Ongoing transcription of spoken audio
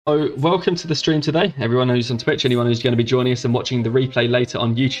So welcome to the stream today, everyone who's on Twitch, anyone who's going to be joining us and watching the replay later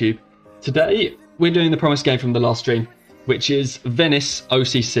on YouTube. Today, we're doing the promised game from the last stream, which is Venice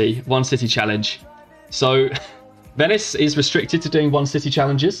OCC, One City Challenge. So, Venice is restricted to doing One City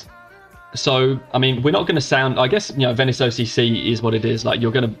Challenges. So, I mean, we're not going to sound, I guess, you know, Venice OCC is what it is. Like,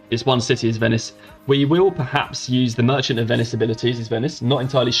 it's one city is Venice. We will perhaps use the Merchant of Venice abilities as Venice, not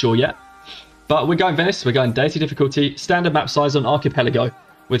entirely sure yet. But we're going Venice, we're going Deity difficulty, standard map size on Archipelago,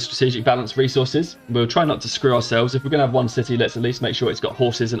 with strategic balance resources. We'll try not to screw ourselves. If we're going to have one city, let's at least make sure it's got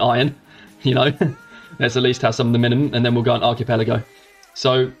horses and iron, you know. Let's at least have some of the minimum, and then we'll go on Archipelago.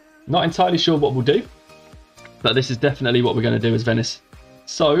 So, not entirely sure what we'll do, but this is definitely what we're going to do as Venice.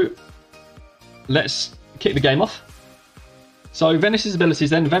 So, let's kick the game off. So, Venice's abilities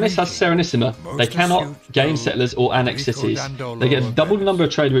then. Venice has Serenissima. They cannot gain settlers or annex cities. They get double the number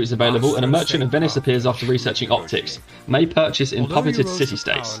of trade routes available, and a merchant of Venice appears after researching optics. May purchase in puppeted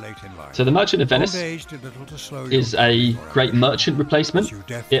city-states. So the Merchant of Venice is a great merchant replacement.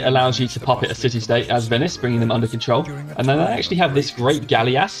 It allows you to puppet a city-state as Venice, bringing them under control. And then I actually have this great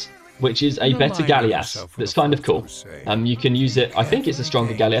galleass, which is a better galleass. That's kind of cool. You can use it. I think it's a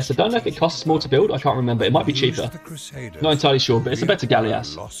stronger galleass. I don't know if it costs more to build. I can't remember. It might be cheaper. Not entirely sure, but it's a better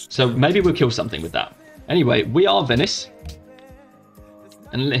galleass. So maybe we'll kill something with that. Anyway, we are Venice.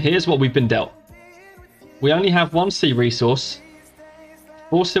 And here's what we've been dealt. We only have one sea resource,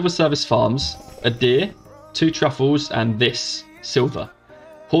 4 civil service farms, a deer, 2 truffles, and this silver.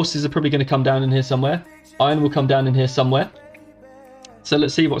 Horses are probably going to come down in here somewhere. Iron will come down in here somewhere. So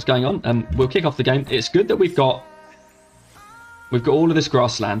let's see what's going on. We'll kick off the game. It's good that we've got all of this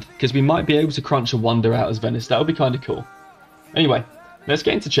grassland, because we might be able to crunch a wonder out as Venice. That would be kind of cool. Anyway, let's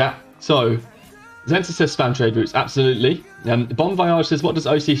get into chat. So, Zenta says spam trade routes. Absolutely. Bon Voyage says, what does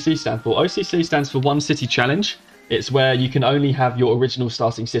OCC stand for? OCC stands for One City Challenge. It's where you can only have your original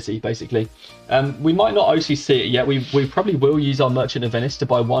starting city, basically. We might not OCC it yet. We probably will use our Merchant of Venice to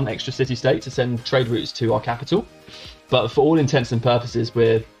buy 1 extra city-state to send trade routes to our capital. But for all intents and purposes,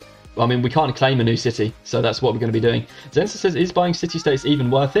 we can't claim a new city, so that's what we're going to be doing. Zensa says, is buying city-states even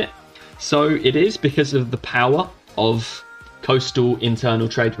worth it? So it is, because of the power of coastal internal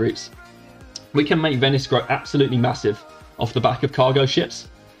trade routes. We can make Venice grow absolutely massive off the back of cargo ships.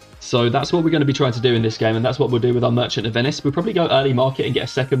 So that's what we're going to be trying to do in this game, and that's what we'll do with our Merchant of Venice. We'll probably go early market and get a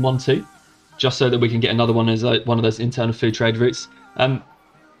second one too, just so that we can get another one as one of those internal food trade routes.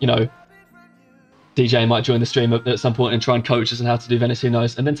 You know, DJ might join the stream at some point and try and coach us on how to do Venice, who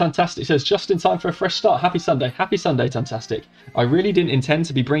knows. And then Fantastic says, just in time for a fresh start. Happy Sunday. Happy Sunday, Fantastic. I really didn't intend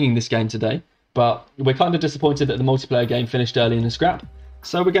to be bringing this game today, but we're kind of disappointed that the multiplayer game finished early in the scrap.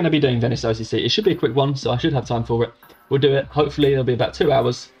 So we're going to be doing Venice OCC. It should be a quick one, so I should have time for it. We'll do it. Hopefully it'll be about 2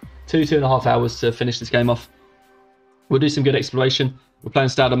 hours, 2.5 hours to finish this game off. We'll do some good exploration. We're playing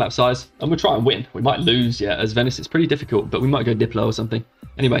standard map size, and we'll try and win. We might lose, yeah, as Venice. It's pretty difficult, but we might go Diplo or something.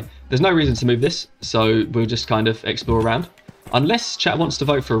 Anyway, there's no reason to move this, so we'll just kind of explore around. Unless chat wants to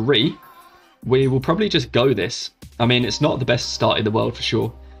vote for a re, we will probably just go this. I mean, it's not the best start in the world for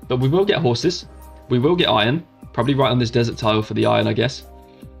sure, but we will get horses. We will get iron, probably right on this desert tile for the iron, I guess.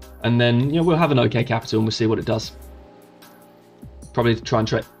 And then, you know, we'll have an okay capital and we'll see what it does. Probably try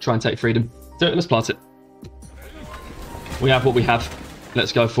and take freedom. So let's plant it. We have what we have.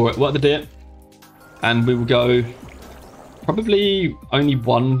 Let's go for it. Work the deer. And we will go probably only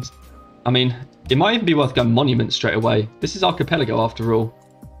one. I mean, it might even be worth going monument straight away. This is Archipelago after all.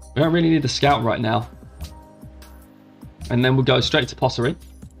 We don't really need the scout right now. And then we'll go straight to pottery.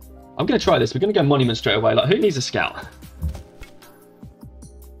 I'm going to try this. We're going to go monument straight away. Like, who needs a scout?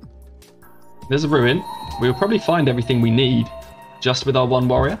 There's a ruin. We'll probably find everything we need just with our 1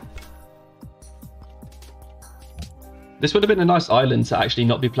 warrior. This would have been a nice island to actually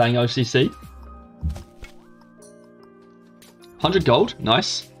not be playing OCC. 100 gold,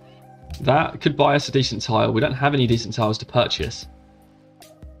 nice. That could buy us a decent tile. We don't have any decent tiles to purchase.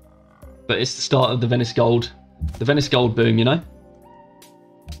 But it's the start of the Venice gold boom, you know?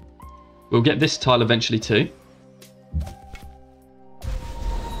 We'll get this tile eventually too.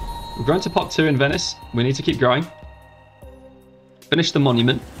 We're growing to pot 2 in Venice. We need to keep growing. Finish the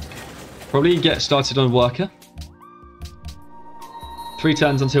monument. Probably get started on worker. 3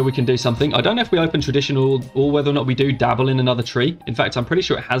 turns until we can do something. I don't know if we open traditional or whether or not we do dabble in another tree. In fact, I'm pretty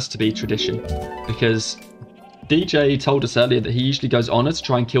sure it has to be tradition, because DJ told us earlier that he usually goes honor to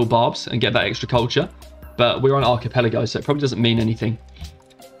try and kill barbs and get that extra culture, but we're on Archipelago, so it probably doesn't mean anything.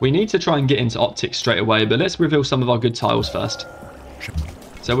 We need to try and get into optics straight away, but let's reveal some of our good tiles first.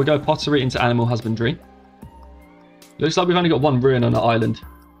 So we'll go pottery into animal husbandry. Looks like we've only got 1 ruin on our island.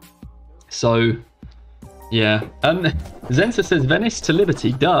 So Yeah. Zensa says Venice to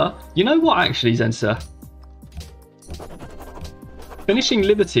Liberty. Duh. You know what, actually, Zensa? Finishing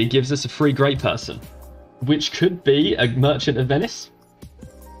Liberty gives us a free great person, which could be a merchant of Venice.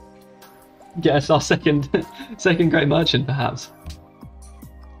 Get us our second great merchant, perhaps.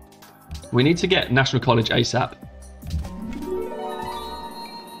 We need to get National College ASAP.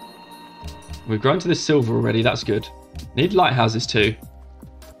 We've grown to this silver already. That's good. Need lighthouses too.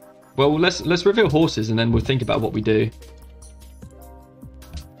 Well, let's reveal horses and then we'll think about what we do.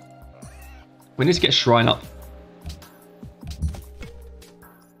 We need to get Shrine up.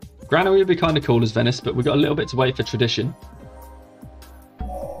 Granary would be kind of cool as Venice, but we've got a little bit to wait for tradition.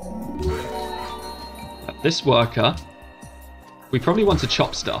 This worker, we probably want to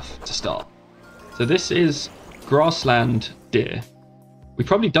chop stuff to start. So this is grassland deer. We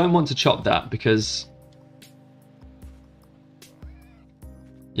probably don't want to chop that because...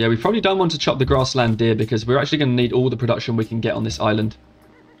 Yeah, we probably don't want to chop the grassland deer because we're actually going to need all the production we can get on this island.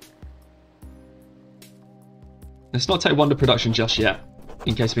 Let's not take wonder production just yet,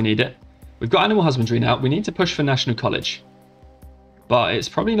 in case we need it. We've got animal husbandry now. We need to push for National College. But it's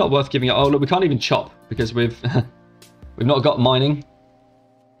probably not worth giving up. Oh, look, we can't even chop because we've not got mining.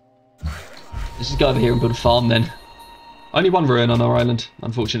 Let's just go over here and build a farm then. Only one ruin on our island,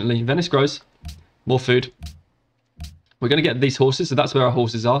 unfortunately. Venice grows. More food. We're going to get these horses, so that's where our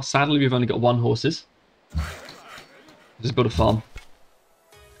horses are. Sadly, we've only got one horses. Just build a farm.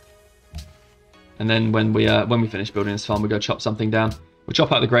 And then when we finish building this farm, we go chop something down. We'll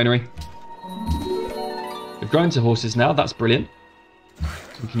chop out the granary. We've grown to horses now. That's brilliant.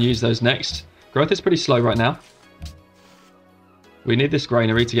 We can use those next. Growth is pretty slow right now. We need this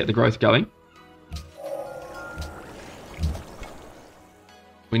granary to get the growth going.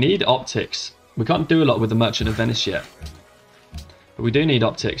 We need optics. We can't do a lot with the Merchant of Venice yet. But we do need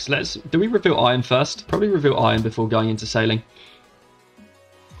optics. Do we reveal iron first? Probably reveal iron before going into sailing.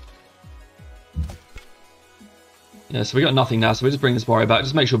 Yeah, so we got nothing now, so we'll just bring this warrior back.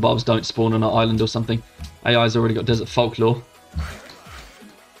 Just make sure barbs don't spawn on our island or something. AI's already got desert folklore.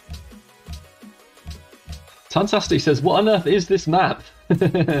 Tuntastic says, what on earth is this map?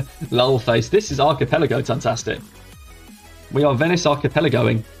 Lol face. This is Archipelago, Tuntastic. We are Venice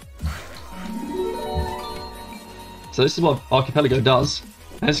Archipelagoing. So this is what Archipelago does.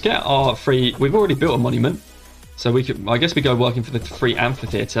 Let's get our free... We've already built a monument. So we could... I guess we go working for the free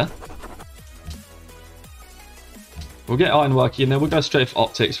amphitheatre. We'll get ironworking and then we'll go straight for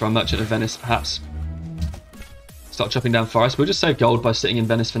optics for our Merchant of Venice, perhaps. Start chopping down forest. We'll just save gold by sitting in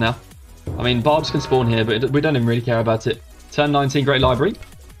Venice for now. I mean, barbs can spawn here, but we don't even really care about it. Turn 19, Great Library.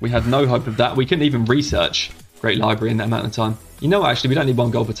 We had no hope of that. We couldn't even research Great Library in that amount of time. You know what, actually, we don't need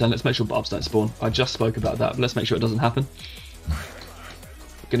 1 gold per turn. Let's make sure barbs don't spawn. I just spoke about that, but let's make sure it doesn't happen.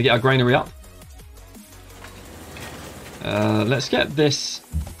 We're going to get our granary up. Let's get this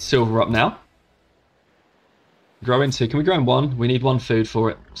silver up now. Grow into... Can we grow in 1? We need 1 food for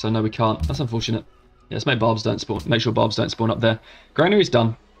it. So no, we can't. That's unfortunate. Yeah, let's make barbs don't spawn. Make sure barbs don't spawn up there. Granary's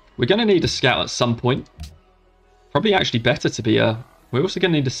done. We're going to need a scout at some point. Probably actually better to be a... We're also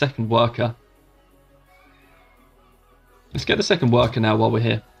going to need a second worker. Let's get the second worker now while we're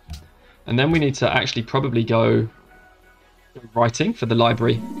here. And then we need to actually probably go writing for the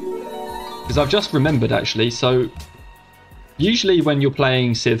library. Because I've just remembered, actually. So, usually when you're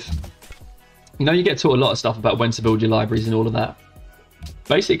playing Civ, you know, you get taught a lot of stuff about when to build your libraries and all of that.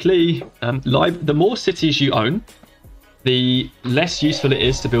 Basically, the more cities you own, the less useful it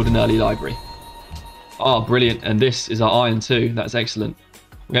is to build an early library. Oh, brilliant. And this is our iron too. That's excellent.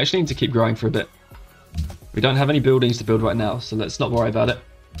 We actually need to keep growing for a bit. We don't have any buildings to build right now, so let's not worry about it.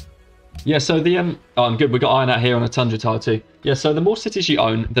 Yeah, so the... oh, I'm good. We got iron out here on a tundra tile too. Yeah, so the more cities you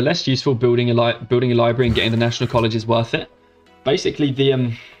own, the less useful building a library and getting the National College is worth it. Basically,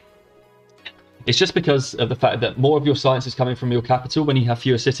 the... It's just because of the fact that more of your science is coming from your capital when you have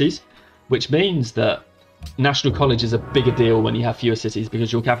fewer cities, which means that National College is a bigger deal when you have fewer cities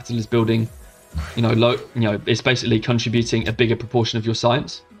because your capital is building, it's basically contributing a bigger proportion of your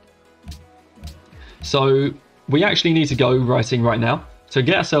science. So we actually need to go writing right now to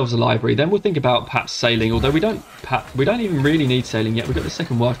get ourselves a library. Then we'll think about perhaps sailing, although we don't even really need sailing yet. We've got the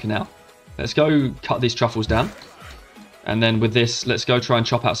second worker now. Let's go cut these truffles down. And then with this, let's go try and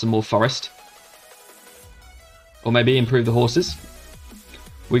chop out some more forest. Or maybe improve the horses.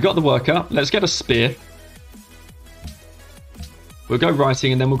 We got the worker. Let's get a spear. We'll go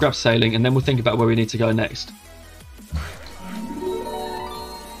writing and then we'll grab sailing and then we'll think about where we need to go next.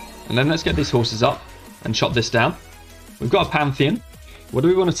 And then let's get these horses up and chop this down. We've got a Pantheon. What do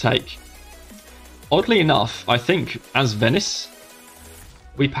we want to take? Oddly enough, I think as Venice,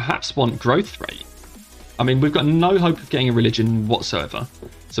 we perhaps want growth rate. I mean, we've got no hope of getting a religion whatsoever,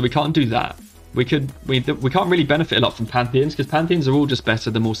 so we can't do that. We can't really benefit a lot from pantheons, because pantheons are all just better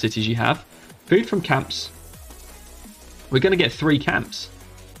the more cities you have. Food from camps. We're going to get 3 camps.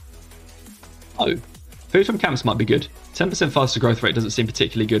 Oh, food from camps might be good. 10% faster growth rate doesn't seem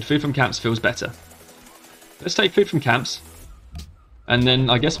particularly good. Food from camps feels better. Let's take food from camps, and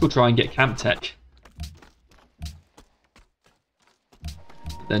then I guess we'll try and get camp tech.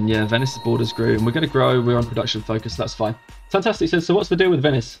 Then yeah, Venice's borders grew, and we're going to grow. We're on production focus, that's fine. Fantastic says, so what's the deal with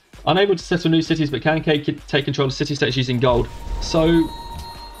Venice? Unable to settle new cities, but can take control of city-states using gold. So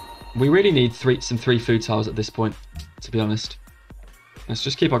we really need some 3 food tiles at this point, to be honest. Let's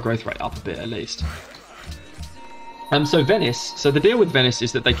just keep our growth rate up a bit at least. So Venice, so the deal with Venice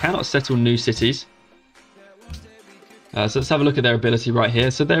is that they cannot settle new cities. So let's have a look at their ability right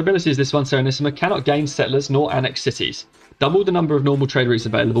here. So their ability is this one, Serenissima, cannot gain settlers nor annex cities. Double the number of normal trade routes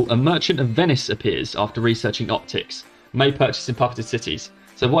available. A merchant of Venice appears after researching optics. May purchase in puppeted cities.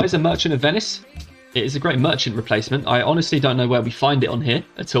 So what is a merchant of Venice? It is a great merchant replacement. I honestly don't know where we find it on here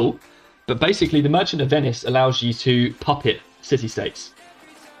at all. But basically the merchant of Venice allows you to puppet city-states.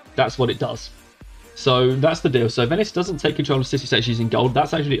 That's what it does. So that's the deal. So Venice doesn't take control of city-states using gold.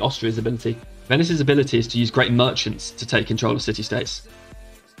 That's actually Austria's ability. Venice's ability is to use great merchants to take control of city-states.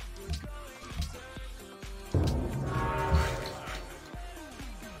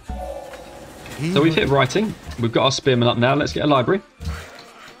 So we've hit writing. We've got our spearmen up now. Let's get a library.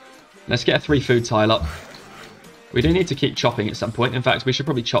 Let's get a 3 food tile up. We do need to keep chopping at some point. In fact, we should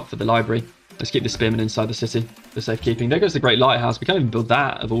probably chop for the library. Let's keep the spearmen inside the city for safekeeping. There goes the Great Lighthouse. We can't even build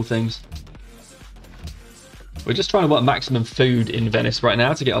that, of all things. We're just trying to work maximum food in Venice right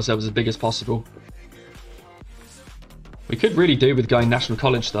now to get ourselves as big as possible. We could really do with going National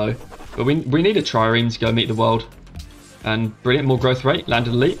College, though. But we need a trireme to go meet the world. And brilliant, more growth rate.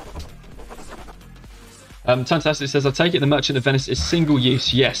 Landed elite. Fantastic says, I take it the Merchant of Venice is single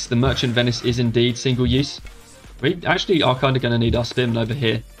use. Yes, the Merchant of Venice is indeed single use. We actually are kind of going to need our spearmen over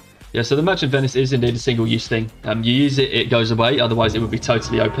here. Yeah, so the Merchant of Venice is indeed a single use thing. You use it, it goes away. Otherwise, it would be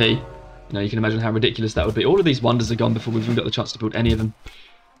totally OP. You know, you can imagine how ridiculous that would be. All of these wonders are gone before we've even got the chance to build any of them.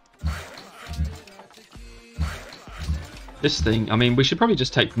 This thing, I mean, we should probably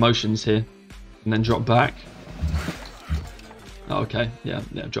just take promotions here and then drop back. Oh, okay, yeah,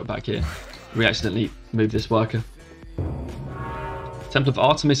 drop back here. We accidentally moved this worker. Temple of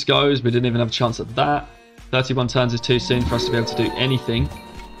Artemis goes. We didn't even have a chance at that. 31 turns is too soon for us to be able to do anything.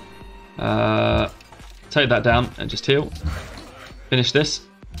 Take that down and just heal. Finish this.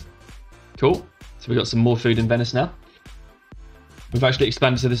 Cool. So we've got some more food in Venice now. We've actually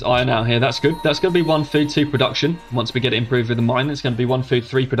expanded to this iron out here. That's good. That's going to be 1 food, 2 production. Once we get it improved with the mine, it's going to be 1 food,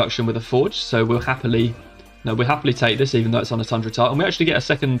 3 production with a forge. So we'll happily take this, even though it's on a tundra tile. And we actually get a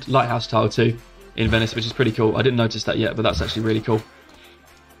second lighthouse tile too in Venice, which is pretty cool. I didn't notice that yet, but that's actually really cool.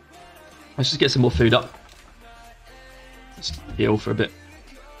 Let's just get some more food up. Let's heal for a bit.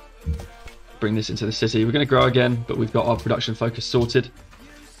 Bring this into the city. We're going to grow again, but we've got our production focus sorted.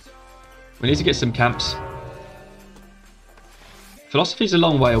 We need to get some camps. Philosophy's a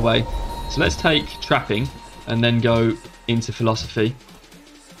long way away. So let's take trapping and then go into philosophy.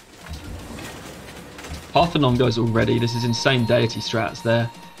 Parthenon goes already. This is insane deity strats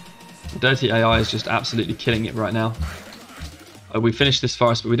there. The deity AI is just absolutely killing it right now. We finished this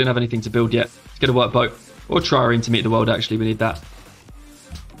forest, but we didn't have anything to build yet. Let's get a workboat. Or trireme to meet the world, actually. We need that.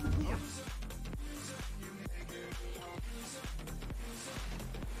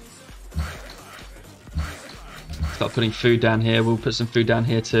 Start putting food down here. We'll put some food down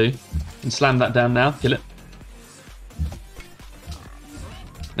here too. And slam that down now. Kill it.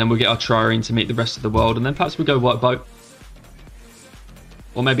 Then we'll get our trireme to meet the rest of the world. And then perhaps we'll go workboat.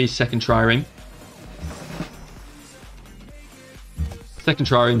 Or maybe second trireme. Second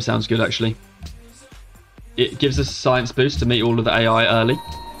trireme sounds good, actually. It gives us a science boost to meet all of the AI early.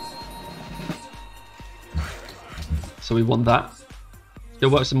 So we want that. Go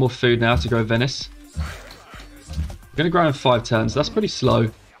work some more food now to grow Venice. We're going to grow in 5 turns. That's pretty slow.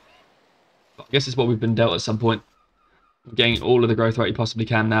 I guess it's what we've been dealt at some point. We're getting all of the growth rate you possibly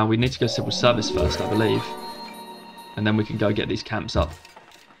can now. We need to go civil service first, I believe. And then we can go get these camps up.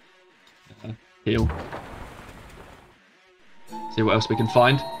 Heal. See what else we can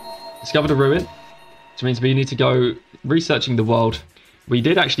find. Discovered a ruin, which means we need to go researching the world. We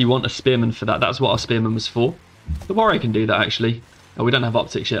did actually want a spearman for that. That's what our spearman was for. The warrior can do that, actually. Oh, we don't have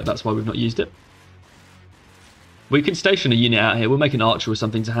optics yet. That's why we've not used it. We can station a unit out here. We'll make an archer or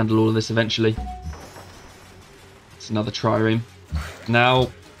something to handle all of this eventually. It's another trireme.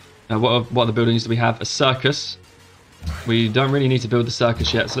 Now, what other buildings do we have? A circus. We don't really need to build the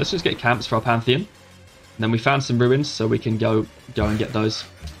circus yet, so let's just get camps for our pantheon. then we found some ruins, so we can go and get those.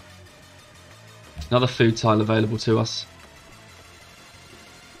 Another food tile available to us.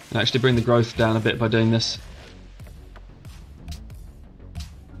 And actually bring the growth down a bit by doing this.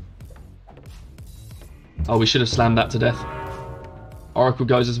 Oh, we should have slammed that to death. Oracle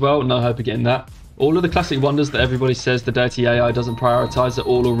goes as well. No hope of getting that. All of the classic wonders that everybody says the Deity AI doesn't prioritize are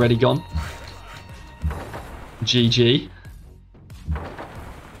all already gone. GG.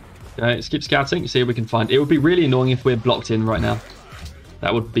 Okay, let's keep scouting. See what we can find. It would be really annoying if we're blocked in right now.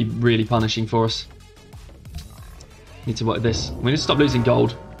 That would be really punishing for us. Need to work this. We need to stop losing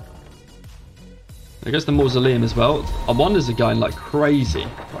gold. There goes the mausoleum as well. Our wonders are going like crazy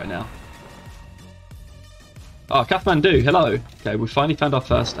right now. Oh, Kathmandu, hello. Okay, we finally found our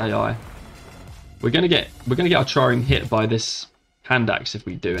first AI. We're gonna get our trireme hit by this hand axe if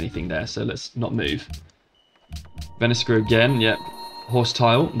we do anything there, so let's not move. Venice screw again, yep. Horse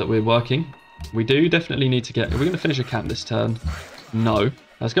tile that we're working. We do definitely need to get... Are we gonna finish a camp this turn? No.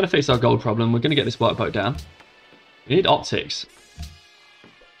 That's gonna fix our gold problem. We're gonna get this workboat down. We need optics.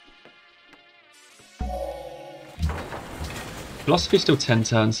 Philosophy's still 10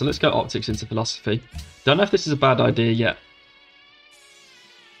 turns, so let's go optics into philosophy. Don't know if this is a bad idea yet.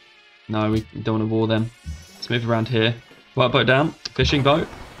 No, we don't want to war them. Let's move around here. Workboat down. Fishing boat.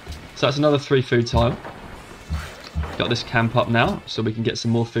 So that's another 3 food tile. Got this camp up now, so we can get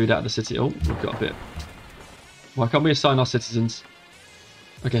some more food out of the city. Oh, we've got a bit. Why can't we assign our citizens?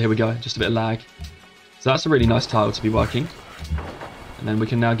 Okay, here we go. Just a bit of lag. So that's a really nice tile to be working. And then we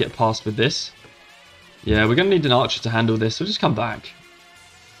can now get past with this. Yeah, we're going to need an archer to handle this. We'll just come back.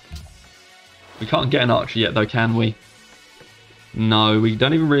 We can't get an archer yet, though, can we? No, we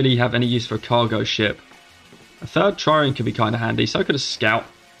don't even really have any use for a cargo ship. A third trireme could be kind of handy. So could a scout.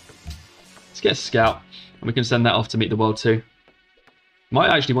 Let's get a scout. And we can send that off to meet the world too.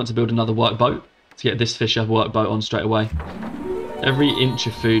 Might actually want to build another workboat to get this fisher workboat on straight away. Every inch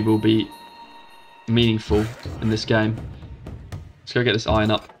of food will be meaningful in this game. Let's go get this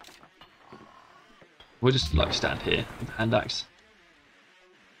iron up. We'll just like stand here with the hand axe.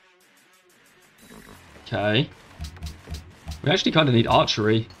 Okay. We actually kind of need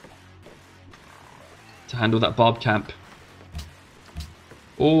archery to handle that barb camp.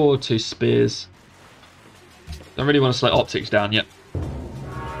 Or 2 spears. Don't really want to slow optics down yet.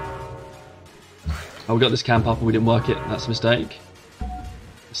 Oh, we got this camp up and we didn't work it. That's a mistake.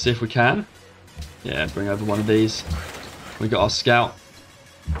 Let's see if we can. Yeah, bring over one of these. We got our scout.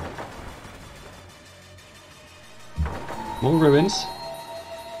 More ruins.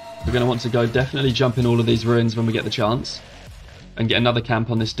 We're going to want to go definitely jump in all of these ruins when we get the chance. And get another camp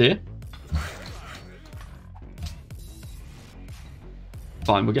on this deer.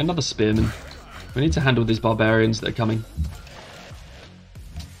 Fine, we'll get another spearman. We need to handle these barbarians that are coming.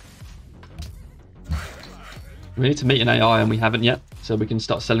 We need to meet an AI and we haven't yet. So we can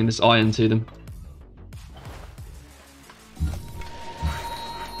start selling this iron to them.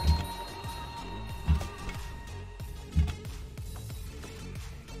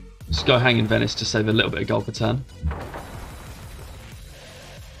 Let's go hang in Venice to save a little bit of gold per turn.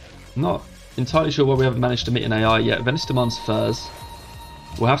 I'm not entirely sure why we haven't managed to meet an AI yet. Venice demands furs.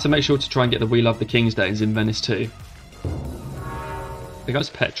 We'll have to make sure to try and get the We Love the King's Days in Venice too. There goes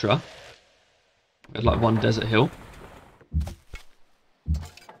Petra. There's like one desert hill.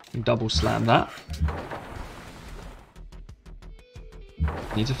 Double slam that.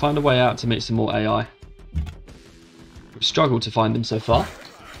 Need to find a way out to meet some more AI. We've struggled to find them so far.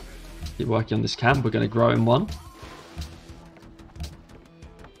 Keep working on this camp. We're going to grow in one.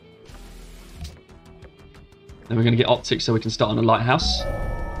 Then we're going to get optics so we can start on a lighthouse.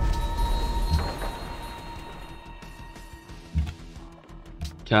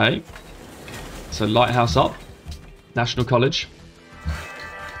 Okay. So lighthouse up. National College.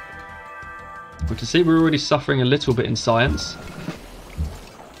 We can see we're already suffering a little bit in science.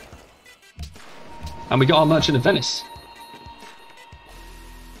 And we got our Merchant of Venice.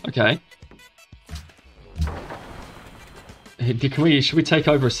 Okay. Should we take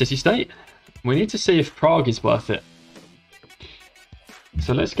over a city-state? We need to see if Prague is worth it.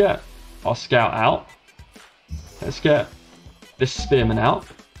 So let's get our scout out. Let's get this spearman out.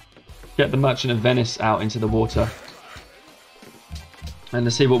 Get the Merchant of Venice out into the water. And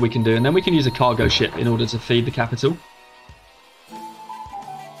let's see what we can do. And then we can use a cargo ship in order to feed the capital.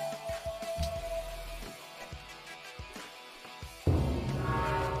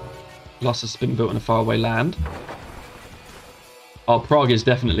 Colossus has been built on a faraway land. Oh, Prague is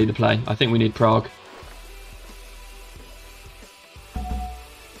definitely the play. I think we need Prague.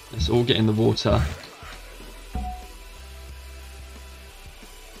 Let's all get in the water.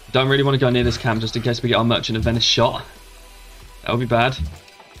 Don't really want to go near this camp just in case we get our Merchant of Venice shot. That would be bad.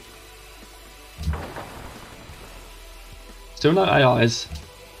 Still no AIs.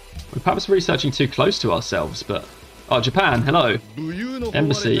 We're perhaps researching too close to ourselves, but... Oh, Japan, hello.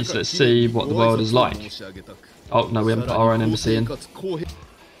 Embassies, let's see what the world is like. Oh, no, we haven't put our own embassy in.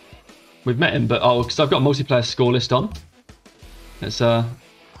 We've met him, but... Oh, because I've got a multiplayer score list on. Let's, There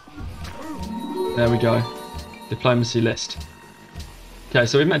we go. Diplomacy list. Okay,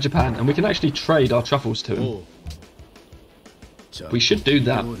 so we've met Japan, and we can actually trade our truffles to him. We should do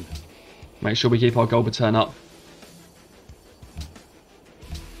that. Make sure we keep our gold return up.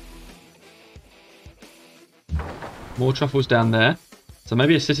 More truffles down there. So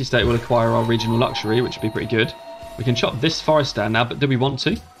maybe a city-state will acquire our regional luxury, which would be pretty good. We can chop this forest down now, but do we want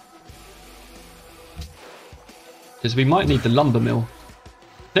to? Because we might need the lumber mill.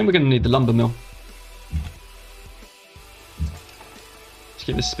 I think we're going to need the lumber mill. Let's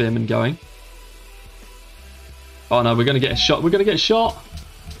keep this spearman going. Oh no, we're going to get a shot. We're going to get shot.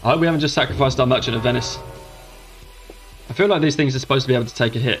 I hope we haven't just sacrificed our Merchant of Venice. I feel like these things are supposed to be able to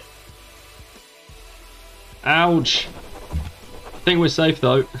take a hit. Ouch. I think we're safe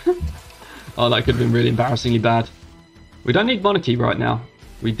though. Oh, that could have been really embarrassingly bad. We don't need monarchy right now.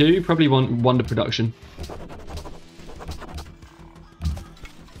 We do probably want wonder production.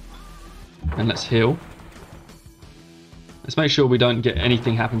 And let's heal. Let's make sure we don't get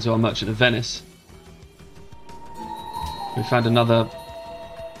anything happen to our Merchant of Venice. We found another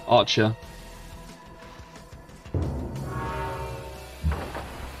archer.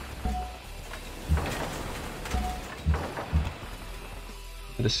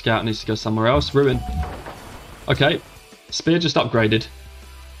 The scout needs to go somewhere else. Ruin. Okay. Spear just upgraded.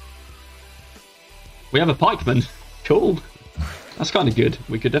 We have a pikeman. Cool. That's kind of good.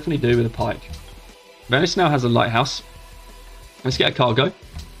 We could definitely do with a pike. Venice now has a lighthouse. Let's get a cargo.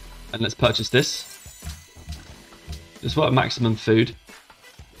 And let's purchase this. Just for maximum food.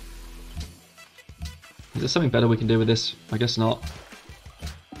 Is there something better we can do with this? I guess not.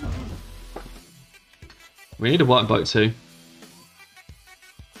 We need a workboat too.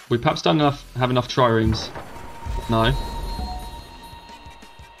 We perhaps don't have enough triremes. No.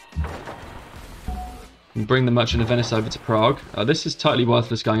 And bring the Merchant of Venice over to Prague. This is totally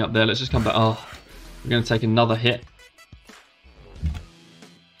worthless going up there. Let's just come back. Oh, we're going to take another hit.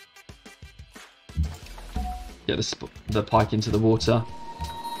 Get the pike into the water.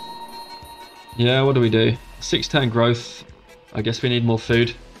 Yeah, what do we do? 6-turn growth. I guess we need more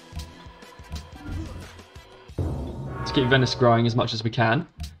food. Let's keep Venice growing as much as we can.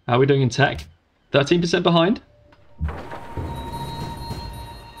 How are we doing in tech? 13% behind?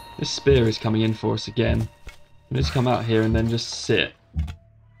 This spear is coming in for us again. We need to come out here and then just sit.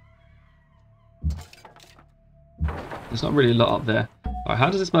 There's not really a lot up there. Alright, how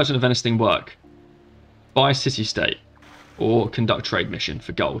does this Merchant of Venice thing work? Buy a city-state. Or conduct trade mission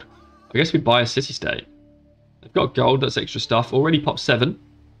for gold. I guess we buy a city-state. They've got gold, that's extra stuff. Already popped 7.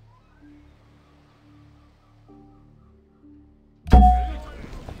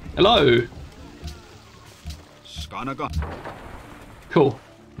 Hello! Cool.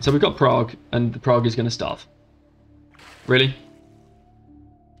 So we've got Prague, and Prague is going to starve. Really?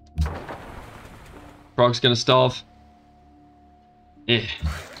 Prague's going to starve? Eh.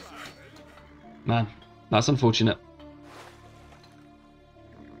 Man, that's unfortunate.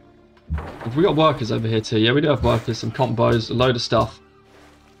 Have we got workers over here too? Yeah, we do have workers, some combos, a load of stuff.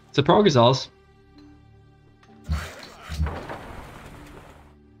 So Prague is ours.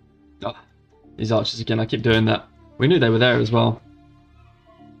 Oh, these archers again, I keep doing that. We knew they were there as well.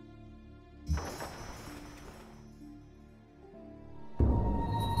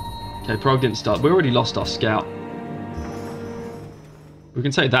 Okay, Prague didn't start. We already lost our scout. We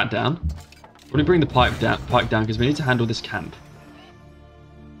can take that down. We're going to bring the pike down because we need to handle this camp.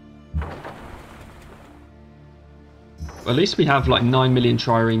 Well, at least we have like 9 million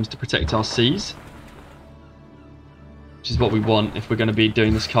triremes to protect our seas. Which is what we want if we're going to be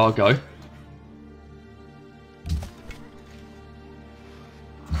doing this cargo.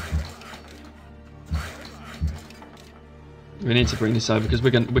 We need to bring this over because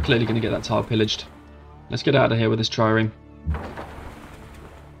we're clearly going to get that tile pillaged. Let's get out of here with this trireme.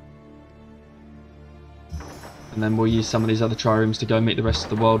 And then we'll use some of these other triremes to go meet the rest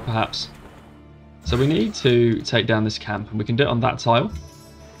of the world, perhaps. So we need to take down this camp, and we can do it on that tile.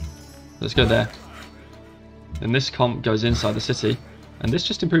 Let's go there. And this comp goes inside the city. And this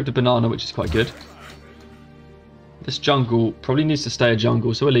just improved a banana, which is quite good. This jungle probably needs to stay a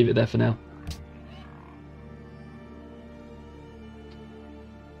jungle, so we'll leave it there for now.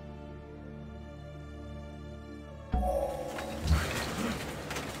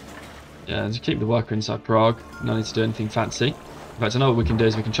 Yeah, just keep the worker inside Prague. No need to do anything fancy. In fact, I know what we can do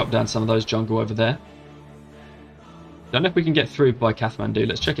is we can chop down some of those jungle over there. Don't know if we can get through by Kathmandu.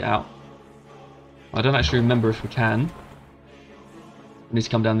 Let's check it out. I don't actually remember if we can. We need to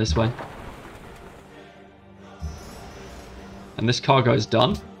come down this way. And this cargo is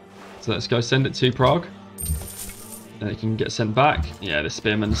done. So let's go send it to Prague. Then it can get sent back. Yeah, the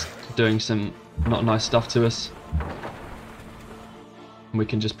spearman's doing some not nice stuff to us. And we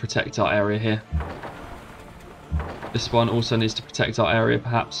can just protect our area here. This one also needs to protect our area,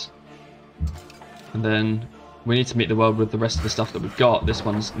 perhaps. And then we need to meet the world with the rest of the stuff that we've got. This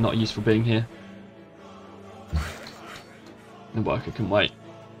one's not useful being here. The worker can wait.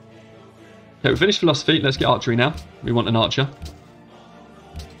 Okay, we finished philosophy. Let's get archery now. We want an archer.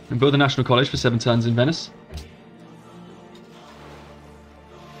 And build the National College for 7 turns in Venice.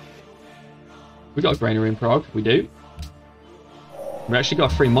 We got a granary in Prague. We do. We actually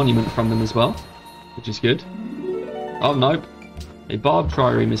got a free monument from them as well, which is good. Oh, nope. A barbed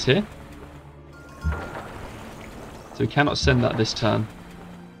trireme is here. So we cannot send that this turn.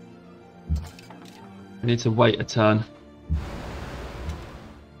 We need to wait a turn.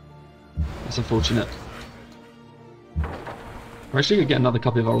 That's unfortunate. We're actually going to get another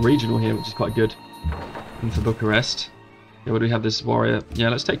copy of our regional here, which is quite good. And for Bucharest. Yeah, where do we have this warrior? Yeah,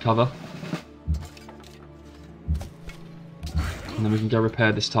 let's take cover. And then we can go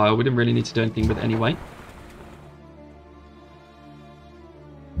repair this tile. We didn't really need to do anything with it anyway.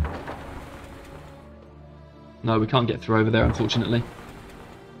 No, we can't get through over there, unfortunately.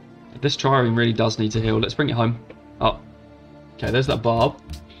 This trireme really does need to heal. Let's bring it home. Oh. Okay, there's that barb.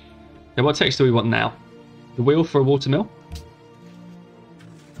 Okay, what text do we want now? The wheel for a watermill.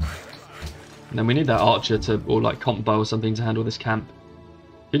 And then we need that archer to, or like comp bow or something to handle this camp.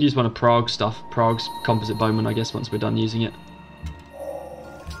 Could use one of Prague's stuff. Prague's composite bowman, I guess, once we're done using it.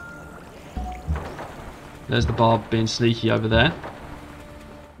 There's the barb being sneaky over there.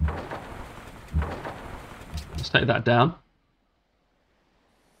 Let's take that down.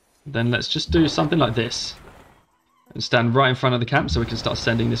 Then let's just do something like this. And stand right in front of the camp so we can start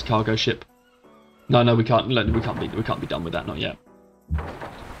sending this cargo ship. No, we can't. We can't be done with that, not yet.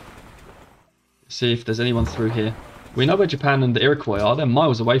 See if there's anyone through here. We know where Japan and the Iroquois are. They're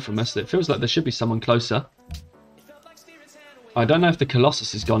miles away from us. It feels like there should be someone closer. I don't know if the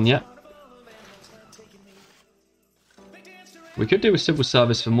Colossus is gone yet. We could do a civil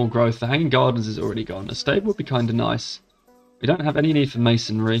service for more growth. The Hanging Gardens is already gone. A stable would be kind of nice. We don't have any need for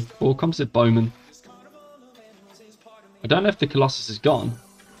masonry or composite bowman. I don't know if the Colossus is gone.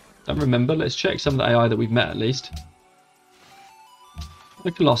 Don't remember. Let's check some of the AI that we've met at least.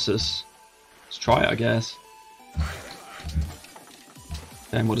 The Colossus. Let's try it, I guess.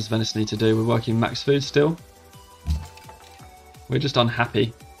 Then what does Venice need to do? We're working max food still. We're just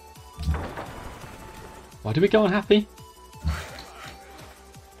unhappy. Why do we go unhappy?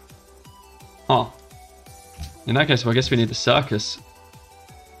 Oh. In that case, well, I guess we need the circus.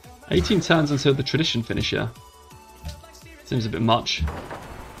 18 turns until the tradition finisher. Seems a bit much.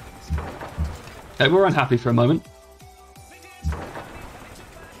 Okay, we're unhappy for a moment.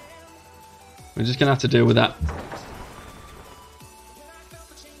 We're just going to have to deal with that.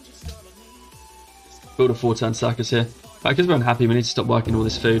 Build a 4-turn circus here. Because we're unhappy, we need to stop working all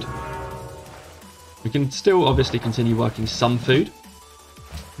this food. We can still obviously continue working some food.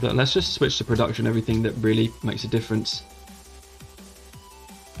 But let's just switch to production, everything that really makes a difference.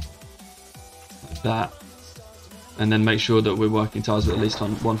 Like that. And then make sure that we're working tiles with at least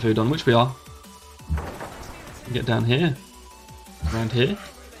one food on, which we are. Get down here. Around here.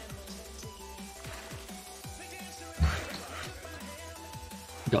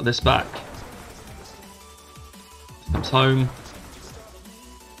 Got this back. Comes home.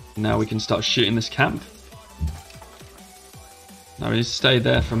 Now we can start shooting this camp. Now we need to stay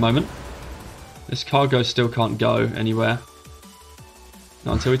there for a moment. This cargo still can't go anywhere.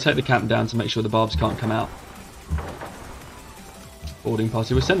 Not until we take the camp down to make sure the barbs can't come out. Boarding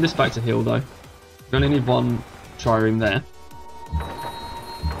party. We'll send this back to heal though. We only need one trireme there.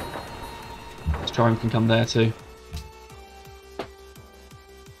 This trireme can come there too.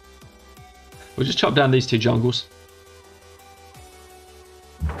 We'll just chop down these 2 jungles.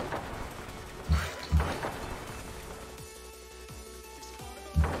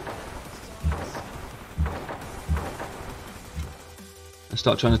 And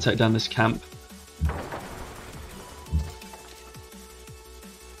start trying to take down this camp.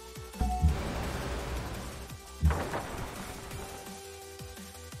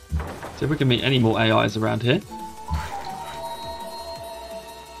 See if we can meet any more AIs around here.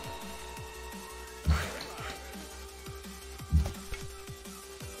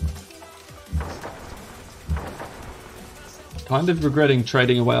 Kind of regretting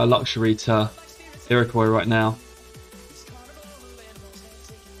trading away our luxury to Iroquois right now.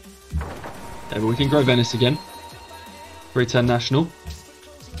 Okay, but we can grow Venice again. Return national.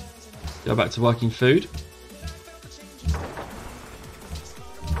 Go back to working food.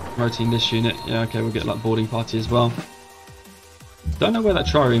 Promoting this unit. Yeah, okay, we'll get like boarding party as well. Don't know where that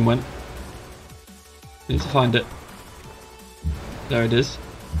trireme went. We need to find it. There it is.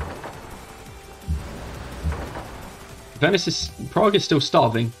 Prague is still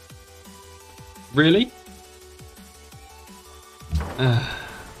starving. Really?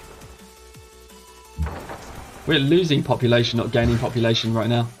 We're losing population, not gaining population right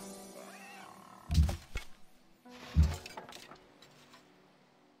now.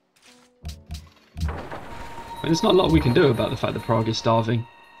 I mean, there's not a lot we can do about the fact that Prague is starving.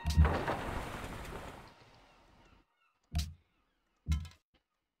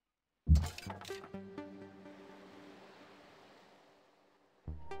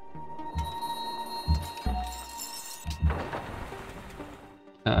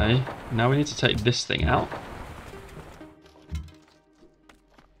 Okay, now we need to take this thing out.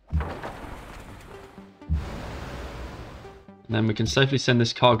 And then we can safely send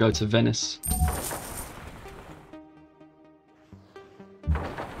this cargo to Venice.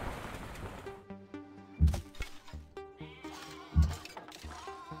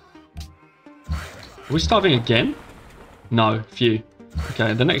 Are we starving again? No, phew.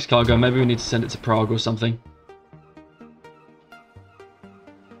 Okay, the next cargo, maybe we need to send it to Prague or something.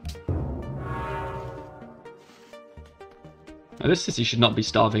 Now, this city should not be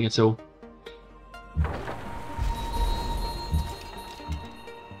starving at all.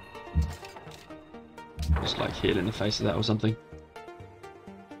 Just like heal in the face of that or something.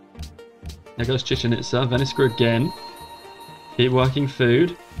 There goes Chichen Itza. Venice grew again. Keep working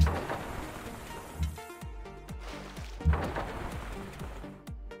food.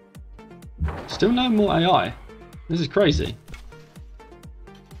 Still no more AI. This is crazy.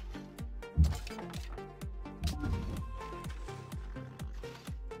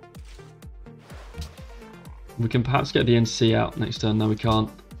 We can perhaps get the NC out next turn. No, we can't.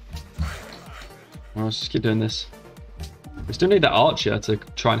 Well, let's just keep doing this. We still need that archer to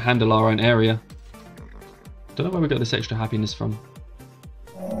try and handle our own area. Don't know where we got this extra happiness from.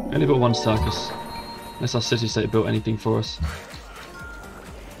 We only built one circus. Unless our city-state built anything for us.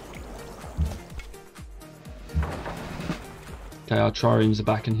 Okay, our triremes are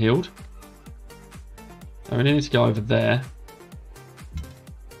back and healed. I really need to go over there.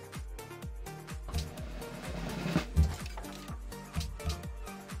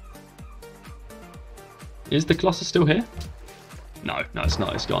 Is the Colossus still here? No, it's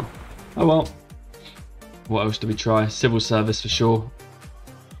not. It's gone. Oh well. What else do we try? Civil service for sure.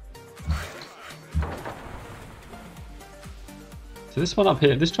 So this one up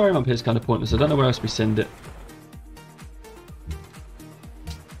here, this trireme up here is kind of pointless. I don't know where else we send it.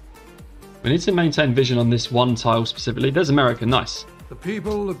 We need to maintain vision on this one tile specifically. There's America, nice. The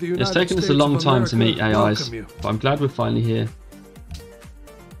people of the United It's taken us a long time to meet AIs, but I'm glad we're finally here.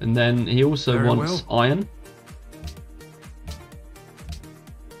 And then he also wants iron.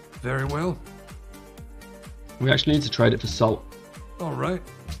 Very well. We actually need to trade it for salt. All right.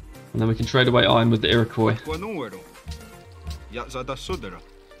 And then we can trade away iron with the Iroquois.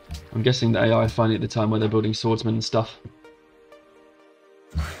 I'm guessing the AI are finally at the time where they're building swordsmen and stuff.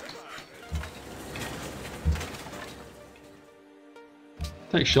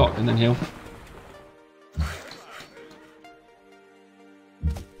 Take shock and then heal.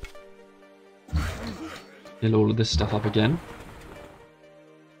 Heal all of this stuff up again.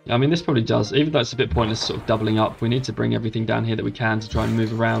 Yeah, I mean, this probably does. Even though it's a bit pointless sort of doubling up, we need to bring everything down here that we can to try and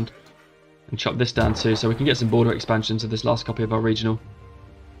move around. And chop this down too, so we can get some border expansions of this last copy of our regional.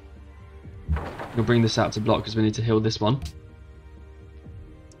 We'll bring this out to block because we need to heal this one.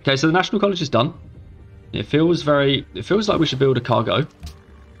 Okay, so the National College is done. It feels like we should build a cargo.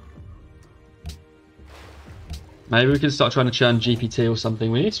 Maybe we can start trying to churn GPT or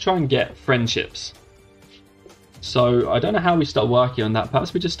something. We need to try and get friendships. So I don't know how we start working on that.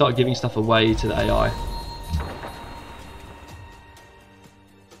 Perhaps we just start giving stuff away to the AI.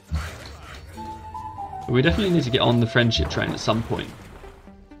 But we definitely need to get on the friendship train at some point.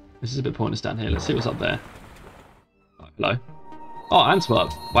 This is a bit pointless down here. Let's see what's up there. Oh, hello. Oh,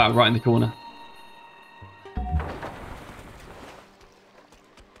 Antwerp. Wow, right in the corner.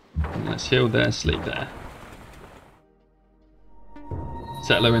 And let's heal there, sleep there.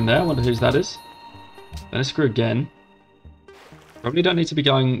 Settler in there. I wonder whose that is. Then screw again. Probably don't need to be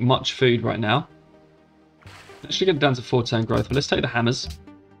going much food right now. Let's get it down to 4 turn growth, but let's take the hammers.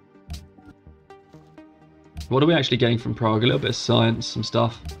 What are we actually getting from Prague? A little bit of science, some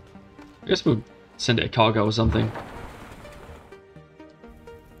stuff. I guess we'll send it a cargo or something.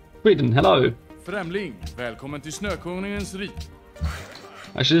 Sweden, hello. Främling, välkommen till Snökonungens rik.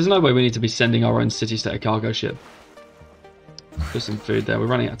 Actually, there's no way we need to be sending our own city-state cargo ship. Put some food there. We're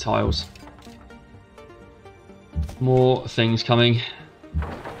running out of tiles. More things coming.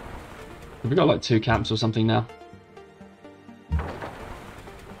 We've got like 2 camps or something now.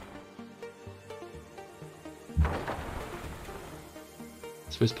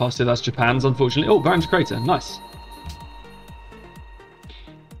 Swiss past it. That's Japan's, unfortunately. Oh, Baron's Crater. Nice.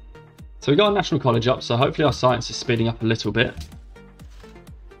 So we got our National College up, so hopefully our science is speeding up a little bit.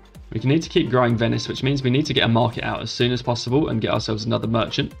 We need to keep growing Venice, which means we need to get a market out as soon as possible and get ourselves another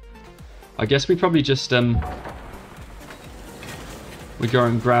merchant. I guess we probably just we go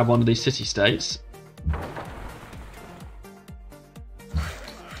and grab one of these city-states.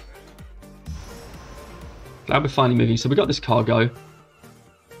 Glad we're finally moving. So we got this cargo.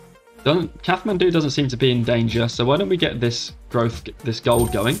 Kathmandu doesn't seem to be in danger, so why don't we get this growth, this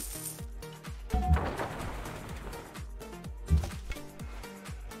gold going?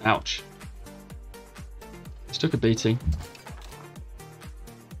 Ouch. This took a beating.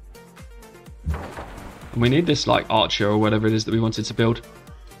 And we need this, like, archer or whatever it is that we wanted to build.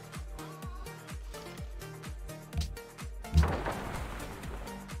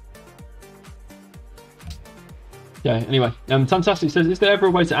 Okay, anyway. Fantastic says, is there ever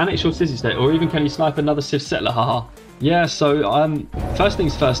a way to annex your city-state, or even can you snipe another Civ settler? Haha. Yeah, so, first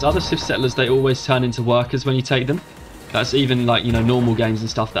things first, other Civ settlers, they always turn into workers when you take them. That's even, like, you know, normal games and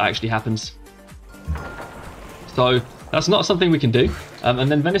stuff that actually happens. So that's not something we can do. And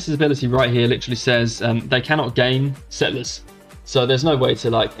then Venice's ability right here literally says they cannot gain settlers. So there's no way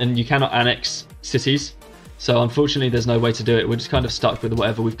to, like, and you cannot annex cities. So unfortunately there's no way to do it. We're just kind of stuck with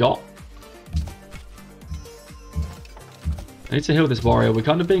whatever we've got. I need to heal this warrior. We're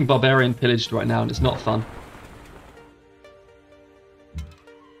kind of being barbarian pillaged right now and it's not fun.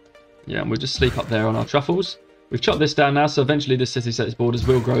 Yeah, and we'll just sleep up there on our truffles. We've chopped this down now, so eventually this city-state's borders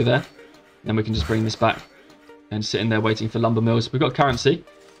will grow there. Then we can just bring this back and sit in there waiting for lumber mills. We've got currency,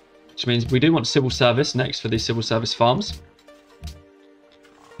 which means we do want civil service next for these civil service farms.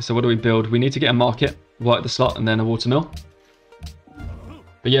 So what do we build? We need to get a market, work the slot, and then a water mill.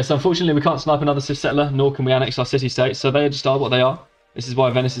 But yes, unfortunately we can't snipe another civ settler, nor can we annex our city-state, so they just are what they are. This is why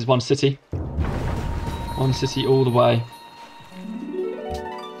Venice is one city. One city all the way.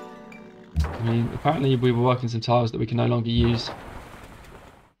 I mean, apparently we were working some tiles that we can no longer use.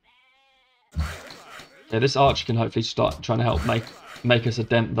 Yeah, this archer can hopefully start trying to help make us a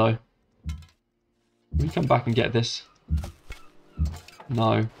dent, though. Can we come back and get this?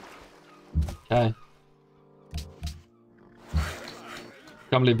 No. Okay.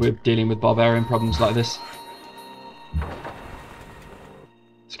 Can't believe we're dealing with barbarian problems like this.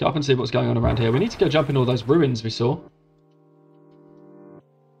 Let's go up and see what's going on around here. We need to go jump in all those ruins we saw.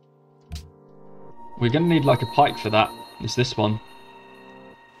 We're going to need like a pike for that. It's this one.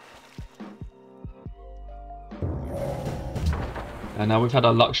 And now we've had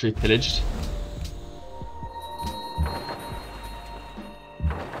our luxury pillaged.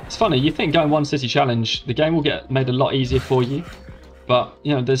 It's funny, you think going one city challenge, the game will get made a lot easier for you. But,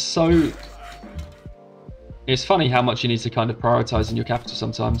 you know, there's so... It's funny how much you need to kind of prioritize in your capital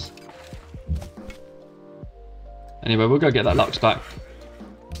sometimes. Anyway, we'll go get that Lux back.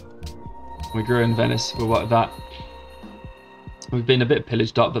 We grew in Venice, we'll work that. We've been a bit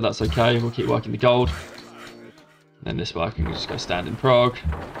pillaged up, but that's okay. We'll keep working the gold. And then this work, and we'll just go stand in Prague.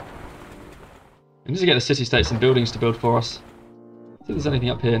 We need to get the city-states and buildings to build for us. See if there's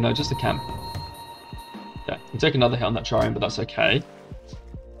anything up here. No, just a camp. Okay, we'll take another hit on that trireme, but that's okay.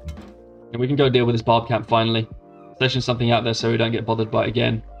 And we can go deal with this barb camp finally. Station something out there so we don't get bothered by it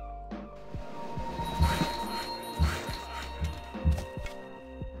again.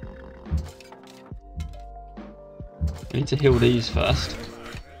 We need to heal these first.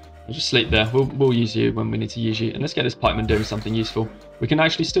 We'll just sleep there. We'll use you when we need to use you. And let's get this pikeman doing something useful. We can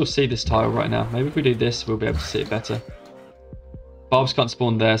actually still see this tile right now. Maybe if we do this, we'll be able to see it better. Barbs can't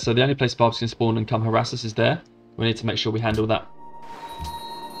spawn there, so the only place barbs can spawn and come harass us is there. We need to make sure we handle that.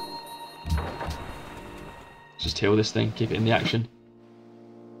 Just heal this thing, keep it in the action.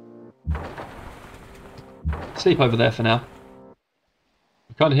 Sleep over there for now.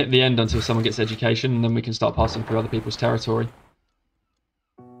 We can't hit the end until someone gets education, and then we can start passing through other people's territory.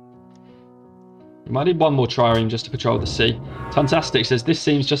 We might need one more trireme just to patrol the sea. Fantastic says, this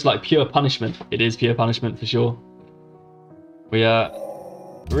seems just like pure punishment. It is pure punishment for sure. We're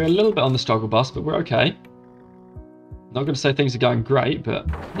a little bit on the struggle bus, but we're okay. Not going to say things are going great, but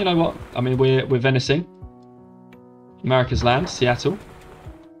you know what? I mean, we're venicing. America's land, Seattle.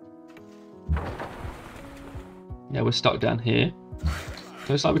 Yeah, we're stuck down here.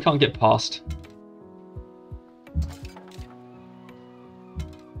 Looks like we can't get past.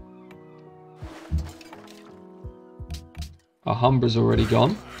 Our Humbra's already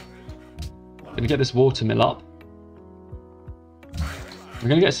gone. Gonna get this water mill up. We're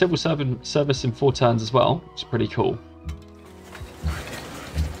gonna get civil service in 4 turns as well, which is pretty cool.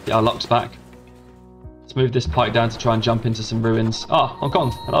 Get our luck's back. Let's move this pike down to try and jump into some ruins. Ah, Hong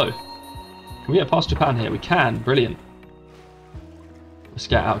Kong, hello. Can we get past Japan here? We can, brilliant. Let's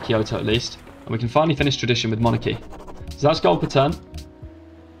get out Kyoto at least. And we can finally finish tradition with monarchy. So that's gold per turn.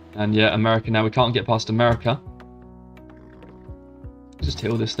 And yeah, America now. We can't get past America. Just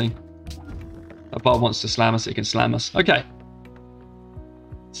heal this thing. That bar wants to slam us, it can slam us. Okay.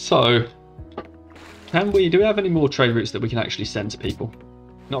 So, do we have any more trade routes that we can actually send to people?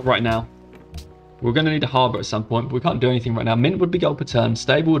 Not right now. We're going to need a harbour at some point, but we can't do anything right now. Mint would be gold per turn.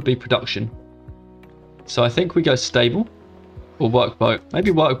 Stable would be production. So I think we go stable or workboat.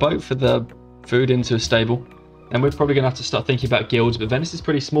 Maybe workboat for the food into a stable. And we're probably going to have to start thinking about guilds, but Venice is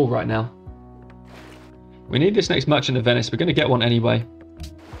pretty small right now. We need this next merchant of Venice. We're going to get one anyway.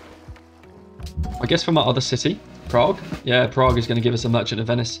 I guess from our other city, Prague. Yeah, Prague is going to give us a merchant of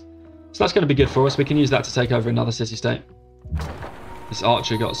Venice. So that's going to be good for us. We can use that to take over another city-state. This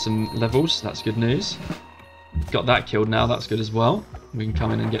archer got some levels. That's good news. Got that killed now. That's good as well. We can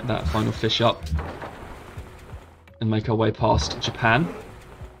come in and get that final fish up. And make our way past Japan.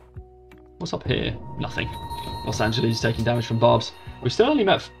 What's up here? Nothing. Los Angeles is taking damage from barbs. We've only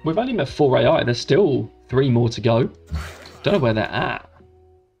met 4 AI. There's still 3 more to go. Don't know where they're at.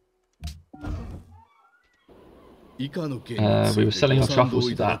 We were selling our truffles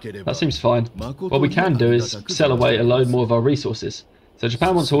to that. That seems fine. What we can do is sell away a load more of our resources. So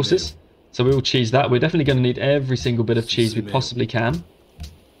Japan wants horses, so we will cheese that. We're definitely going to need every single bit of cheese we possibly can.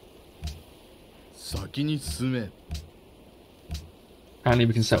 Apparently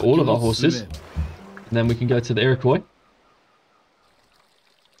we can sell all of our horses. And then we can go to the Iroquois.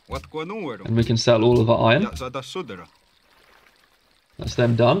 And we can sell all of our iron. That's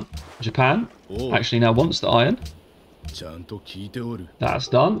them done. Japan actually now wants the iron. That's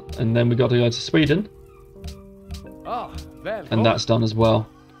done. And then we got to go to Sweden. And that's done as well.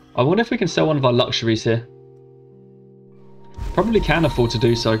 I wonder if we can sell one of our luxuries here. Probably can afford to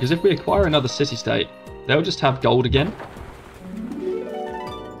do so, because if we acquire another city-state, they'll just have gold again.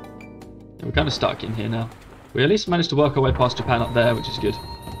 And we're kind of stuck in here now. We at least managed to work our way past Japan up there, which is good.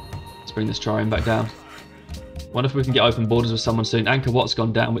 Let's bring this trireme back down. Wonder if we can get open borders with someone soon. Angkor Wat's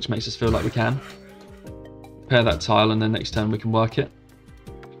gone down, which makes us feel like we can. Repair that tile, and then next turn we can work it.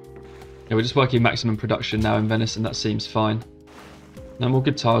 Yeah, we're just working maximum production now in Venice, and that seems fine. No more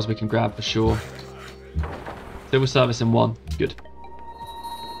good tiles we can grab for sure. Civil service in 1. Good.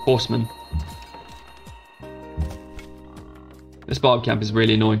 Horseman. This barb camp is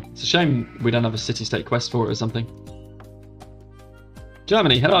really annoying. It's a shame we don't have a city-state quest for it or something.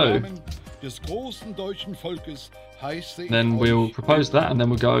 Germany, hello! Then we'll propose that, and then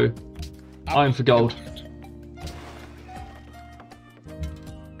we'll go iron for gold.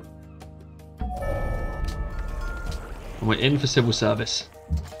 And we're in for civil service.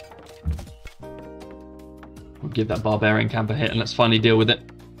 We'll give that barbarian camp a hit, and let's finally deal with it.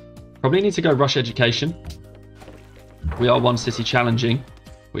 Probably need to go rush education. We are 1 city challenging,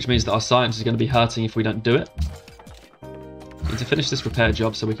 which means that our science is going to be hurting if we don't do it. Need to finish this repair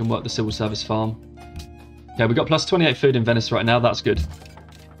job so we can work the civil service farm. Okay, we've got plus 28 food in Venice right now. That's good.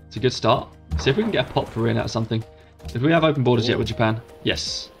 It's a good start. See if we can get a potpourri in out of something. If we have open borders yet with Japan?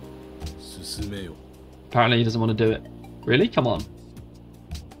 Yes. Apparently he doesn't want to do it. Really? Come on.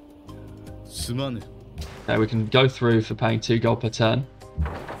 Okay, we can go through for paying 2 gold per turn.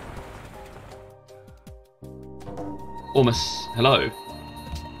 Ormus, hello.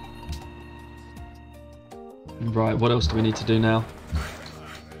 Right, what else do we need to do now?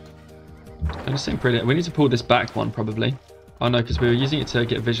 Going to seem pretty. We need to pull this back one probably. Oh no, because we were using it to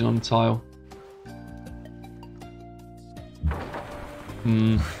get vision on the tile.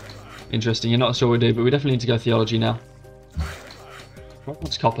 Interesting. You're not sure we do, but we definitely need to go theology now.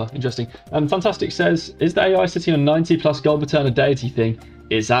 What's copper? Interesting. Fantastic says, is the AI sitting on 90 plus gold per turn a deity thing?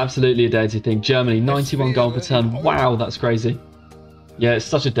 It's absolutely a deity thing. Germany, 91 gold per turn. Wow, that's crazy. Yeah, it's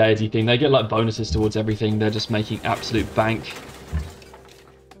such a deity thing. They get like bonuses towards everything. They're just making absolute bank.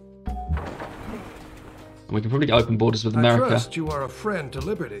 And we can probably get open borders with America. I trust you are a friend to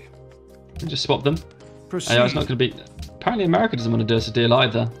liberty. And just swap them. Proceed. AI's not going to be... Apparently America doesn't want to do us a deal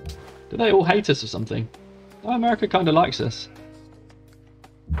either. Do they all hate us or something? Oh, America kind of likes us.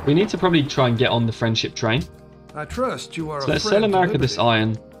 We need to probably try and get on the friendship train. I trust you are So a let's friend sell to America liberty. this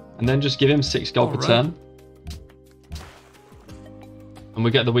iron, and then just give him 6 gold per Alright. turn. And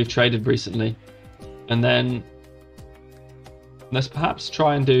we get that we've traded recently. And then let's perhaps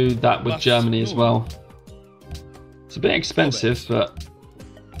try and do that with Germany as well. It's a bit expensive, but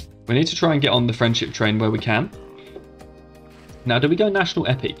we need to try and get on the friendship train where we can. Now, do we go national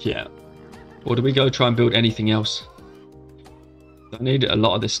epic yet? Or do we go try and build anything else? Don't need a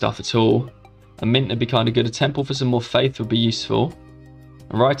lot of this stuff at all. A mint would be kind of good. A temple for some more faith would be useful.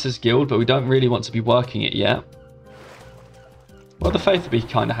 A writer's guild, but we don't really want to be working it yet. Well, the faith would be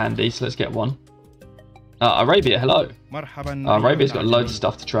kind of handy, so let's get one. Arabia, hello. Arabia's got loads of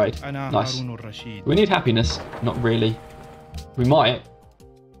stuff to trade. Nice. Do we need happiness? Not really. We might.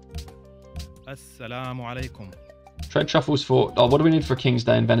 Trade truffles for... Oh, what do we need for King's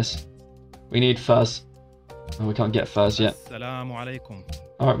Day in Venice? We need furs. Oh, we can't get furs yet.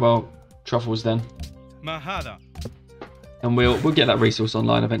 Alright, well, truffles then. And we'll get that resource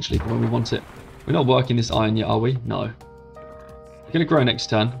online eventually for when we want it. We're not working this iron yet, are we? No. We're going to grow next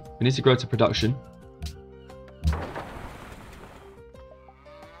turn. We need to grow to production.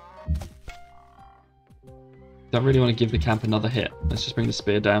 Don't really want to give the camp another hit. Let's just bring the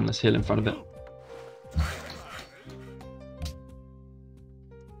spear down. Let's heal in front of it.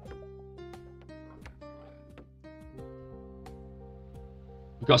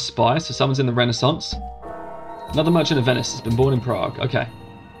 We've got a spy, so someone's in the Renaissance. Another merchant of Venice has been born in Prague. Okay.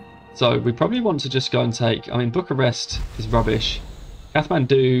 So we probably want to just go and take... I mean, Bucharest is rubbish.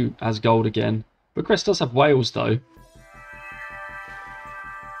 Kathmandu has gold again. Bucharest does have Wales, though.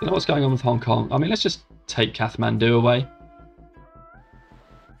 Don't know what's going on with Hong Kong. I mean, let's just take Kathmandu away.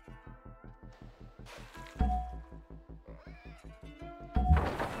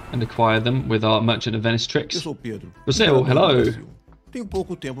 And acquire them with our Merchant of Venice tricks. Brazil, hello.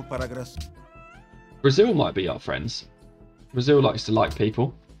 Brazil might be our friends. Brazil likes to like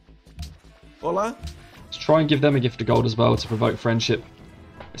people. Olá. Let's try and give them a gift of gold as well to provoke friendship.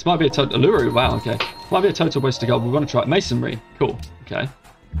 This might be a total... Alluru, wow, okay. Might be a total waste of gold. We want to try it. Masonry, cool, okay.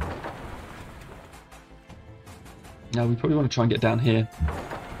 Now we probably want to try and get down here.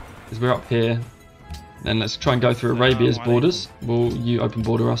 Because we're up here. Then let's try and go through Arabia's borders. Will you open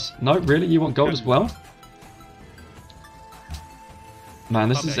border us? No, really? You want gold as well? Man,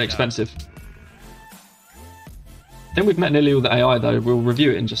 this is expensive. I think we've met nearly all the AI though. We'll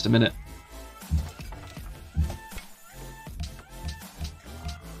review it in just a minute.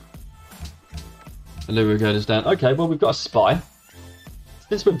 Alluru girders down. Okay, well we've got a spy.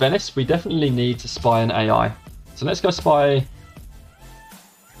 Since we're Venice, we definitely need to spy an AI. So let's go spy...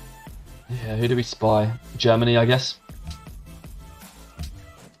 Yeah, who do we spy? Germany, I guess.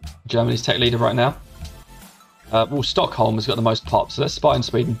 Germany's tech leader right now. Well, Stockholm has got the most pop, so let's spy in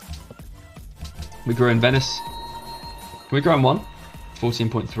Sweden. We grew in Venice. Can we grow in 1?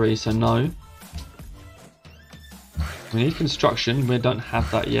 14.3, so no. We need construction. We don't have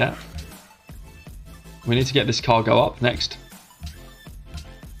that yet. We need to get this cargo up next.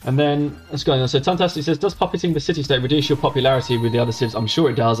 And then, let's go on. So Fantastic says, does puppeting the city-state reduce your popularity with the other civs? I'm sure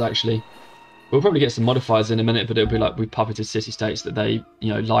it does, actually. We'll probably get some modifiers in a minute, but it'll be like we puppeted city-states that they,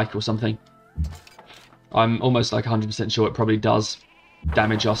 you know, like or something. I'm almost like 100% sure it probably does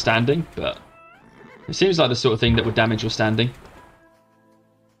damage our standing, but it seems like the sort of thing that would damage your standing.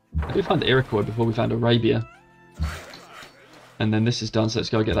 I did find the Iroquois before we found Arabia. And then this is done, so let's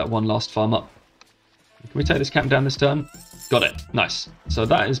go get that one last farm up. Can we take this camp down this turn? Got it. Nice. So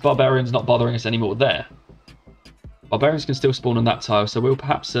that is barbarians not bothering us anymore there. Barbarians can still spawn on that tile, so we'll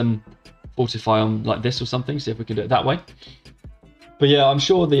perhaps fortify on like this or something, see if we can do it that way. But yeah, I'm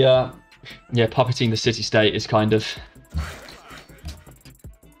sure the puppeting the city-state is kind of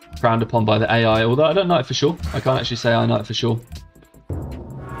frowned upon by the AI, although I don't know it for sure. I can't actually say I know it for sure.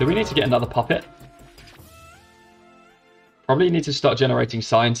 Do we need to get another puppet? Probably need to start generating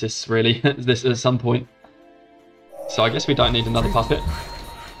scientists, really, at some point. So I guess we don't need another puppet.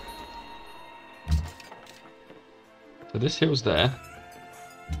 So this hill's there.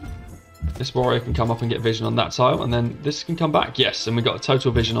 This warrior can come up and get vision on that tile, and then this can come back. Yes, and we've got a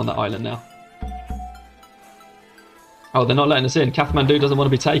total vision on that island now. Oh, they're not letting us in. Kathmandu doesn't want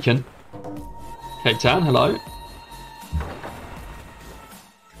to be taken. Cape Town, hello.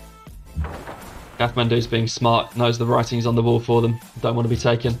 Kathmandu's being smart, knows the writing's on the wall for them. Don't want to be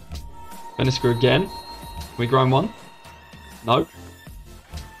taken. Venice grew again. Can we grow in 1? No.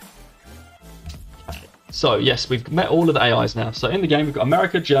 So, yes, we've met all of the AIs now. So, in the game, we've got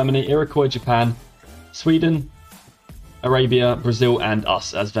America, Germany, Iroquois, Japan, Sweden, Arabia, Brazil, and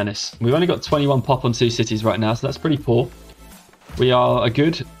us as Venice. We've only got 21 pop on 2 cities right now, so that's pretty poor. We are a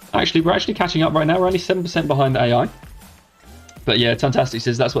good Actually, we're actually catching up right now. We're only 7% behind the AI. But yeah, Fantastic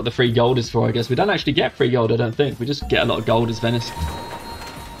says that's what the free gold is for, I guess. We don't actually get free gold, I don't think. We just get a lot of gold as Venice.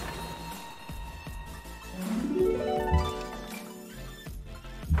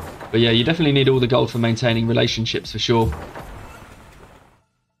 But yeah, you definitely need all the gold for maintaining relationships, for sure.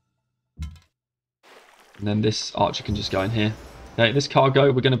 And then this archer can just go in here. Okay, this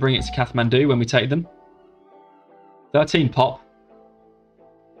cargo, we're going to bring it to Kathmandu when we take them. 13 pop.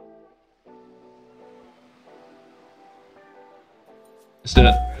 Let's do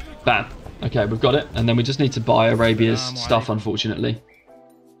it. Bam. Okay, we've got it. And then we just need to buy Arabia's stuff, unfortunately.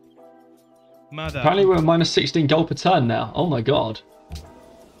 Apparently we're minus 16 gold per turn now. Oh my god.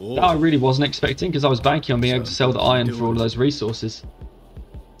 That I really wasn't expecting, because I was banking on being able to sell the iron for all of those resources.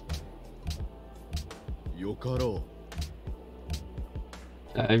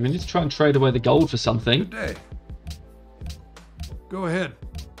 Okay, we need to try and trade away the gold for something. Good day. Go ahead.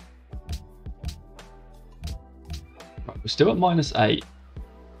 Right, we're still at minus 8.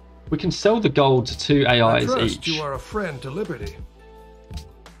 We can sell the gold to 2 AIs I trust each. you are a friend to liberty.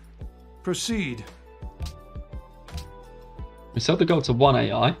 Proceed. We sell the gold to 1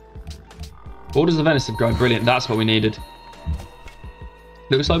 AI. Borders of Venice have grown. Brilliant. That's what we needed.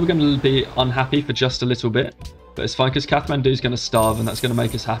 Looks like we're going to be unhappy for just a little bit. But it's fine because Kathmandu's going to starve and that's going to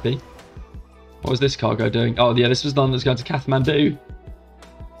make us happy. What was this cargo doing? Oh, yeah, this was the one that's going to Kathmandu.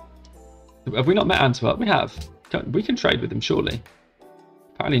 Have we not met Antwerp? We have. We can trade with them, surely.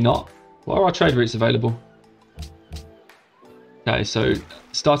 Apparently not. What are our trade routes available? Okay, so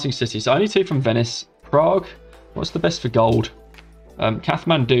starting city. So only 2 from Venice. Prague. What's the best for gold?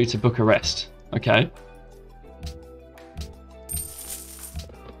 Kathmandu to Bucharest. Okay.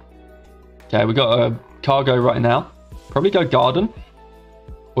 Okay, we got a cargo right now. Probably go garden.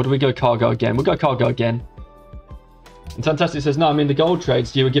 Or do we go cargo again? We'll go cargo again. And Fantastic says, no, I mean the gold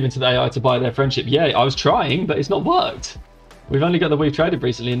trades you were giving to the AI to buy their friendship. Yeah, I was trying, but it's not worked. We've only got the we've traded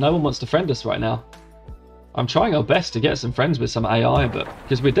recently and no one wants to friend us right now. I'm trying our best to get some friends with some AI, but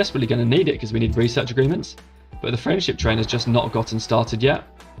because we're desperately going to need it because we need research agreements. But the friendship train has just not gotten started yet.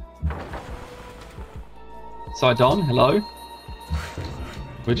 Sidon, hello.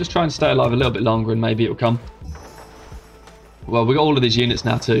 We'll just try and stay alive a little bit longer and maybe it'll come. Well, we got all of these units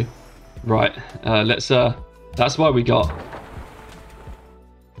now too. Right, that's why we got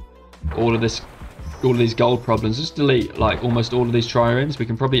all of these gold problems. Just delete like almost all of these triremes. We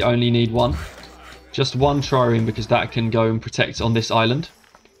can probably only need one. Just one trireme because that can go and protect on this island.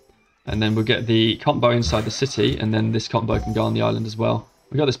 And then we'll get the combo inside the city, and then this combo can go on the island as well.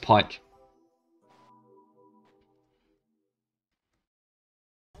 We got this pike.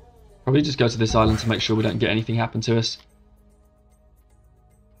 Probably just go to this island to make sure we don't get anything happen to us.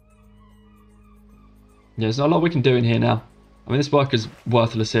 Yeah, there's not a lot we can do in here now. I mean, this worker's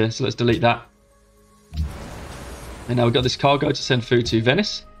worthless here, so let's delete that. And now we've got this cargo to send food to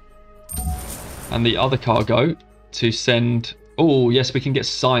Venice. And the other cargo to send... Oh, yes, we can get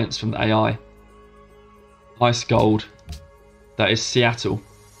science from the AI. Ice gold. That is Seattle.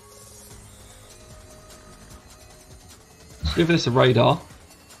 Let's give this a radar.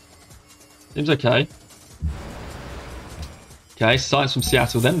 Seems okay. Okay, science from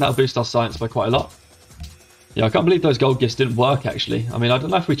Seattle then. That'll boost our science by quite a lot. Yeah, I can't believe those gold gifts didn't work, actually. I mean, I don't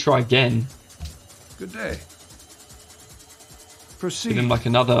know if we try again. Good day. Proceed. Give him like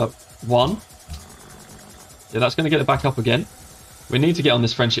another 1. Yeah, that's going to get it back up again. We need to get on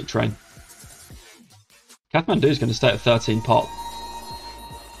this friendship train. Kathmandu's going to stay at 13 pop.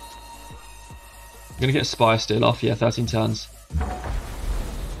 I'm going to get Spire still off. Yeah, 13 turns.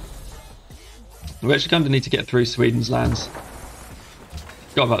 We're actually going to need to get through Sweden's lands.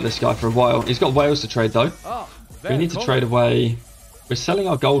 Forgot about this guy for a while. He's got Wales to trade though. We need to trade away. We're selling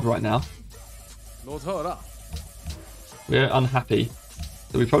our gold right now. We're unhappy.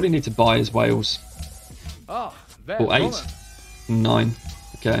 So we probably need to buy his Wales. For 8. 9.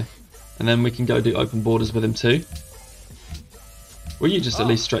 Okay. And then we can go do open borders with him too. Will you just at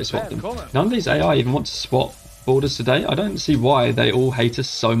least straight swap them? None of these AI even want to swap borders today. I don't see why they all hate us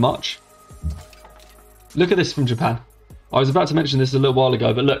so much. Look at this from Japan. I was about to mention this a little while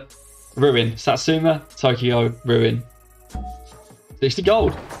ago, but look. Ruin. Satsuma, Tokyo, Ruin. 60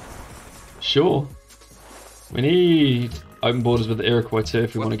 gold. Sure. We need open borders with the Iroquois too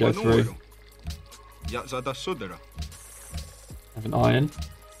if we want to go through. Have an iron.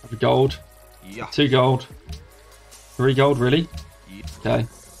 Have a gold. 2 gold. 3 gold, really? Okay.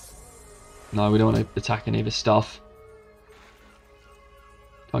 No, we don't want to attack any of his stuff.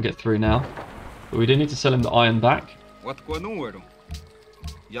 Can't get through now. But we do need to sell him the iron back.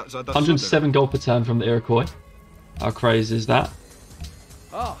 107 gold per turn from the Iroquois. How crazy is that?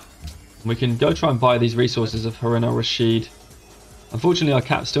 We can go try and buy these resources of Harun al-Rashid. Unfortunately, our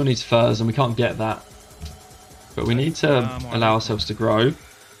cat still needs furs, and we can't get that. But we need to allow ourselves to grow.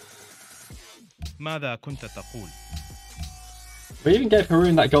 We even gave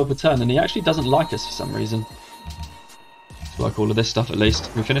Harun that gold per turn, and he actually doesn't like us for some reason. Let's work all of this stuff at least.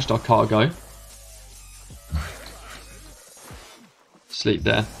 We finished our cargo. Sleep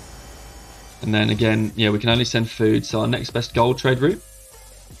there. And then again, yeah, we can only send food. So our next best gold trade route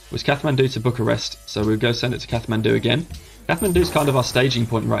was Kathmandu to Bucharest. So we'll go send it to Kathmandu again. Kathmandu is kind of our staging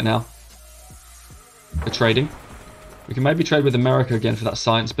point right now for trading. We can maybe trade with America again for that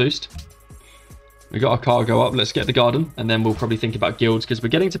science boost. We got our cargo up. Let's get the garden, and then we'll probably think about guilds because we're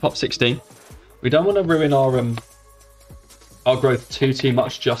getting to pop 16. We don't want to ruin our growth too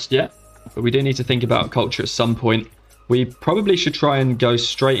much just yet, but we do need to think about culture at some point. We probably should try and go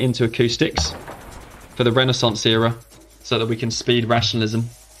straight into acoustics for the Renaissance era so that we can speed rationalism.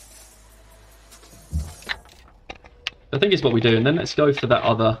 I think it's what we do, and then let's go for that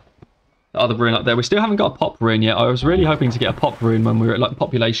other rune up there. We still haven't got a pop rune yet. I was really hoping to get a pop rune when we were at like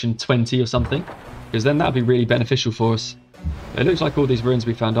population 20 or something, because then that would be really beneficial for us. It looks like all these runes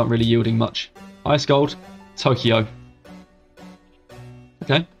we found aren't really yielding much. Ice gold, Tokyo.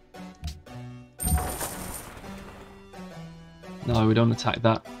 Okay. No, we don't attack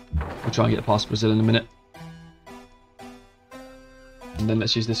that. We'll try and get past Brazil in a minute. And then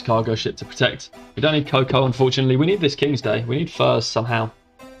let's use this cargo ship to protect. We don't need cocoa, unfortunately. We need this King's Day. We need furs somehow.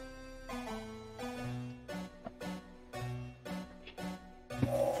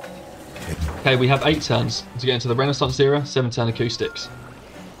 Okay, we have 8 turns to get into the Renaissance era, 7 turn acoustics.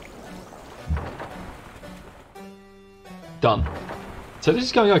 Done. So this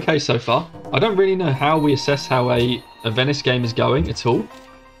is going okay so far. I don't really know how we assess how a Venice game is going at all.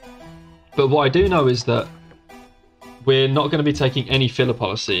 But what I do know is that we're not going to be taking any filler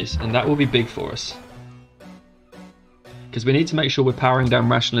policies, and that will be big for us. Because we need to make sure we're powering down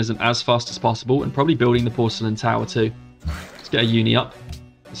rationalism as fast as possible, and probably building the porcelain tower too. Let's get a uni up.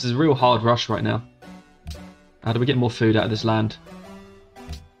 This is a real hard rush right now. How do we get more food out of this land?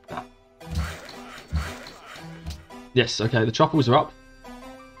 Yes, okay, the truffles are up.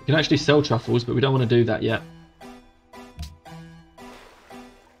 We can actually sell truffles, but we don't want to do that yet.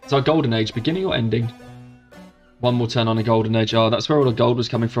 It's our golden age, beginning or ending? One more turn on a golden age. Oh, that's where all the gold was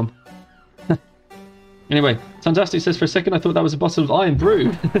coming from. Anyway, Fantastic says, for a second I thought that was a bottle of Iron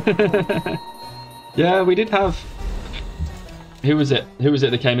Brew. Yeah, we did have... Who was it? Who was it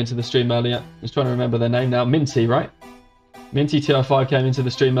that came into the stream earlier? I was trying to remember their name now. Minty, right? Minty 205 came into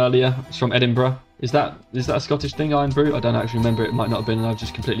the stream earlier. It's from Edinburgh. Is that a Scottish thing, Iron Brew? I don't actually remember. It might not have been, and I've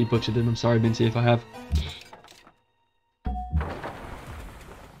just completely butchered them. I'm sorry, Minty, if I have.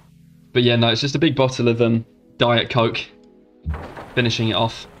 But yeah, no, it's just a big bottle of Diet Coke. Finishing it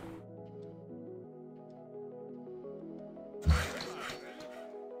off.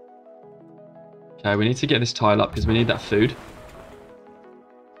 Okay, we need to get this tile up because we need that food.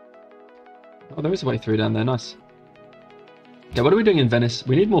 Oh, there is a way through down there. Nice. Okay, what are we doing in Venice?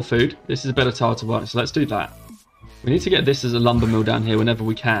 We need more food. This is a better tile to work, so let's do that. We need to get this as a lumber mill down here whenever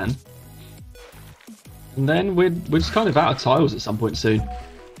we can. And then we're just kind of out of tiles at some point soon.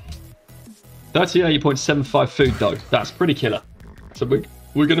 38.75 food, though. That's pretty killer. So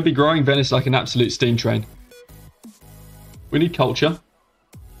we're going to be growing Venice like an absolute steam train. We need culture.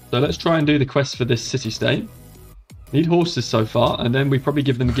 So let's try and do the quest for this city-state. Need horses so far, and then we probably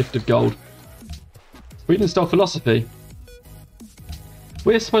give them a gift of gold. Sweden stole philosophy.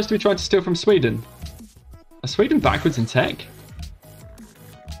 We're supposed to be trying to steal from Sweden. Are Sweden backwards in tech?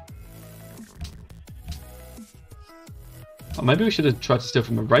 Oh, maybe we should have tried to steal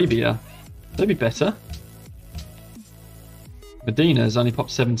from Arabia. That'd be better. Medina's only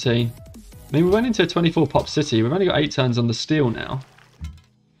popped 17. I mean, we went into a 24 pop city. We've only got 8 turns on the steel now.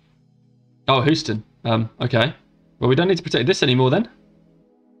 Oh, Houston. Okay. Well, we don't need to protect this anymore then.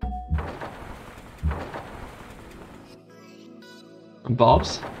 From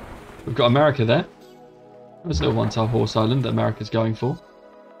Barb's. We've got America there. There's a little one-tile horse island that America's going for.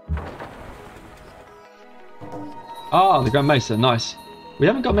 Ah, the Grand Mesa. Nice. We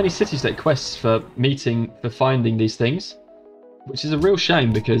haven't got many city-state quests for finding these things. Which is a real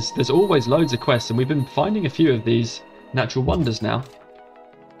shame because there's always loads of quests and we've been finding a few of these natural wonders now.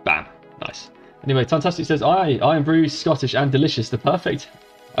 Bam. Nice. Anyway, Fantastic says, Iron Brew, Scottish and delicious. The perfect...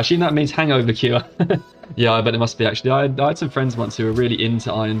 I assume that means hangover cure. Yeah, I bet it must be actually. I had some friends once who were really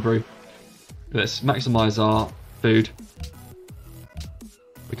into Iron Brew. Let's maximise our food.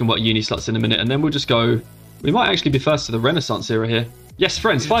 We can work uni slots in a minute and then we'll just go... We might actually be first to the Renaissance era here. Yes,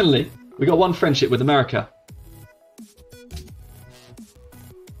 friends, finally! We got one friendship with America.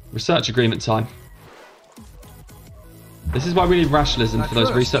 Research agreement time. This is why we need rationalism for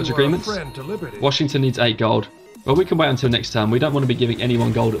those research agreements. Washington needs 8 gold. Well, we can wait until next turn. We don't want to be giving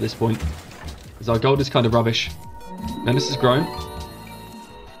anyone gold at this point, because our gold is kind of rubbish. Venice has grown.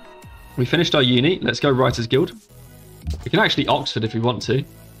 We finished our uni. Let's go Writers Guild. We can actually Oxford if we want to.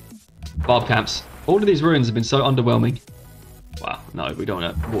 Barb camps. All of these ruins have been so underwhelming. Wow, no, we don't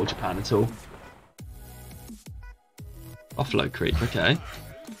want to water Japan at all. Offload Creek, okay.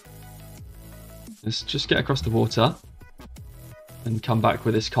 Let's just get across the water and come back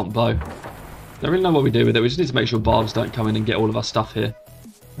with this comp bow. Don't really know what we do with it. We just need to make sure barbs don't come in and get all of our stuff here.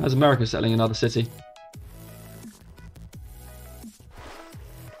 How's America settling another city?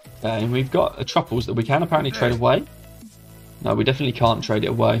 Okay, and we've got a truffles that we can apparently trade away. No, we definitely can't trade it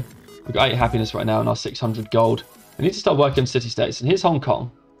away. We've got 8 happiness right now and our 600 gold. We need to start working on city-states. And here's Hong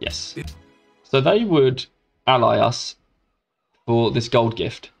Kong. Yes. So they would ally us for this gold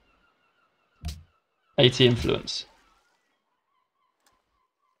gift. 80 influence.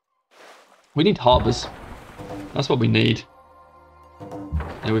 We need harbours. That's what we need.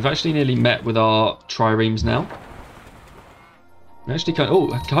 Yeah, we've actually nearly met with our triremes now. We actually can't... Oh,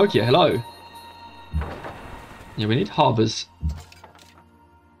 Cahokia, hello. Yeah, we need harbours.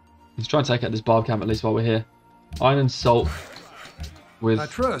 Let's try and take out this barb camp at least while we're here. Iron and salt with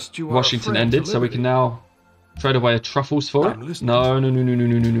Washington ended, so we can now trade away a truffles for it. No.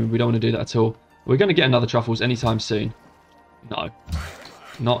 We don't want to do that at all. We're going to get another truffles anytime soon. No.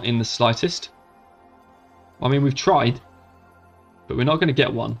 Not in the slightest. I mean, we've tried, but we're not going to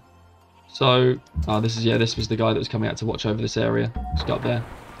get one. So, this was the guy that was coming out to watch over this area. Just go up there.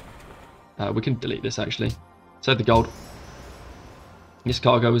 We can delete this actually. Save the gold. This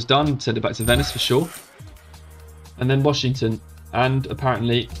cargo was done. Send it back to Venice for sure. And then Washington. And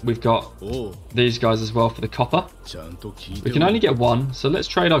apparently we've got these guys as well for the copper. We can only get one, so let's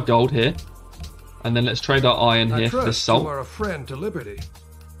trade our gold here. And then let's trade our iron here for this salt. You are a friend to liberty.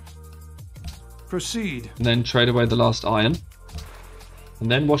 Proceed. And then trade away the last iron. And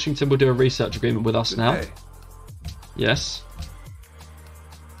then Washington will do a research agreement with us now. Yes.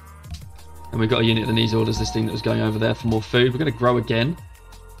 And we've got a unit that needs orders, this thing that was going over there for more food. We're going to grow again.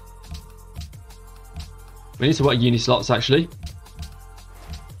 We need to work uni slots actually.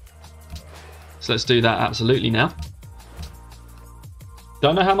 So let's do that absolutely now.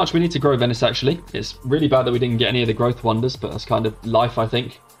 Don't know how much we need to grow Venice actually. It's really bad that we didn't get any of the growth wonders, but that's kind of life, I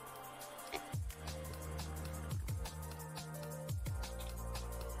think.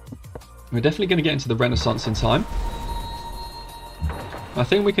 We're definitely going to get into the Renaissance in time. I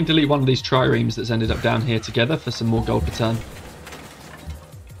think we can delete one of these triremes that's ended up down here together for some more gold per turn.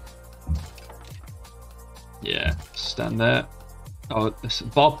 Yeah, stand there. Oh, this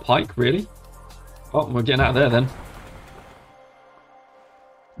Bob Pike, really? Oh, we're getting out of there then.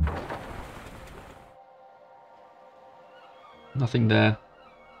 Nothing there.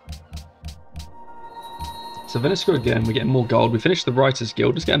 So Venice again, we're getting more gold. We finished the Writers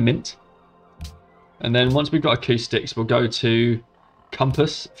Guild, let's get a mint. And then once we've got acoustics, we'll go to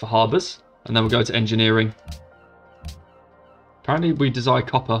compass for harbours. And then we'll go to engineering. Apparently we desire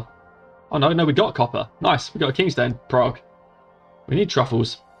copper. Oh no, we got copper. Nice, we got a Kingsdown, Prague. We need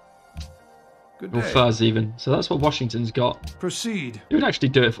truffles. Good day. Or furs even. So that's what Washington's got. Proceed. It would actually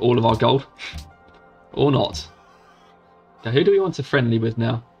do it for all of our gold. Or not. Okay, who do we want to friendly with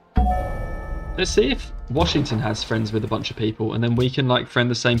now? Let's see if Washington has friends with a bunch of people, and then we can like friend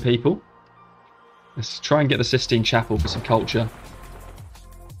the same people. Let's try and get the Sistine Chapel for some culture.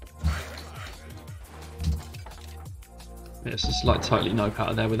 Yeah, it's just like totally nope out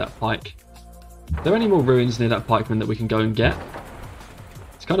of there with that pike. Are there any more ruins near that pikeman that we can go and get?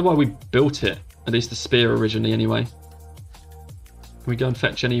 It's kind of why we built it, at least the spear originally anyway. Can we go and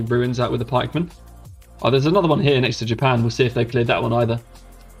fetch any ruins out with the pikeman? Oh, there's another one here next to Japan. We'll see if they cleared that one either.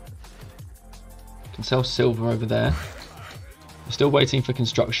 Can sell silver over there. We're still waiting for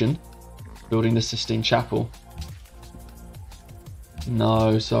construction. Building the Sistine Chapel.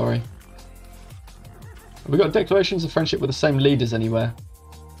 No, sorry. Have we got declarations of friendship with the same leaders anywhere?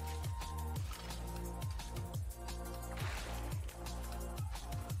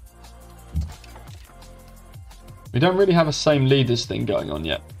 We don't really have a same leaders thing going on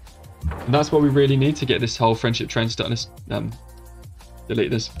yet. And that's what we really need to get this whole friendship train started. Let's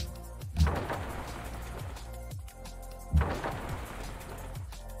delete this.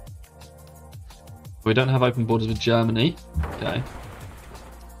 We don't have open borders with Germany. Okay.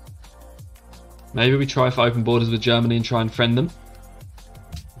 Maybe we try for open borders with Germany and try and friend them.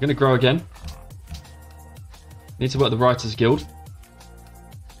 We're going to grow again. Need to work the Writers Guild.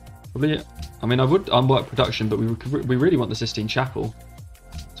 Probably, I mean, I would unwork production, but we really want the Sistine Chapel.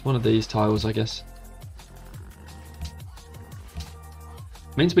 So It's one of these tiles, I guess.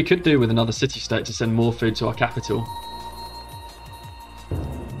 Means we could do with another city-state to send more food to our capital.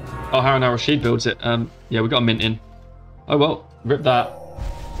 Oh, Harun al-Rashid builds it. Yeah, we got a mint in. Oh well, rip that.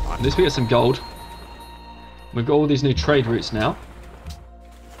 At least we get some gold. We've got all these new trade routes now.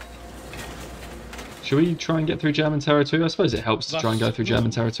 Should we try and get through German territory? I suppose it helps to try and go through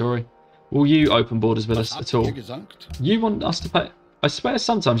German territory. Will you open borders with us at all? You want us to pay? I swear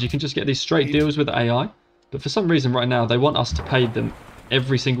sometimes you can just get these straight deals with AI, but for some reason right now they want us to pay them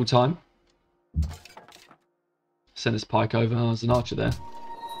every single time. Send this pike over. Oh, there's an archer there.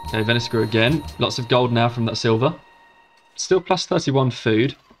 Okay, Venice grew again. Lots of gold now from that silver. Still plus 31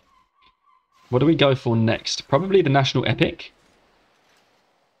 food. What do we go for next? Probably the national epic.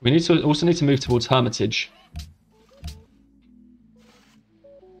 We also need to move towards Hermitage.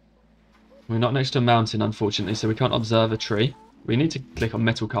 We're not next to a mountain, unfortunately, so we can't observe a tree. We need to click on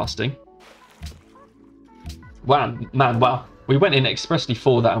metal casting. Wow, man, wow. We went in expressly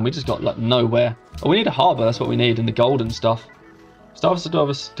for that and we just got like nowhere. Oh, we need a harbour, that's what we need, and the gold and stuff.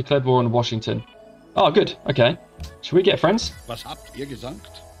 Gustavus declared war on Washington. Oh, good. Okay. Should we get friends? Was habt ihr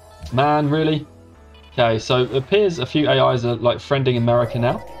gesagt? Man, really? Okay, so it appears a few AIs are like friending America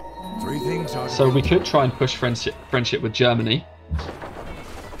now. Three things are So we could try and push friendship with Germany.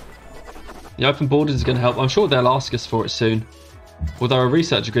 The open borders is going to help. I'm sure they'll ask us for it soon. Although a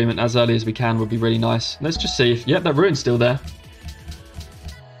research agreement as early as we can would be really nice. Let's just see if... Yep, that ruin's still there.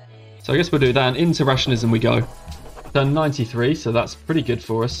 So I guess we'll do that, and into rationalism we go. Turn 93, so that's pretty good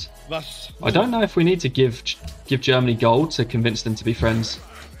for us. I don't know if we need to give Germany gold to convince them to be friends.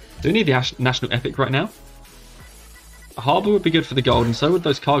 Do we need the national epic right now? A harbour would be good for the gold, and so would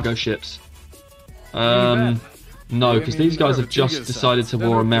those cargo ships. No, because these guys have just decided to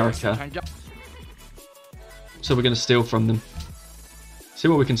war America. So we're going to steal from them. See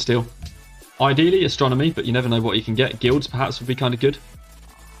what we can steal. Ideally, astronomy, but you never know what you can get. Guilds, perhaps, would be kind of good.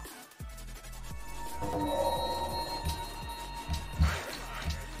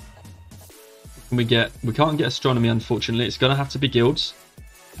 We can't get astronomy, unfortunately. It's going to have to be guilds.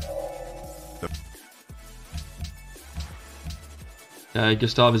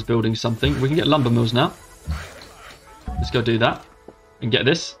 Gustav is building something. We can get lumber mills now. Let's go do that. And get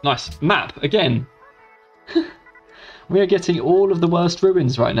this. Nice. Map, again. We are getting all of the worst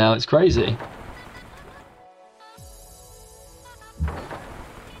ruins right now. It's crazy.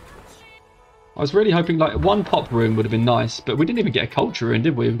 I was really hoping like one pop ruin would have been nice, but we didn't even get a culture ruin,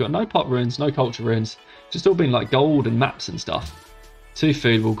 did we? We've got no pop ruins, no culture ruins. Just all been like gold and maps and stuff. 2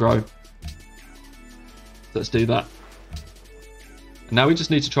 food will grow. Let's do that. And now we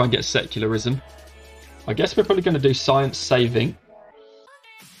just need to try and get secularism. I guess we're probably going to do science saving.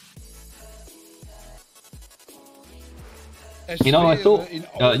 You know, I thought...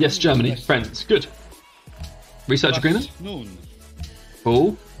 yes, Germany. Friends. Good. Research agreement.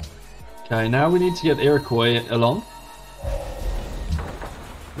 Cool. Okay, now we need to get Iroquois along.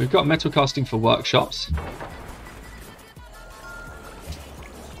 We've got metal casting for workshops.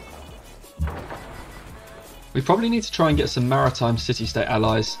 We probably need to try and get some maritime city-state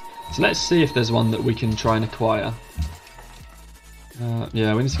allies. So let's see if there's one that we can try and acquire.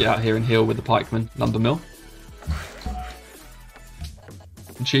 Yeah, we need to get out here and heal with the pikeman. Lumber mill.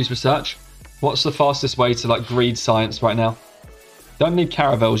 And choose research. What's the fastest way to like greed science right now? Don't need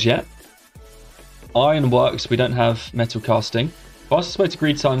caravels yet. Iron works, we don't have metal casting. Fastest way to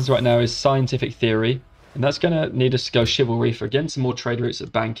greed science right now is scientific theory. And that's going to need us to go chivalry for again some more trade routes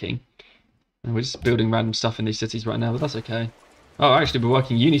at banking. And we're just building random stuff in these cities right now, but that's okay. Oh, actually we're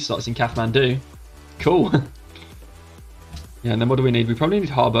working uni slots in Kathmandu. Cool. Yeah, and then what do we need? We probably need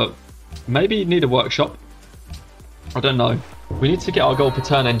harbour. Maybe need a workshop. I don't know. We need to get our gold per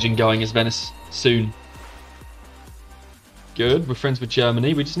turn engine going as Venice soon. Good, we're friends with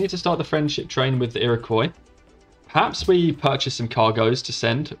Germany. We just need to start the friendship train with the Iroquois. Perhaps we purchase some cargoes to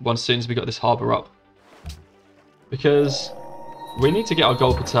send once soon as we got this harbour up. Because we need to get our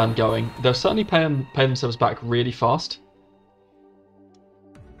gold per turn going. They'll certainly pay themselves back really fast.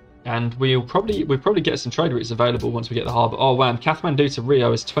 And we'll probably get some trade routes available once we get the harbour. Oh wow, Kathmandu to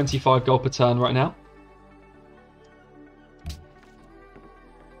Rio is 25 gold per turn right now.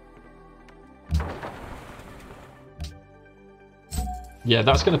 Yeah,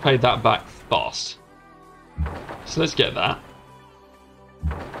 that's going to pay that back fast. So let's get that.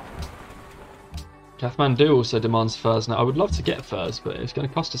 Kathmandu also demands furs. Now, I would love to get furs, but it's going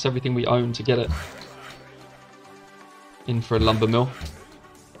to cost us everything we own to get it. In for a lumber mill.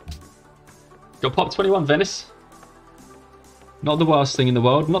 Got pop 21 Venice. Not the worst thing in the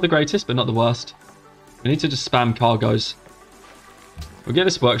world. Not the greatest, but not the worst. We need to just spam cargoes. We'll get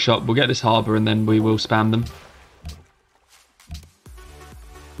this workshop, we'll get this harbour, and then we will spam them.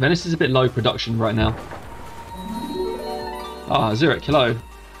 Venice is a bit low production right now. Ah, Zurich, hello.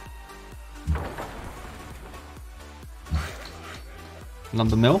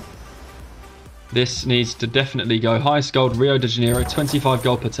 Lumber mill. This needs to definitely go. Highest gold, Rio de Janeiro, 25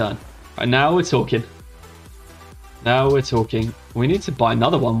 gold per turn. Right, now we're talking. Now we're talking. We need to buy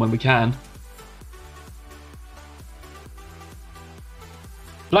another one when we can.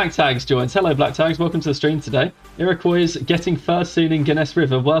 Black Tags joins. Hello, Black Tags. Welcome to the stream today. Iroquois getting fur soon in Guinness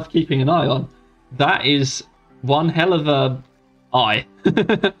River. Worth keeping an eye on. That is one hell of a eye.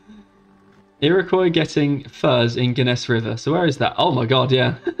 Iroquois getting furs in Guinness River. So where is that? Oh my god,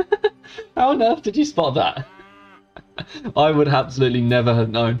 yeah. How on earth did you spot that? I would absolutely never have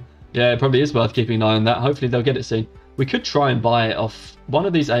known. Yeah, it probably is worth keeping an eye on that. Hopefully they'll get it soon. We could try and buy it off. One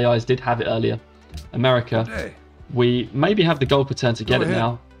of these AIs did have it earlier. America. Hey. We maybe have the gold per turn to get it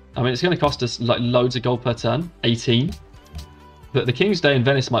now. I mean, it's going to cost us like loads of gold per turn. 18. But the King's Day in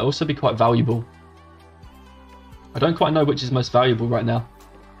Venice might also be quite valuable. I don't quite know which is most valuable right now.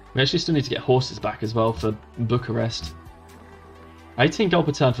 We actually still need to get horses back as well for Bucharest. 18 gold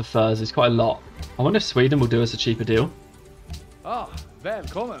per turn for furs is quite a lot. I wonder if Sweden will do us a cheaper deal. Ah,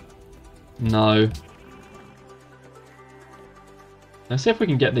 välkommen. No. Let's see if we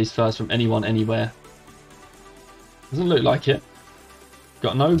can get these furs from anyone, anywhere. Doesn't look like it.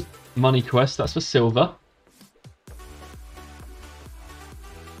 Got no money quest. That's for silver.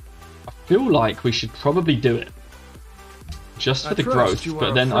 I feel like we should probably do it. Just for the growth.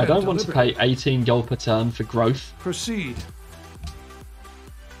 But then I don't want to pay 18 gold per turn for growth. Proceed.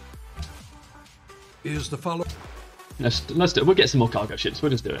 Is the follow... Let's do it. We'll get some more cargo ships.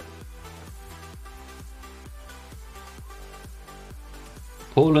 We'll just do it.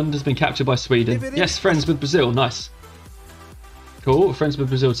 Poland has been captured by Sweden. Yes, friends with Brazil. Nice. Cool. Friends with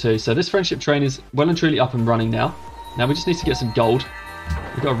Brazil too. So this friendship train is well and truly up and running now. Now we just need to get some gold.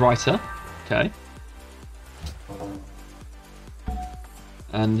 We've got a writer. Okay.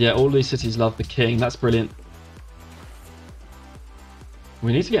 And yeah, all these cities love the king. That's brilliant.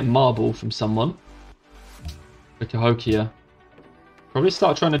 We need to get marble from someone. The Cahokia. Probably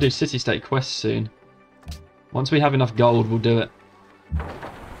start trying to do city-state quests soon. Once we have enough gold, we'll do it.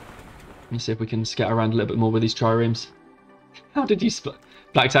 Let me see if we can scatter around a little bit more with these triremes. How did you spot...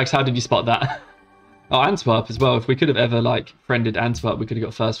 Black Tags, how did you spot that? Oh, Antwerp as well. If we could have ever, like, friended Antwerp, we could have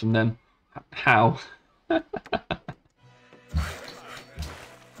got first from them. How? We're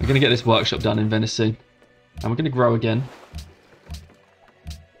going to get this workshop done in Venice soon. And we're going to grow again.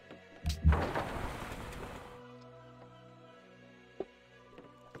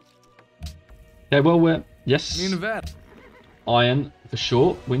 Okay, well, we're... Yes. Iron, for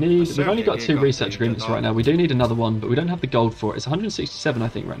sure. We've only got 2 research agreements right now. We do need another one, but we don't have the gold for it. It's 167, I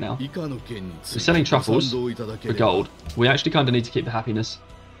think, right now. We're selling truffles for gold. We actually kind of need to keep the happiness.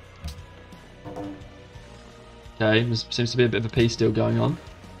 Okay, there seems to be a bit of a peace deal going on.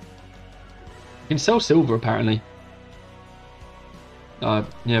 We can sell silver, apparently.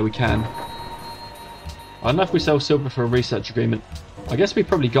 Yeah, we can. I don't know if we sell silver for a research agreement. I guess we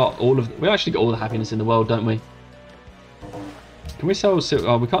probably got all of... We actually got all the happiness in the world, don't we? Can we sell silver?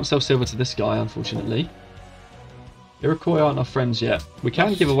 Oh, we can't sell silver to this guy, unfortunately. Iroquois aren't our friends yet. We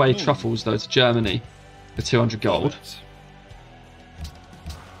can give away truffles, though, to Germany for 200 gold.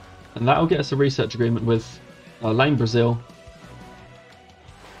 And that'll get us a research agreement with Lane Brazil.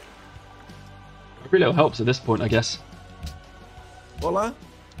 Every little helps at this point, I guess. Hola.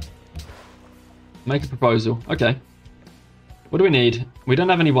 Make a proposal. Okay. What do we need? We don't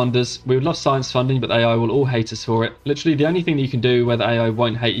have any wonders. We would love science funding, but AI will all hate us for it. Literally, the only thing that you can do where the AI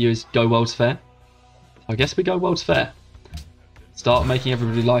won't hate you is go World's Fair. I guess we go World's Fair. Start making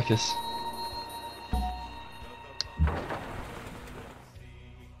everybody like us.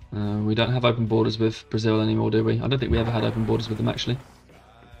 We don't have open borders with Brazil anymore, do we? I don't think we ever had open borders with them, actually.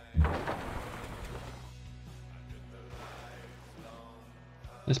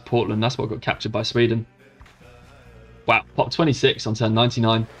 There's Portland. That's what got captured by Sweden. Wow, pop 26 on turn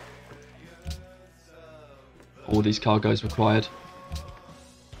 99. All these cargoes required.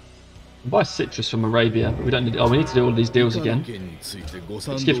 We'll buy citrus from Arabia, but we don't need... Oh, we need to do all of these deals again.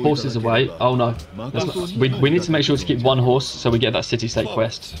 Let's give horses away. Oh, no. We need to make sure to keep 1 horse so we get that city-state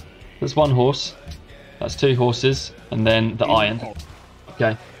quest. That's 1 horse. That's 2 horses. And then the iron.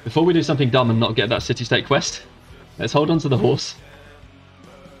 Okay. Before we do something dumb and not get that city-state quest, let's hold on to the horse.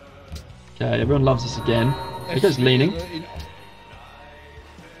 Okay, everyone loves us again. Here goes leaning.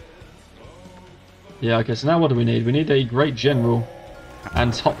 Yeah, okay, so now what do we need? We need a great general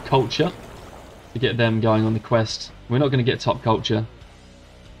and top culture to get them going on the quest. We're not going to get top culture.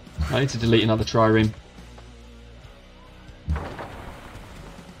 I need to delete another trireme.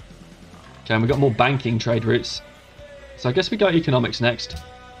 Okay, and we've got more banking trade routes. So I guess we go economics next.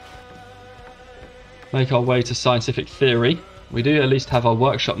 Make our way to scientific theory. We do at least have our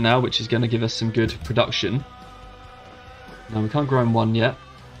workshop now, which is going to give us some good production. No, we can't grow in one yet.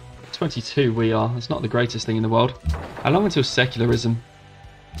 22 we are. That's not the greatest thing in the world. How long until secularism?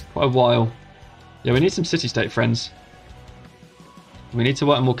 Quite a while. Yeah, we need some city-state friends. We need to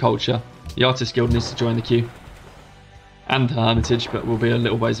work on more culture. The Artist Guild needs to join the queue. And Hermitage, but we'll be a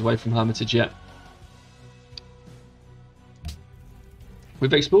little ways away from Hermitage yet.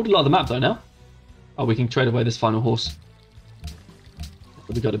 We've explored a lot of the map though now. Oh, we can trade away this final horse.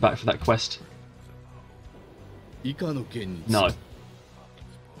 But we got it back for that quest. No.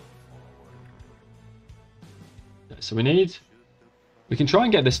 So we can try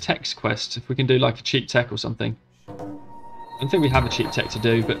and get this text quest if we can do like a cheap tech or something. I don't think we have a cheap tech to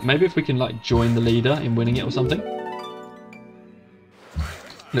do, but maybe if we can like join the leader in winning it or something.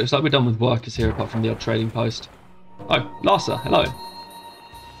 Looks like we're done with workers here apart from the odd trading post. Oh, Larsa, hello.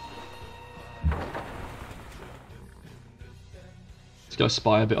 Let's go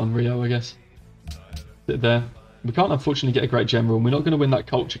spy a bit on Rio, I guess. Bit there. We can't unfortunately get a great general, and we're not going to win that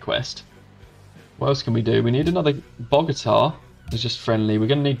culture quest. What else can we do? We need another Bogota. It's just friendly. We're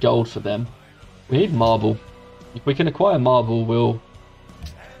going to need gold for them. We need marble. If we can acquire marble, we'll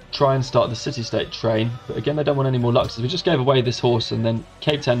try and start the city-state train. But again, they don't want any more luxuries. We just gave away this horse, and then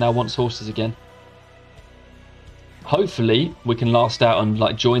Cape Town now wants horses again. Hopefully, we can last out and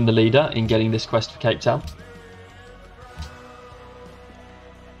like join the leader in getting this quest for Cape Town.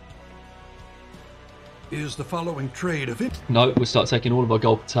 Is the following trade of it? No, we'll start taking all of our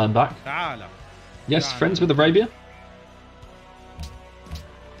gold per turn back. Yes, friends with Arabia.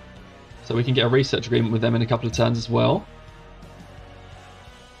 So we can get a research agreement with them in a couple of turns as well.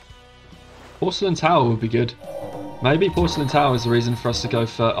 Porcelain Tower would be good. Maybe Porcelain Tower is the reason for us to go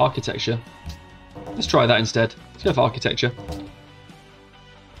for architecture. Let's try that instead. Let's go for architecture.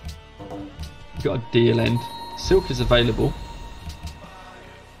 We've got a deal end. Silk is available.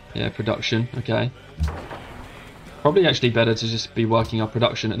 Yeah, production. Okay. Probably actually better to just be working our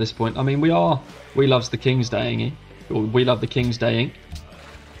production at this point. I mean, we loves the King's Daying, or we love the King's Daying.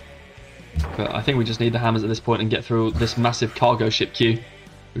 But I think we just need the hammers at this point and get through this massive cargo ship queue.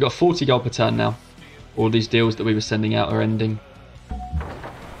 We've got 40 gold per turn now. All these deals that we were sending out are ending.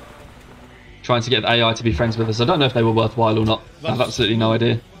 Trying to get the AI to be friends with us. I don't know if they were worthwhile or not. I have absolutely no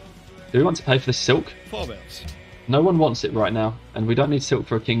idea. Do we want to pay for the silk? No one wants it right now, and we don't need silk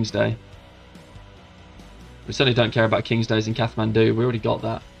for a King's Day. We certainly don't care about King's Days in Kathmandu. We already got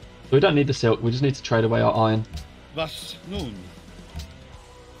that. So we don't need the silk. We just need to trade away our iron.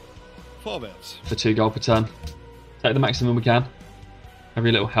 For 2 gold per turn. Take the maximum we can.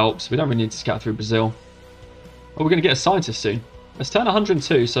 Every little helps. We don't really need to scout through Brazil. Oh, we're going to get a scientist soon. Let's turn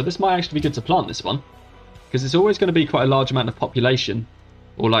 102, so this might actually be good to plant this one. Because it's always going to be quite a large amount of population.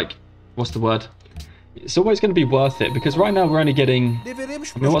 Or like, what's the word? It's always going to be worth it, because right now we're only getting... I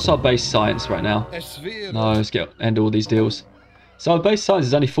mean, what's our base science right now? No, let's end all these deals. So our base science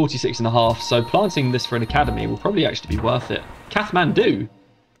is only 46.5, so planting this for an academy will probably actually be worth it. Kathmandu!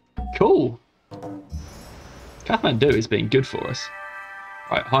 Cool! Kathmandu is being good for us.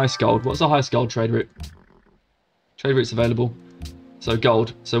 Right, highest gold. What's the highest gold trade route? Trade routes available. So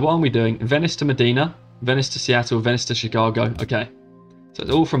gold. So what are we doing? Venice to Medina, Venice to Seattle, Venice to Chicago. Okay. So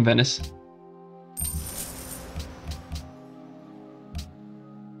it's all from Venice.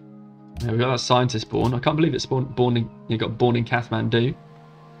 Yeah, we got that scientist born. I can't believe it's got born in Kathmandu.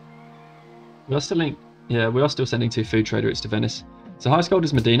 We are still we are still sending 2 food trade routes to Venice. So highest gold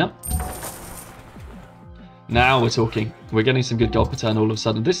is Medina. Now we're talking. We're getting some good gold per turn all of a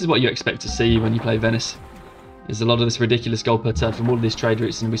sudden. This is what you expect to see when you play Venice. There's a lot of this ridiculous gold per turn from all of these trade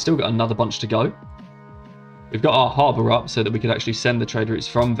routes, and we've still got another bunch to go. We've got our harbour up so that we could actually send the trade routes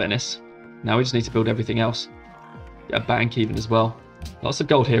from Venice. Now we just need to build everything else. Get a bank even as well. Lots of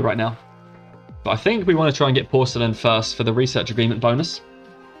gold here right now. But I think we want to try and get porcelain first for the research agreement bonus.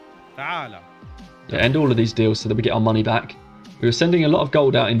 Yeah, end all of these deals so that we get our money back. We were sending a lot of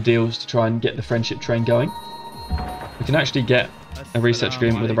gold out in deals to try and get the friendship train going. We can actually get a research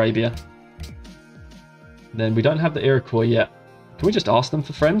agreement with Arabia. Then we don't have the Iroquois yet. Can we just ask them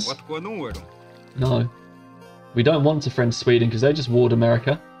for friends? No. We don't want to friend Sweden because they just warred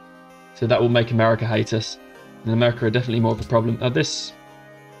America. So that will make America hate us. And America are definitely more of a problem. This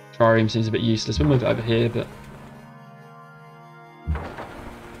trireme seems a bit useless. We'll move it over here, but...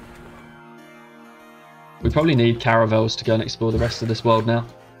 we probably need caravels to go and explore the rest of this world now.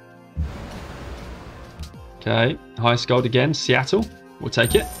 Okay, highest gold again, Seattle. We'll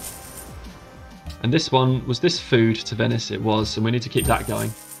take it. And this one, was this food to Venice? It was, and we need to keep that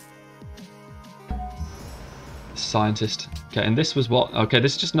going. Scientist. Okay, and this was what? Okay,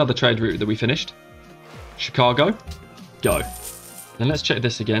 this is just another trade route that we finished. Chicago. Go. Then let's check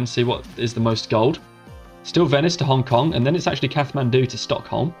this again, see what is the most gold. Still Venice to Hong Kong, and then it's actually Kathmandu to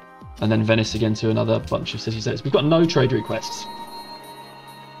Stockholm. And then Venice again to another bunch of city-states. We've got no trade requests.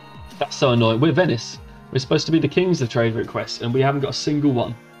 That's so annoying. We're Venice. We're supposed to be the kings of trade requests, and we haven't got a single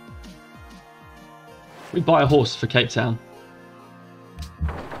one. We buy a horse for Cape Town.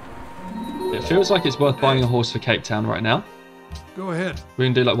 It feels like it's worth buying a horse for Cape Town right now. Go ahead. We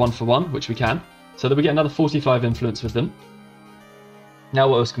can do like 1 for 1, which we can. So that we get another 45 influence with them. Now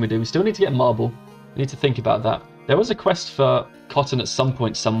what else can we do? We still need to get marble. We need to think about that. There was a quest for cotton at some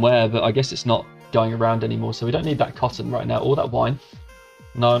point somewhere, but I guess it's not going around anymore, so we don't need that cotton right now, or that wine.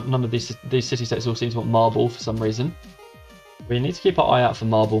 No, none of these city-states all seem to want marble for some reason. We need to keep our eye out for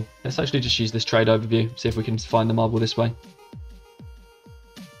marble. Let's actually just use this trade overview, see if we can find the marble this way.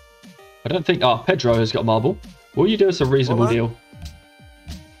 I don't think... Ah, Pedro has got marble. Will you do us a reasonable deal?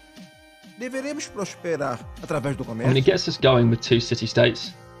 Deveremos prosperar através do I mean, comércio. it gets us going with 2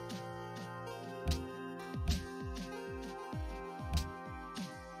 city-states.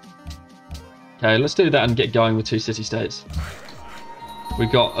 Okay, let's do that and get going with 2 city-states.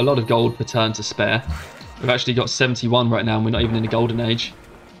 We've got a lot of gold per turn to spare. We've actually got 71 right now, and we're not even in the golden age.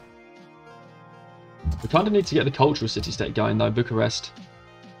 We kind of need to get the cultural city-state going, though, Bucharest.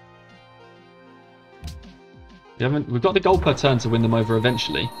 We've got the gold per turn to win them over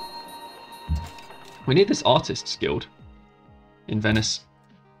eventually. We need this Artists Guild in Venice.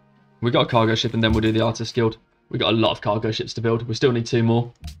 We've got a cargo ship, and then we'll do the Artists Guild. We've got a lot of cargo ships to build. We still need 2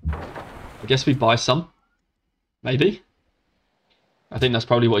 more. I guess we buy some. Maybe. I think that's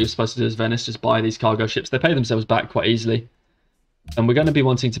probably what you're supposed to do as Venice, just buy these cargo ships. They pay themselves back quite easily. And we're going to be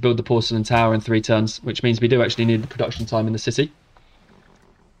wanting to build the porcelain tower in 3 turns, which means we do actually need the production time in the city.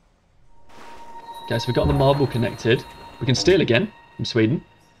 Okay, so we've got the marble connected. We can steal again from Sweden.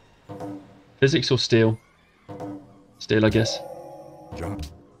 Physics or steel? Steel, I guess. Got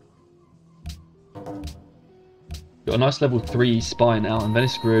a nice level 3 spy now, and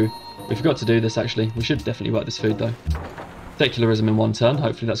Venice grew. We forgot to do this, actually. We should definitely work this food, though. Secularism in 1 turn.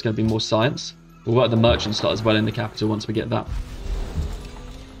 Hopefully that's going to be more science. We'll work the merchant slot as well in the capital once we get that.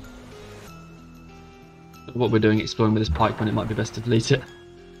 What we're doing exploring with this pike when it might be best to delete it.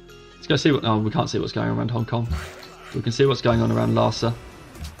 Let's go see what... Oh, we can't see what's going on around Hong Kong. We can see what's going on around Lhasa.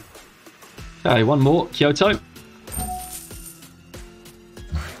 Okay, 1 more. Kyoto.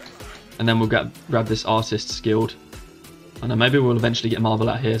 And then we'll grab this Artists Guild. I know, maybe we'll eventually get marble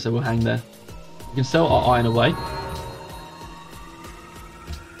out here, so we'll hang there. We can sell our iron away.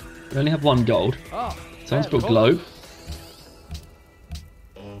 We only have 1 gold. So let's build globe.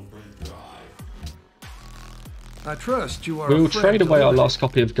 I trust you are. We will trade away our last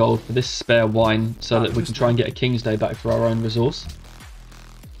copy of gold for this spare wine so that we can try and get a King's Day back for our own resource.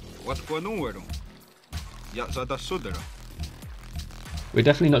 What's going on with them? We're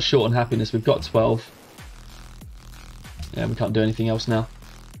definitely not short on happiness. We've got 12. Yeah, we can't do anything else now.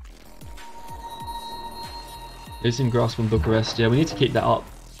 Losing grasp on Bucharest. Yeah, we need to keep that up.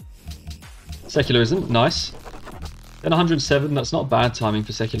 Secularism, nice. Then 107, that's not bad timing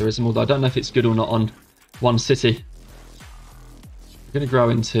for secularism, although I don't know if it's good or not on 1 city. We're going to grow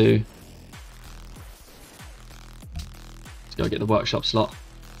into... Let's go get the workshop slot.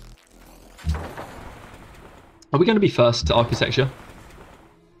 Are we going to be first to architecture?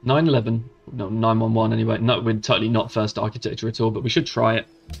 911, no, 911 anyway. No, we're totally not first to architecture at all, but we should try it.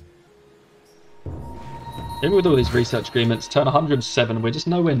 Even with all these research agreements, turn 107, we're just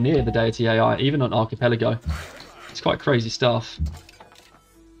nowhere near the Deity AI, even on Archipelago. It's quite crazy stuff.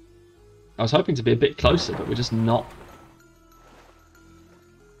 I was hoping to be a bit closer, but we're just not.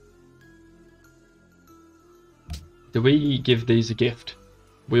 Do we give these a gift?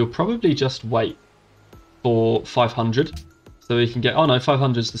 We'll probably just wait for 500. So we can get... Oh no,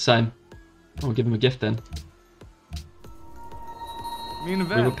 500 is the same. Oh, we'll give them a gift then. We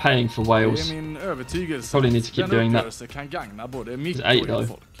were paying for Wales. Probably need to keep doing that. It's 8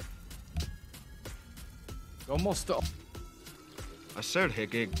 though.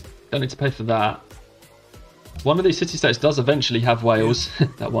 Don't need to pay for that. One of these city-states does eventually have Wales.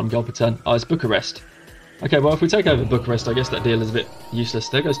 That 1 gold per turn. Oh, it's Bucharest. Okay, well, if we take over Bucharest, I guess that deal is a bit useless.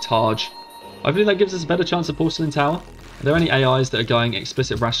 There goes Taj. Hopefully that gives us a better chance of Porcelain Tower. Are there any AIs that are going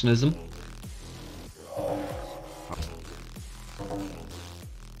explicit rationalism?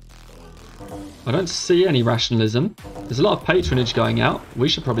 I don't see any rationalism. There's a lot of patronage going out. We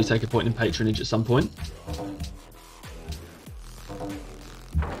should probably take a point in patronage at some point.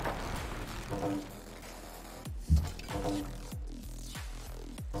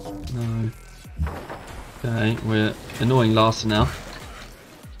 No. Okay, we're annoying Larsa now.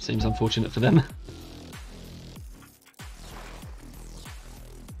 Seems unfortunate for them.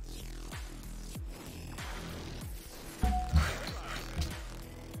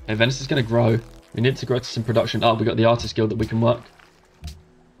 Okay, Venice is going to grow. We need to grow to some production. Oh, we got the artist guild that we can work.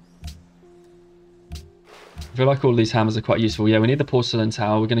 I feel like all these hammers are quite useful. Yeah, we need the porcelain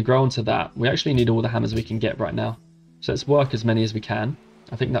tower. We're going to grow onto that. We actually need all the hammers we can get right now. So let's work as many as we can.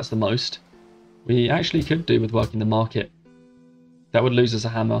 I think that's the most. We actually could do with working the market. That would lose us a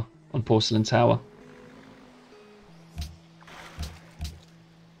hammer on porcelain tower.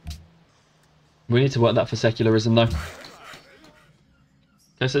 We need to work that for secularism though.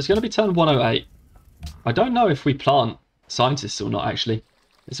 Okay, so it's going to be turn 108. I don't know if we plant scientists or not actually.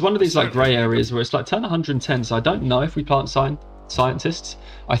 It's one of these like grey areas where it's like turn 110, so I don't know if we plant scientists.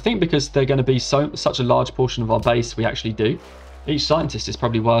 I think because they're going to be such a large portion of our base, we actually do. Each scientist is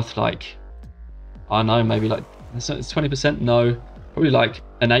probably worth like, I don't know, maybe like, it's 20%? No, probably like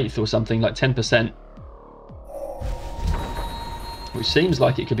an eighth or something, like 10%. Which seems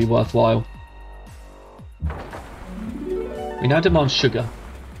like it could be worthwhile. We now demand sugar.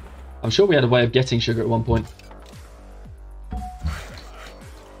 I'm sure we had a way of getting sugar at one point.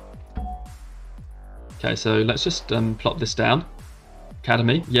 Okay, so let's just plop this down.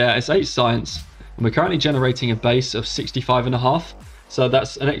 Academy. Yeah, it's 8 science. And we're currently generating a base of 65.5. So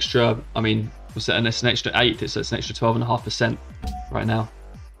that's an extra, I mean, it's an extra 8. So it's an extra 12.5% right now.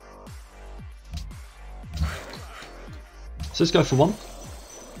 So let's go for 1.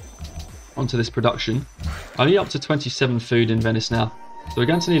 Onto this production. Only up to 27 food in Venice now. So we're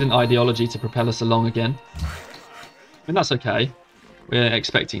going to need an ideology to propel us along again. I mean, that's okay. We're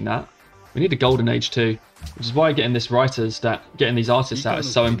expecting that. We need a golden age too, which is why getting these artists out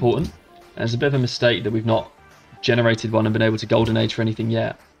is so important. And it's a bit of a mistake that we've not generated one and been able to golden age for anything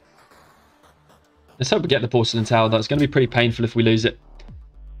yet. Let's hope we get the porcelain tower though. It's going to be pretty painful if we lose it.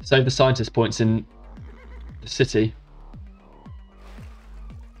 Save the scientist points in the city.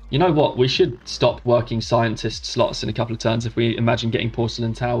 You know what? We should stop working scientist slots in a couple of turns if we imagine getting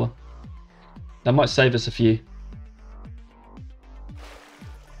porcelain tower. That might save us a few.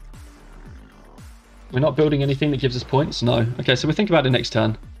 We're not building anything that gives us points? No. Okay, so we think about it next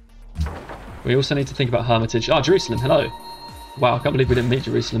turn. We also need to think about Hermitage. Ah, Jerusalem, hello. Wow, I can't believe we didn't meet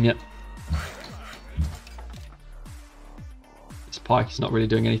Jerusalem yet. This pike is not really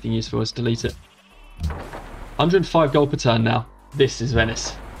doing anything useful. Let's delete it. 105 gold per turn now. This is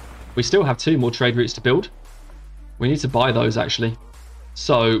Venice. We still have 2 more trade routes to build. We need to buy those, actually.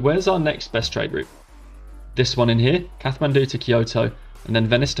 So, where's our next best trade route? This one in here. Kathmandu to Kyoto. And then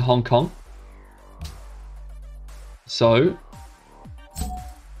Venice to Hong Kong. So,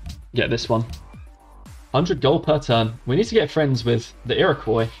 get this one. 100 gold per turn. We need to get friends with the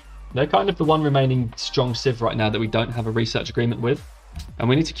Iroquois. They're kind of the one remaining strong civ right now that we don't have a research agreement with. And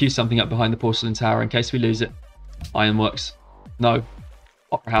we need to queue something up behind the porcelain tower in case we lose it. Ironworks. No.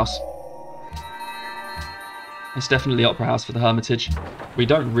 Opera House. It's definitely Opera House for the Hermitage. We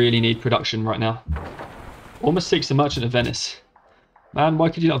don't really need production right now. Almost seeks the Merchant of Venice. Man, why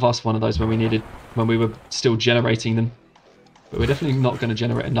could you not have asked for one of those when we were still generating them? But we're definitely not going to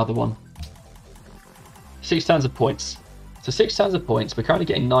generate another one. 6 turns of points. So 6 turns of points. We're currently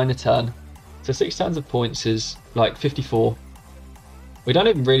getting 9 a turn. So 6 turns of points is like 54. We don't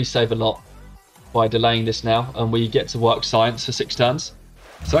even really save a lot by delaying this now, and we get to work science for 6 turns.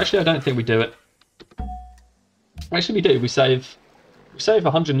 So actually, I don't think we do it. Actually, we do. We save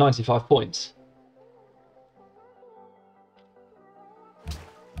 195 points.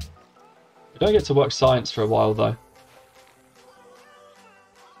 We don't get to work science for a while though.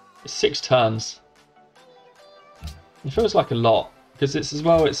 It's 6 turns. It feels like a lot because it's as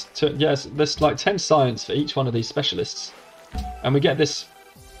well. There's like 10 science for each one of these specialists, and we get this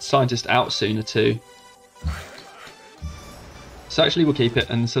scientist out sooner too. So actually we'll keep it,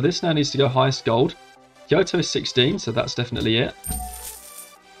 and so this now needs to go highest gold. Kyoto is 16, so that's definitely it.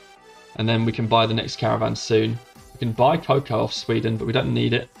 And then we can buy the next caravan soon. We can buy cocoa off Sweden, but we don't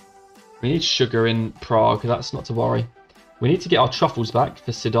need it. We need sugar in Prague, that's not to worry. We need to get our truffles back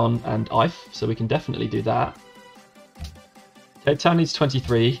for Sidon and Ife, so we can definitely do that. Cape Town needs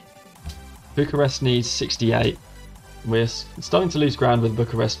 23. Bucharest needs 68. We're starting to lose ground with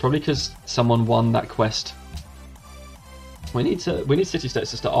Bucharest, probably because someone won that quest. We need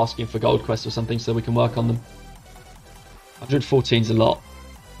city-states to start asking for gold quests or something so we can work on them. 114 is a lot.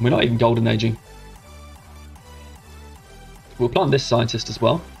 We're not even golden aging. We'll plant this scientist as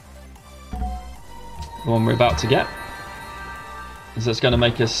well. The one we're about to get. So that's going to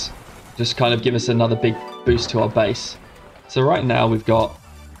make us, just kind of give us another big boost to our base. So right now we've got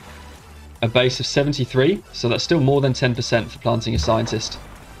a base of 73, so that's still more than 10% for planting a scientist.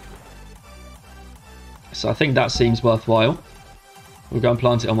 So I think that seems worthwhile. We'll go and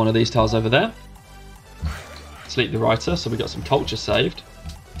plant it on one of these tiles over there. Sleep the writer, so we got some culture saved.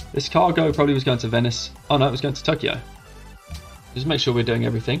 This cargo probably was going to Venice. Oh no, it was going to Tokyo. Just make sure we're doing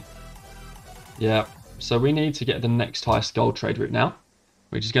everything. Yeah, so we need to get the next highest gold trade route now,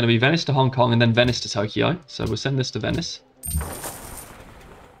 which is going to be Venice to Hong Kong and then Venice to Tokyo. So we'll send this to Venice.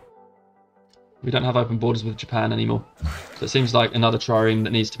 We don't have open borders with Japan anymore. So it seems like another trireme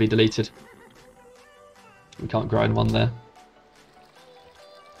that needs to be deleted. We can't grow in one there.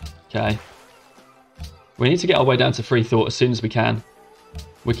 Okay. We need to get our way down to free thought as soon as we can.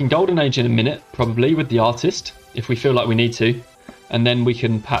 We can golden age in a minute, probably, with the artist, if we feel like we need to. And then we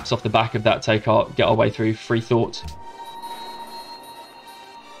can, perhaps off the back of that, get our way through free thought.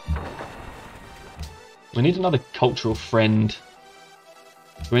 We need another cultural friend.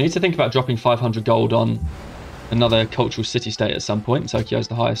 We need to think about dropping 500 gold on another cultural city-state at some point. Tokyo's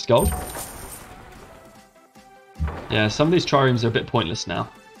the highest gold. Yeah, some of these triremes are a bit pointless now.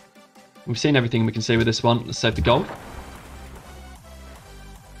 We've seen everything we can see with this one. Let's save the gold.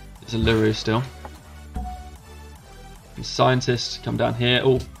 There's a Luru still. And scientists come down here.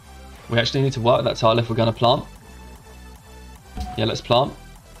 Oh, we actually need to work that tile if we're going to plant. Yeah, let's plant.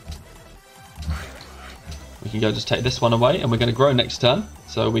 We can go just take this one away, and we're going to grow next turn,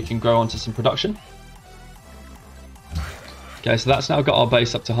 so we can grow onto some production. Okay, so that's now got our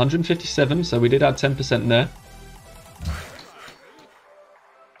base up to 157, so we did add 10% there.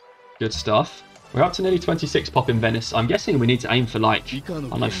 Good stuff. We're up to nearly 26 pop in Venice. I'm guessing we need to aim for like, I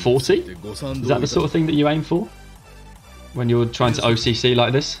don't know, 40? Is that the sort of thing that you aim for when you're trying to OCC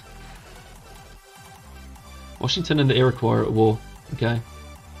like this? Washington and the Iroquois are at war. Okay.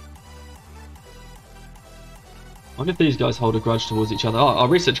 I wonder if these guys hold a grudge towards each other. Oh, our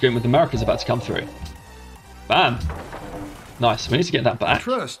research agreement with America is about to come through. Bam! Nice. We need to get that back. I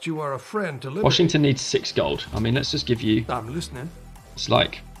trust you are a friend to liberty. Washington needs 6 gold. I mean, let's just give you... I'm listening. It's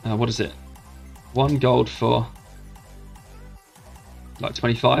like, what is it? 1 gold for... like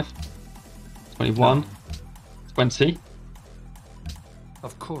 25? 21? No. 20?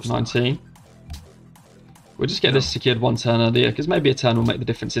 Of course 19? Not. We'll just get this secured 1 turn earlier, because maybe a turn will make the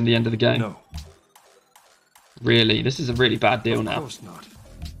difference in the end of the game. No. Really? This is a really bad deal now. Of course not.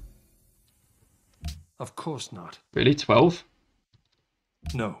 Of course not. Really? 12?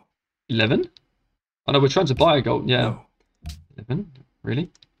 No. 11? Oh no, we're trying to buy a gold. Yeah. No. 11?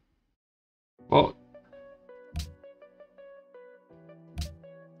 Really? Well,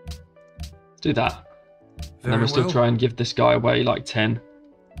 let's do that. And then we'll still try and give this guy away like 10.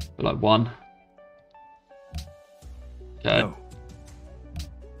 But like 1. Okay. No.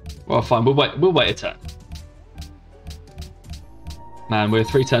 Well, fine. We'll wait a turn. Man, we're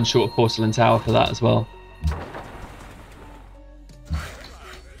 3 turns short of Porcelain Tower for that as well.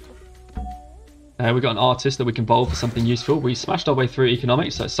 We got an artist that we can bowl for something useful. We smashed our way through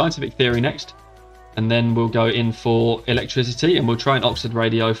economics, so it's scientific theory next. And then we'll go in for electricity, and we'll try an Oxford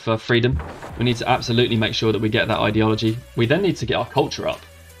radio for freedom. We need to absolutely make sure that we get that ideology. We then need to get our culture up.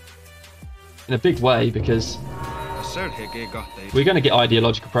 In a big way, because we're going to get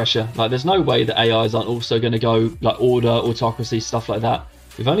ideological pressure. Like, there's no way that AIs aren't also going to go, like, order, autocracy, stuff like that.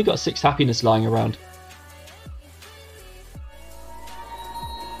 We've only got 6 happiness lying around.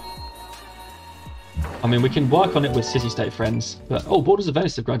 I mean, we can work on it with city-state friends, but... Oh, Borders of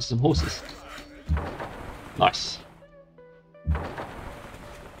Venice have granted some horses. Nice.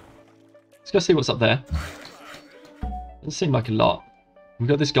 Let's go see what's up there. Doesn't seem like a lot. We've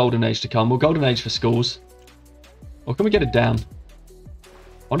got this golden age to come. We'll golden age for schools. Or can we get it down?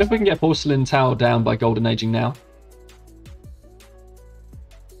 I wonder if we can get Porcelain Tower down by golden aging now.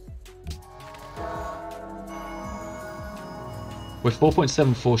 We're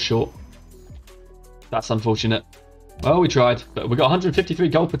 4.74 short. That's unfortunate. Well, we tried, but we got 153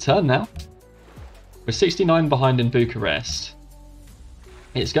 gold per turn now. We're 69 behind in Bucharest.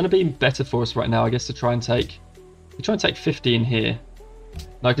 It's going to be better for us right now, I guess, to try and take... We try and take 50 in here.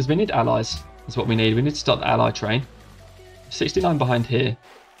 No, because we need allies. That's what we need. We need to start the ally train. 69 behind here.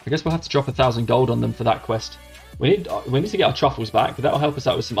 I guess we'll have to drop 1,000 gold on them for that quest. We need to get our truffles back, but that'll help us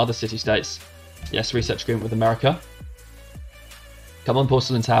out with some other city-states. Yes, research agreement with America. Come on,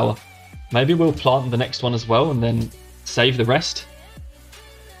 Porcelain Tower. Maybe we'll plant the next one as well and then save the rest.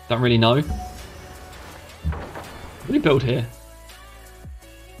 Don't really know. What do we build here?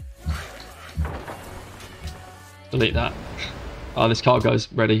 Delete that. Oh, this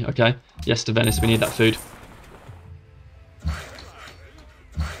cargo's ready. Okay. Yes, to Venice. We need that food.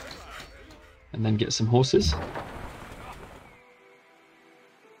 And then get some horses.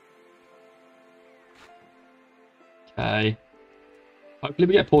 Okay. Hopefully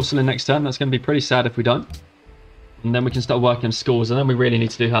we get porcelain next turn. That's going to be pretty sad if we don't. And then we can start working on schools, and then we really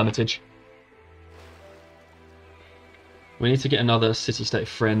need to do Hermitage. We need to get another city-state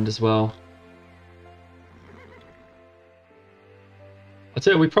friend as well. I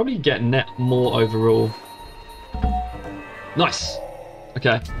tell you, we probably get net more overall. Nice.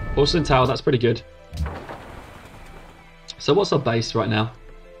 Okay, porcelain tower, that's pretty good. So what's our base right now?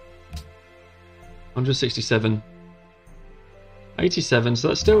 167. 87, so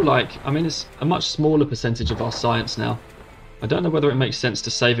that's still like, I mean, it's a much smaller percentage of our science now. I don't know whether it makes sense to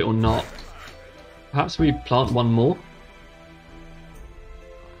save it or not. Perhaps we plant one more?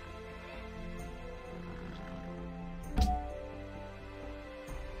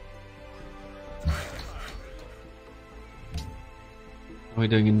 What are we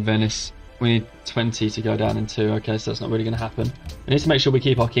doing in Venice? We need 20 to go down in 2. Okay, so that's not really going to happen. We need to make sure we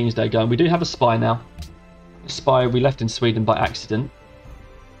keep our King's Day going. We do have a spy now. A spy we left in Sweden by accident.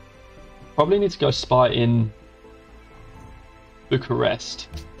 Probably need to go spy in Bucharest.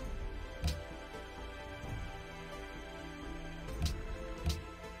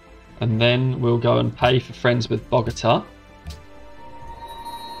 And then we'll go and pay for friends with Bogota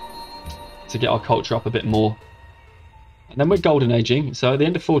to get our culture up a bit more. And then we're golden aging, so at the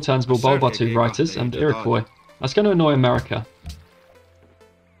end of 4 turns we'll bulb our 2 writers and Iroquois. That's going to annoy America.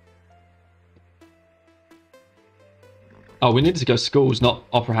 Oh, we needed to go schools, not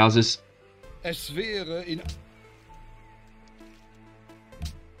opera houses. Hopefully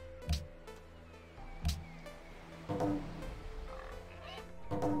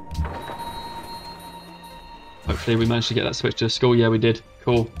we managed to get that switch to a school. Yeah, we did.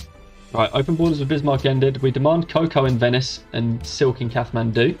 Cool. Right, open borders with Bismarck ended. We demand cocoa in Venice and silk in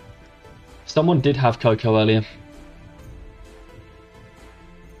Kathmandu. Someone did have cocoa earlier.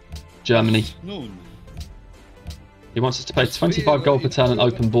 Germany. He wants us to pay 25 gold per turn and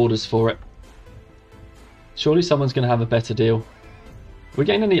open borders for it. Surely someone's going to have a better deal. Are we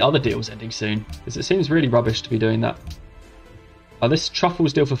getting any other deals ending soon? Because it seems really rubbish to be doing that. Oh, this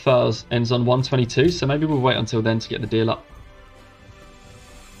Truffles deal for furs ends on 122, so maybe we'll wait until then to get the deal up.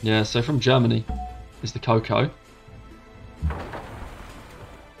 Yeah, so from Germany is the cocoa.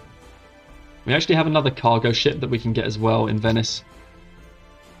 We actually have another cargo ship that we can get as well in Venice.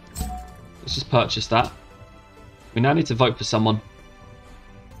 Let's just purchase that. We now need to vote for someone.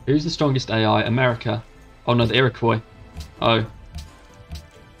 Who's the strongest AI? America. Oh no, the Iroquois. Oh.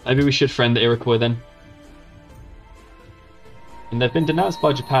 Maybe we should friend the Iroquois then. And they've been denounced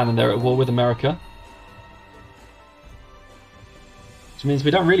by Japan and they're at war with America. Which means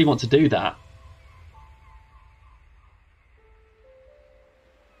we don't really want to do that.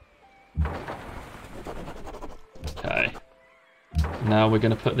 Okay. Now we're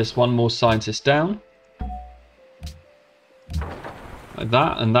going to put this one more scientist down. Like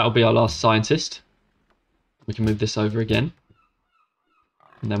that, and that'll be our last scientist. We can move this over again.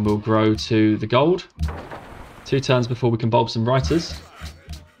 And then we'll grow to the gold. 2 turns before we can bulb some writers.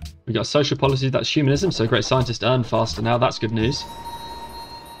 We've got social policy, that's humanism, so great scientists earn faster now, that's good news.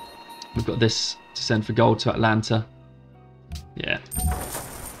 We've got this to send for gold to Atlanta. Yeah.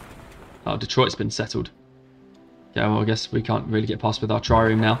 Oh, Detroit's been settled. Yeah, well, I guess we can't really get past with our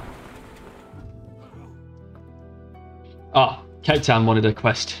trireme now. Ah, Cape Town wanted a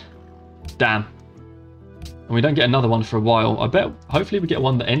quest. Damn. And we don't get another one for a while. I bet, hopefully we get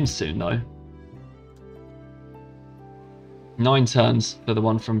one that ends soon, though. 9 turns for the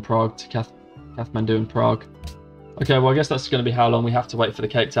one from Prague to Kathmandu and Prague. Okay, well, I guess that's going to be how long we have to wait for the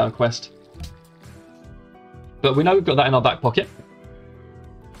Cape Town quest. But we know we've got that in our back pocket.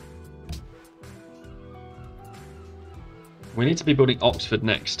 We need to be building Oxford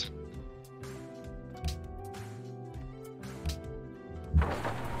next.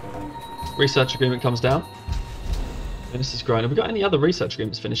 Research agreement comes down. Venice is growing. Have we got any other research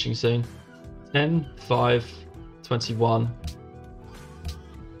agreements finishing soon? 10, 5, 21.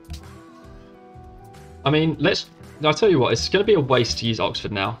 I mean, I'll tell you what, it's going to be a waste to use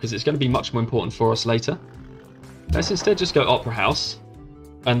Oxford now, because it's going to be much more important for us later. Let's instead just go Opera House,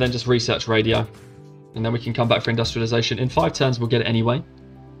 and then just research radio. And then we can come back for industrialization. In 5 turns, we'll get it anyway.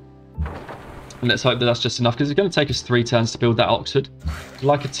 And let's hope that that's just enough, because it's going to take us 3 turns to build that Oxford.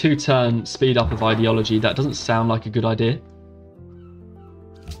 Like a 2-turn speed up of ideology, that doesn't sound like a good idea.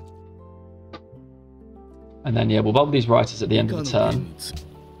 And then, yeah, we'll bulb these writers at the end of the turn.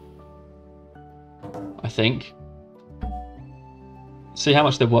 I think. See how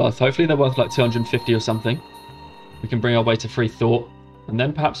much they're worth. Hopefully they're worth like 250 or something. We can bring our way to free thought. And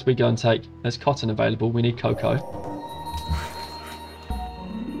then perhaps we go and take... There's cotton available. We need cocoa.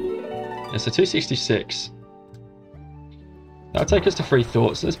 Yeah, so 266. That'll take us to free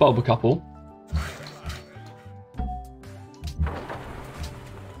thoughts. Let's bulb a couple.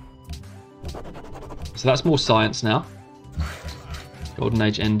 So that's more science now. Golden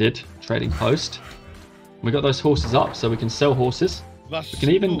Age ended. Trading post. We got those horses up, so we can sell horses. We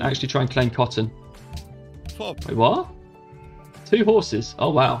can even actually try and claim cotton. Wait, what? 2 horses? Oh,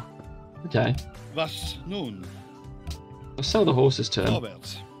 wow. Okay. Let's sell the horses to him.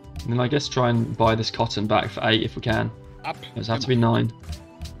 And then I guess try and buy this cotton back for 8 if we can. It'll have to be 9.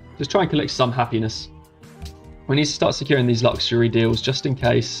 Just try and collect some happiness. We need to start securing these luxury deals just in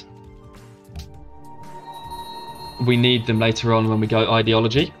case we need them later on when we go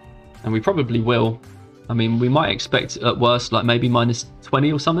ideology. And we probably will. I mean, we might expect at worst like maybe minus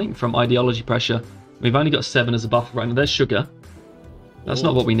 20 or something from ideology pressure. We've only got 7 as a buffer right now. There's sugar. That's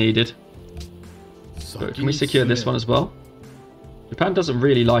not what we needed. But can we secure this one as well? Japan doesn't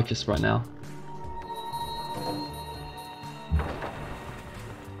really like us right now.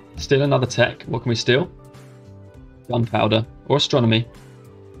 Steal another tech. What can we steal? Gunpowder or astronomy.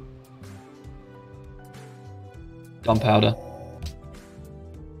 Gunpowder.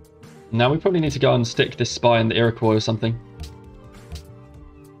 Now we probably need to go and stick this spy in the Iroquois or something.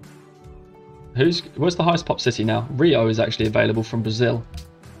 Where's the highest pop city now? Rio is actually available from Brazil.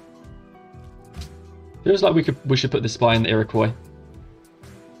 Feels like we should put this spy in the Iroquois.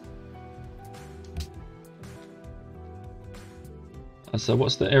 So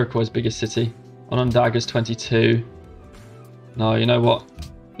what's the Iroquois' biggest city? Onondaga's 22. No, you know what?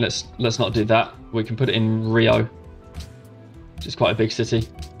 Let's not do that. We can put it in Rio, which is quite a big city.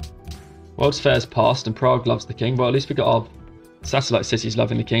 World's Fair's passed and Prague loves the king. Well, at least we got our satellite cities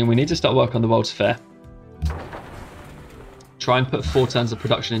loving the king. We need to start work on the World's Fair. Try and put 4 turns of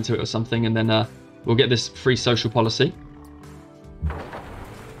production into it or something, and then we'll get this free social policy.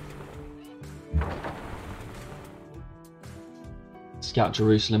 Scout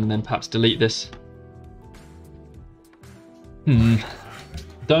Jerusalem and then perhaps delete this.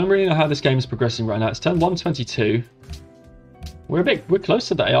 Don't really know how this game is progressing right now. It's turn 122. We're close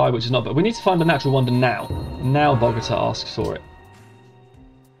to the AI, which is not, but we need to find a natural wonder now. Now Bogota asks for it.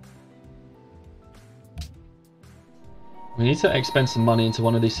 We need to expend some money into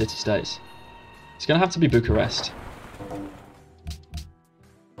one of these city-states. It's going to have to be Bucharest.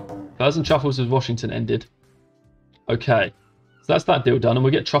 Furs and Truffles with Washington ended. Okay. So that's that deal done, and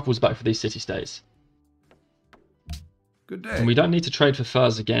we'll get truffles back for these city-states. Good day. And we don't need to trade for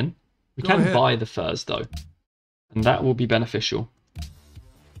furs again. We can buy the furs, though. And that will be beneficial.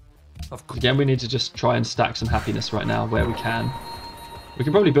 Again, we need to just try and stack some happiness right now where we can. We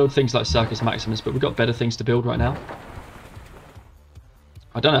can probably build things like Circus Maximus, but we've got better things to build right now.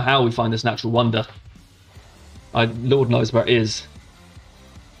 I don't know how we find this natural wonder. Lord knows where it is.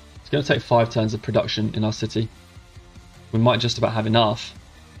 It's going to take 5 turns of production in our city. We might just about have enough.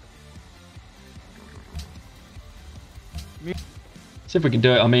 See if we can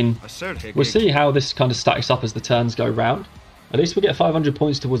do it. I mean, we'll see how this kind of stacks up as the turns go round. At least we'll get 500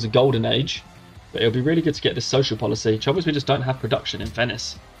 points towards a golden age. But it'll be really good to get this social policy. Trouble is we just don't have production in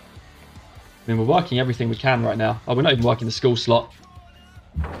Venice. I mean, we're working everything we can right now. Oh, we're not even working the school slot.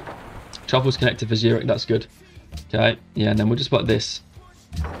 Truffles connected for Zurich, that's good. Okay, yeah, and then we'll just work this.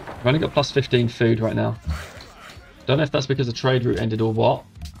 We've only got plus 15 food right now. Don't know if that's because the trade route ended or what.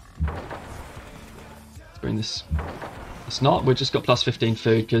 Let's bring this. It's not, we've just got plus 15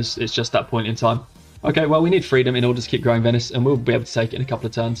 food because it's just that point in time. Okay, well, we need freedom in order to keep growing Venice, and we'll be able to take it in a couple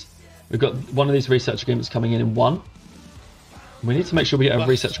of turns. We've got one of these research agreements coming in 1. We need to make sure we get a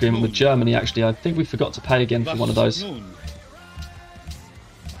research agreement with Germany, actually. I think we forgot to pay again for one of those.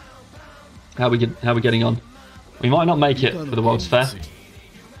 How are we getting on? We might not make it for the World's Fair.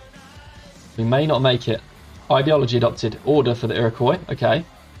 We may not make it. Ideology adopted. Order for the Iroquois. Okay.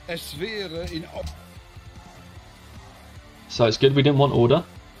 So it's good we didn't want order.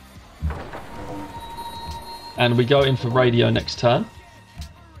 And we go in for radio next turn.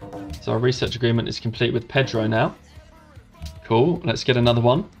 So our research agreement is complete with Pedro now. Cool. Let's get another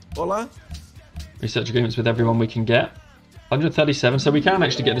one. Hola. Research agreements with everyone we can get. 137. So we can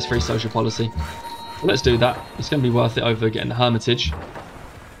actually get this free social policy. Well, let's do that. It's going to be worth it over getting the Hermitage.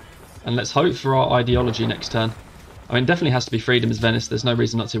 And let's hope for our ideology next turn. I mean, definitely has to be freedom as Venice. There's no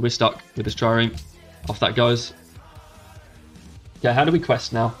reason not to. We're stuck with this trireme. Off that goes. Okay, how do we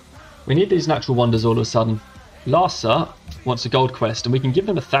quest now? We need these natural wonders all of a sudden. Larsa wants a gold quest, and we can give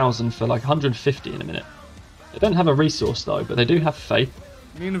them 1,000 for like 150 in a minute. They don't have a resource though, but they do have faith.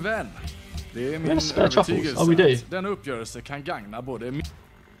 Min vän. Det är min övertygelse. Oh, we do. Den uppgörelse kan gagna både.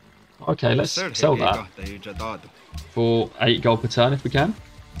 Okay, let's sell that. For 8 gold per turn if we can.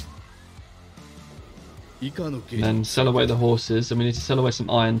 And then sell away the horses, and we need to sell away some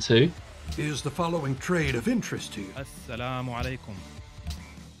iron too. Is the following trade of interest to you?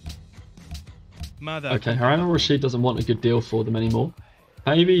 Okay, Harun al-Rashid doesn't want a good deal for them anymore.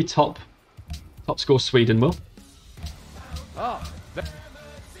 Maybe top score Sweden will.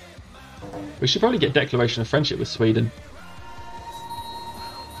 We should probably get declaration of friendship with Sweden.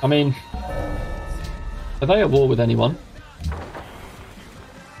 I mean, are they at war with anyone?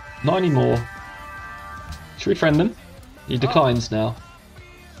 Not anymore. Should we friend them? He declines now.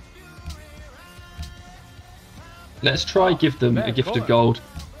 Let's try give them a gift of gold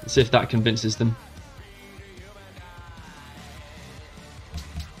and see if that convinces them.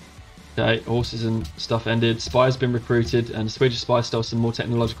 Okay, horses and stuff ended. Spies been recruited, and the Swedish spy stole some more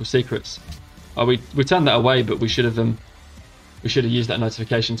technological secrets. Oh, we turned that away, but we should have used that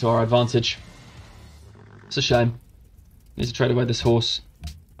notification to our advantage. It's a shame. Need to trade away this horse.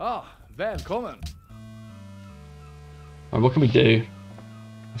 Välkommen. Right, what can we do?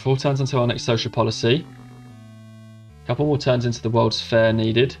 4 turns until our next social policy. A couple more turns into the World's Fair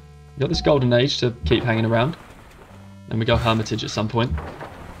needed. We've got this golden age to keep hanging around. Then we go hermitage at some point.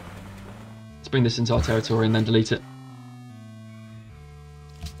 Let's bring this into our territory and then delete it.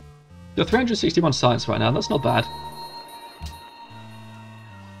 We've got 361 science right now. That's not bad.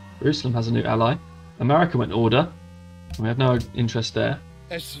 Jerusalem has a new ally. America went order. We have no interest there.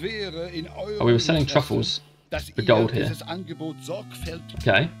 Oh, we were selling truffles for gold here.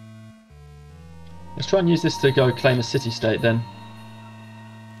 Okay. Let's try and use this to go claim a city-state then.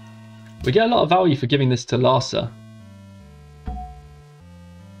 We get a lot of value for giving this to Larsa.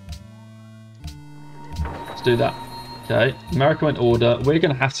 Let's do that. Okay, America went order. We're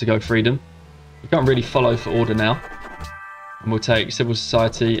going to have to go freedom. We can't really follow for order now. And we'll take civil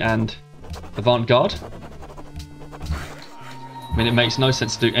society and avant-garde. I mean, it makes no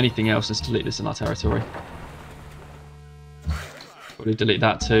sense to do anything else than to delete this in our territory. Probably delete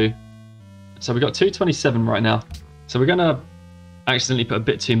that too. So we've got 227 right now. So we're going to accidentally put a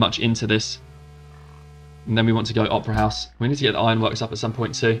bit too much into this. And then we want to go Opera House. We need to get the ironworks up at some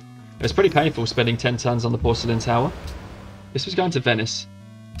point too. It's pretty painful spending 10 turns on the Porcelain Tower. This was going to Venice.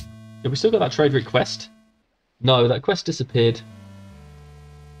 Have we still got that trade route quest? No, that quest disappeared.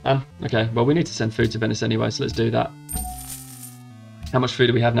 Okay, well we need to send food to Venice anyway, so let's do that. How much food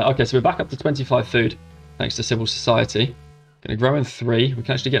do we have now? Okay, so we're back up to 25 food, thanks to civil society. Going to grow in 3. We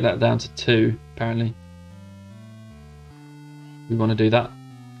can actually get that down to 2, apparently. We want to do that.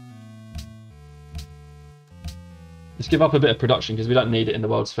 Let's give up a bit of production because we don't need it in the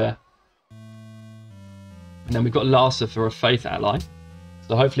World's Fair. And then we've got Larsa for a faith ally.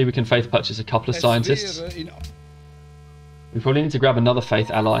 So hopefully we can faith purchase a couple of scientists. We probably need to grab another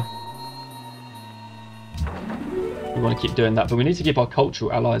faith ally. We want to keep doing that, but we need to keep our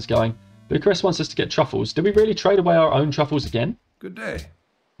cultural allies going. Bucharest wants us to get truffles. Did we really trade away our own truffles again? Good day.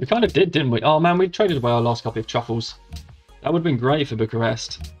 We kind of did, didn't we? Oh man, we traded away our last copy of truffles. That would have been great for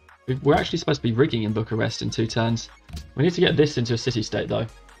Bucharest. We're actually supposed to be rigging in Bucharest in 2 turns. We need to get this into a city-state though.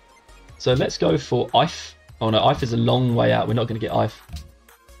 So let's go for Ife. Oh no, Ife is a long way out. We're not going to get Ife.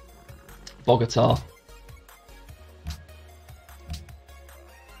 Bogota.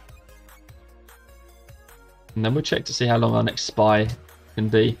 And then we'll check to see how long our next spy can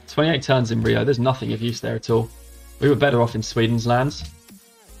be. 28 turns in Rio. There's nothing of use there at all. We were better off in Sweden's lands.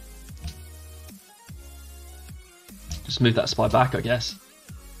 Just move that spy back, I guess.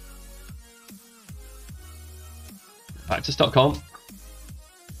 Back to Stockholm.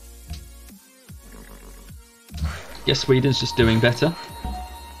 Guess Sweden's just doing better.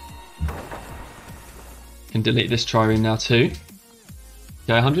 Can delete this trireme now too.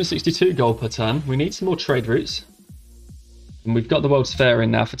 Okay, 162 gold per turn. We need some more trade routes. And we've got the World's Fair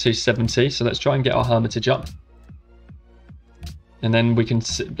in now for 270, so let's try and get our hermitage up. And then we can,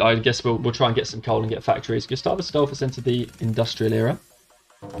 I guess we'll try and get some coal and get factories. Gustavus Adolphus entered the industrial era.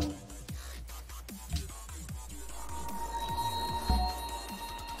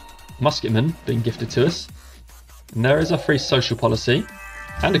 Musketmen being gifted to us. And there is our free social policy.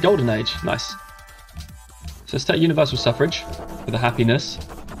 And a golden age. Nice. So let's take universal suffrage for the happiness.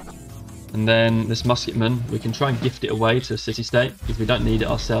 And then this musketman, we can try and gift it away to a city-state because we don't need it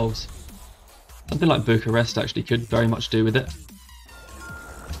ourselves. Something like Bucharest actually could very much do with it.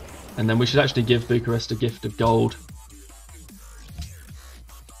 And then we should actually give Bucharest a gift of gold.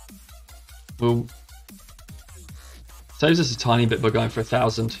 We'll... Saves us a tiny bit by going for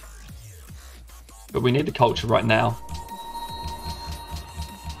 1,000. But we need the culture right now.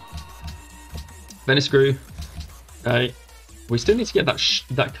 Venice grew. Okay. We still need to get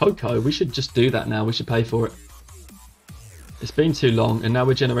that cocoa. We should just do that now. We should pay for it. It's been too long, and now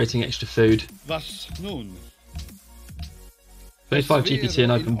we're generating extra food. Was nun? 25 GPT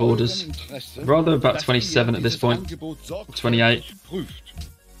and open borders. Rather about 27 at this point. 28.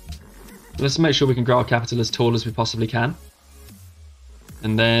 Let's make sure we can grow our capital as tall as we possibly can.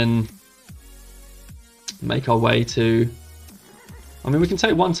 And then make our way to... I mean, we can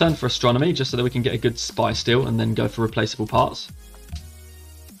take one turn for astronomy just so that we can get a good spy still and then go for replaceable parts.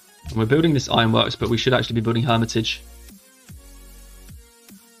 And we're building this ironworks, but we should actually be building Hermitage.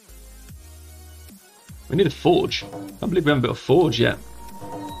 We need a forge. I can't believe we haven't built a forge yet.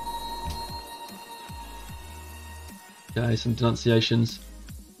 Okay, some denunciations.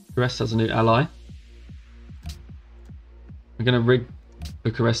 Bucharest has a new ally. We're going to rig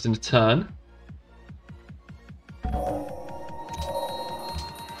Bucharest in a turn.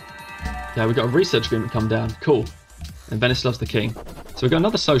 Yeah, we've got a research agreement come down. Cool. And Venice loves the king. So we've got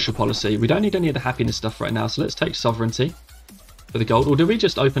another social policy. We don't need any of the happiness stuff right now, so let's take sovereignty for the gold. Or do we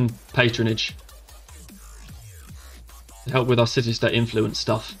just open patronage to help with our city-state influence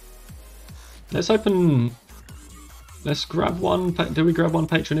stuff? Let's open... Let's grab one... Do we grab one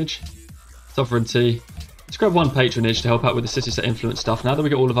patronage? Sovereignty. Let's grab one patronage to help out with the city-state influence stuff. Now that we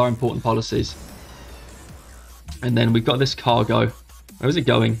got all of our important policies. And then we've got this cargo. Where is it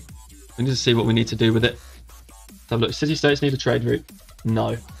going? We need to see what we need to do with it. So look, city-states need a trade route.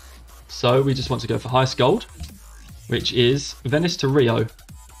 No. So we just want to go for highest gold, which is Venice to Rio.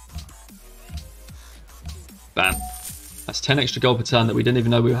 Bam. That's 10 extra gold per turn that we didn't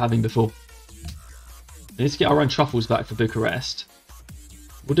even know we were having before. We need to get our own truffles back for Bucharest.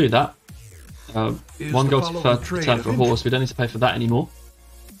 We'll do that. 1 gold per turn for a horse. We don't need to pay for that anymore.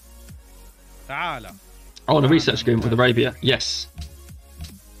 Oh, and a research agreement with Arabia. Yes.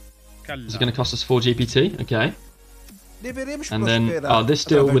 Is it going to cost us 4 GPT? Okay. And then this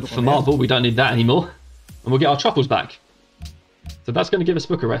deal for Marble, we don't need that anymore. And we'll get our truffles back. So that's going to give us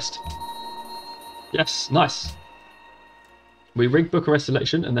Bucharest. Yes, nice. We rig Bucharest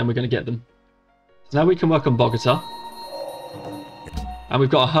selection and then we're going to get them. So now we can work on Bogota. And we've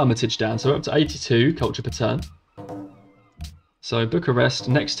got our Hermitage down. So we're up to 82 culture per turn. So Bucharest,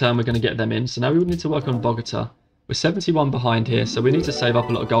 next turn we're going to get them in. So now we would need to work on Bogota. We're 71 behind here, so we need to save up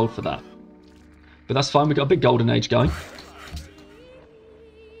a lot of gold for that. But that's fine, we've got a big golden age going.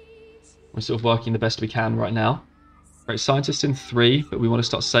 We're sort of working the best we can right now. Great scientists in 3, but we want to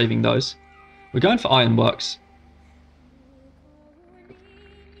start saving those. We're going for ironworks.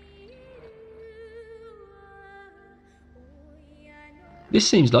 This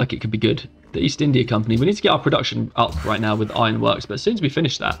seems like it could be good. The East India Company. We need to get our production up right now with ironworks, but as soon as we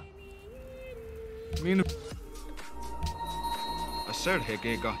finish that...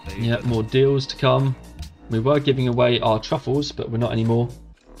 Yeah, more deals to come. We were giving away our truffles, but we're not anymore.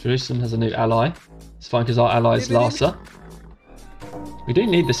 Jerusalem has a new ally. It's fine because our ally is Lhasa. We do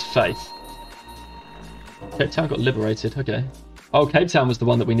need this faith. Cape Town got liberated. Okay. Oh, Cape Town was the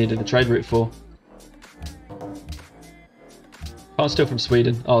one that we needed the trade route for. Can't steal from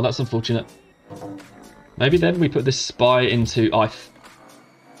Sweden. Oh, that's unfortunate. Maybe then we put this spy into IFE.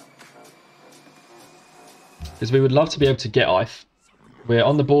 Because we would love to be able to get IFE. We're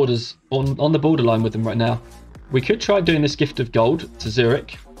on the borders, on the borderline with them right now. We could try doing this gift of gold to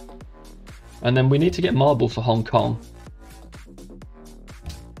Zurich. And then we need to get marble for Hong Kong.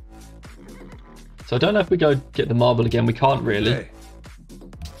 So I don't know if we go get the marble again. We can't really. Okay.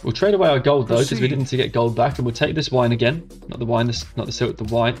 We'll trade away our gold though, because we didn't to get gold back. And we'll take this wine again. Not the wine, not the silk, the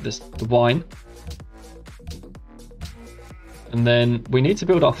wine. The wine. And then we need to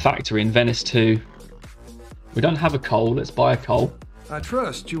build our factory in Venice too. We don't have a coal. Let's buy a coal. I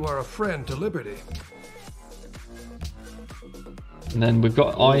trust you are a friend to liberty. And then we've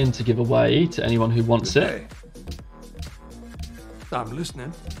got iron to give away to anyone who wants it. I'm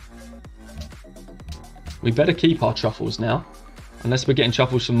listening. We better keep our truffles now. Unless we're getting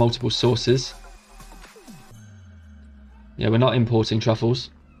truffles from multiple sources. Yeah, we're not importing truffles.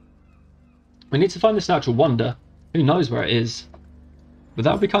 We need to find this natural wonder. Who knows where it is? But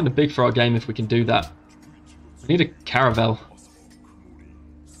that would be kind of big for our game if we can do that. We need a caravel.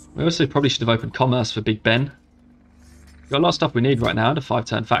 We also probably should have opened commerce for Big Ben. We've got a lot of stuff we need right now and a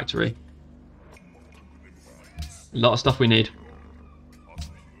 5-turn factory. A lot of stuff we need.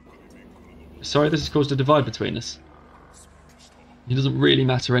 Sorry, this has caused a divide between us. It doesn't really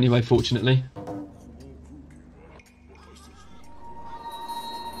matter anyway, fortunately.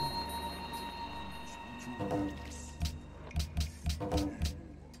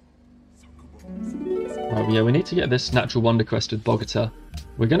 Right, yeah, we need to get this natural wonder quest with Bogota.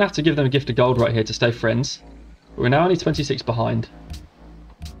 We're going to have to give them a gift of gold right here to stay friends. But we're now only 26 behind.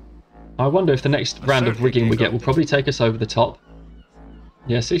 I wonder if the next round of rigging we get will probably take us over the top.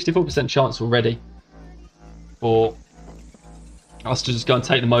 Yeah, 64% chance already for us to just go and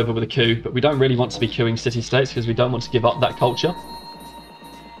take them over with a coup, but we don't really want to be queuing city-states because we don't want to give up that culture.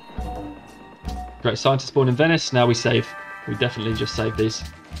 Great scientist spawn in Venice. Now we save. We definitely just save these.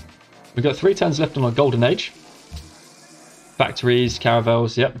 We've got 3 turns left on our golden age. Factories,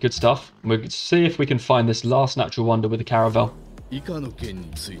 caravels, yep, good stuff. We'll see if we can find this last natural wonder with a caravel. Japan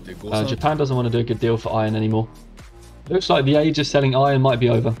doesn't want to do a good deal for iron anymore. Looks like the age of selling iron might be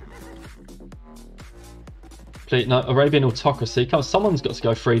over. Please, no, Arabian autocracy. Come on, someone's got to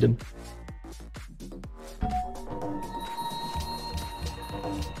go freedom.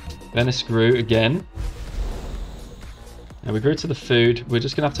 Venice grew again. Now we grew to the food. We're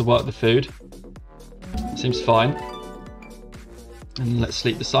just going to have to work the food. Seems fine. And let's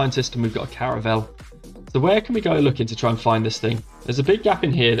sleep the scientist, and we've got a caravel. So where can we go looking to try and find this thing? There's a big gap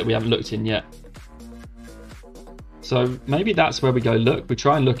in here that we haven't looked in yet. So maybe that's where we go look. We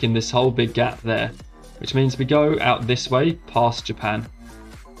try and look in this whole big gap there, which means we go out this way past Japan.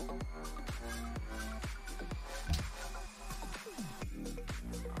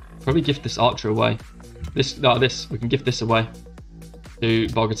 Probably gift this archer away. We can gift this away to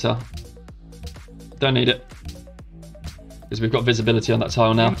Bogota. Don't need it because we've got visibility on that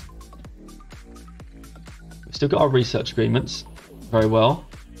tile now. We've still got our research agreements. Very well.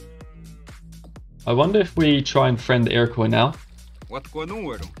 I wonder if we try and friend the Iroquois now. We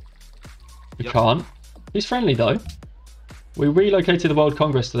can't. He's friendly though. We relocated the World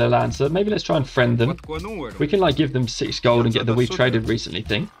Congress to their land, so maybe let's try and friend them. We can like give them 6 gold and get the we've traded recently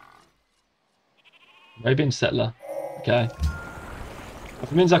thing. Arabian settler. Okay.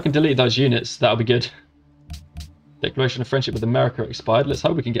 If it means I can delete those units, that'll be good. Declaration of friendship with America expired. Let's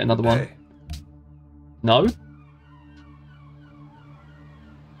hope we can get another one. No?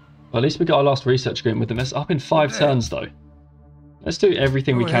 Well, at least we got our last research agreement with them. It's up in 5 turns though. Let's do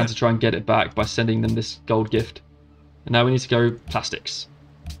everything we can to try and get it back by sending them this gold gift. And now we need to go plastics.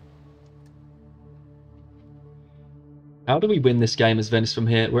 How do we win this game as Venice from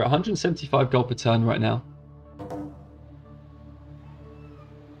here? We're at 175 gold per turn right now.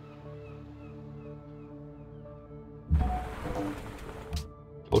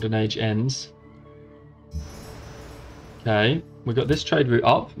 Golden Age ends. Okay, we've got this trade route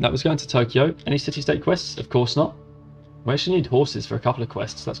up. That was going to Tokyo. Any city-state quests? Of course not. We actually need horses for a couple of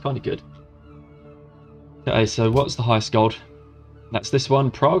quests. That's kind of good. Okay, so what's the highest gold? That's this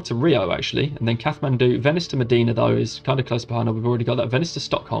one. Prague to Rio, actually. And then Kathmandu. Venice to Medina, though, is kind of close behind. We've already got that. Venice to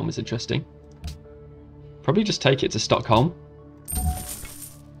Stockholm is interesting. Probably just take it to Stockholm.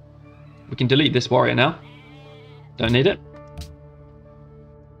 We can delete this warrior now. Don't need it.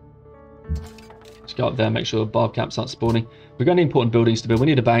 Let's go up there, make sure barb camps aren't spawning. We've got any important buildings to build. We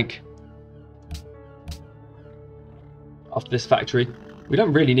need a bank. After this factory. We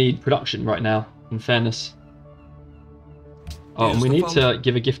don't really need production right now, in fairness. Oh, and we need to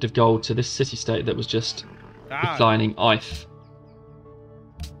give a gift of gold to this city-state that was just declining IF.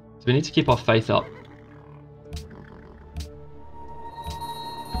 So we need to keep our faith up.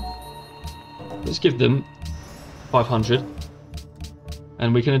 Let's give them 500.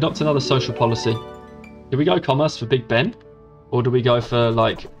 And we can adopt another social policy. Do we go commerce for Big Ben? Or do we go for,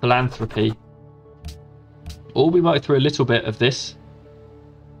 like, philanthropy? Or we work through a little bit of this.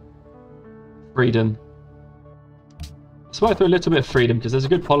 Freedom. Let's work through a little bit of freedom, because there's a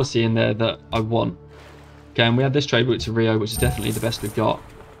good policy in there that I want. Okay, and we have this trade route to Rio, which is definitely the best we've got.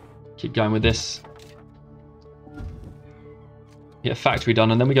 Keep going with this. Get a factory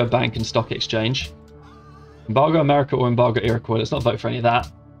done, and then we go bank and stock exchange. Embargo America or embargo Iroquois. Let's not vote for any of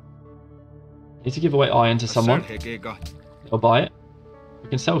that. Need to give away iron to someone. They'll buy it. We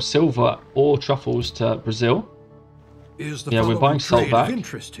can sell silver or truffles to Brazil. Yeah, we're buying salt back.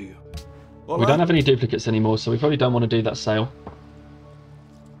 We don't have any duplicates anymore, so we probably don't want to do that sale.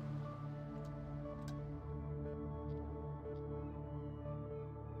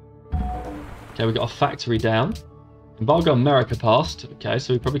 Okay, we got a factory down. Embargo America passed. Okay,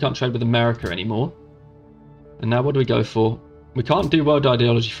 so we probably can't trade with America anymore. And now what do we go for? We can't do world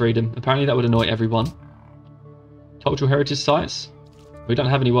ideology freedom. Apparently that would annoy everyone. Cultural heritage sites. We don't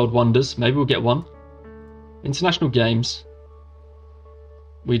have any world wonders. Maybe we'll get one. International games.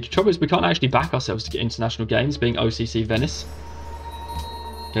 The trouble is we can't actually back ourselves to get international games, being OCC Venice.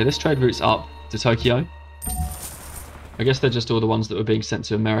 Okay, this trade route's up to Tokyo. I guess they're just all the ones that were being sent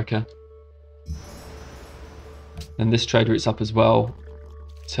to America. And this trade route's up as well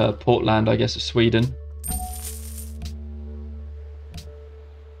to Portland, I guess, of Sweden.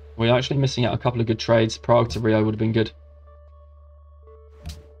 We're actually missing out a couple of good trades. Prague to Rio would have been good.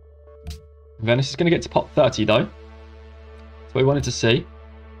 Venice is going to get to pop 30 though. That's what we wanted to see.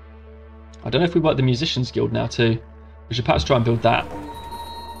 I don't know if we work the Musicians Guild now too. We should perhaps try and build that.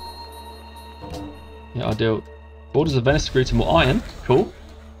 Yeah, ideal. Borders of Venice grew to more iron. Cool.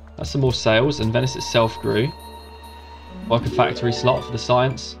 That's some more sales, and Venice itself grew. Work a factory slot for the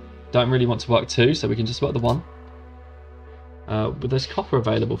science. Don't really want to work two, so we can just work the one. But there's copper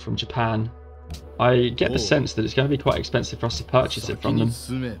available from Japan. I get the sense that it's going to be quite expensive for us to purchase it from them.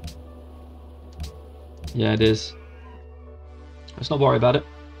 Yeah, it is. Let's not worry about it.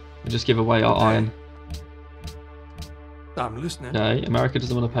 We'll just give away our iron. I'm listening. Okay, America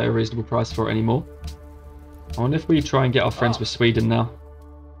doesn't want to pay a reasonable price for it anymore. I wonder if we try and get our friends with Sweden now.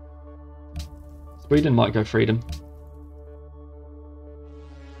 Sweden might go freedom.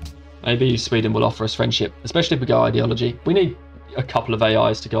 Maybe Sweden will offer us friendship, especially if we go ideology. We need a couple of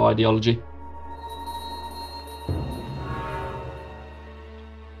AIs to go ideology.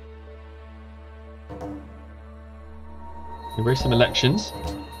 We raise some elections.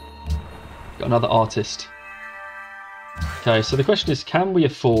 Got another artist. Okay, so the question is, can we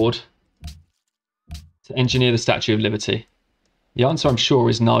afford to engineer the Statue of Liberty? The answer, I'm sure,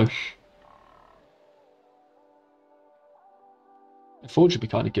 is no. Afford should be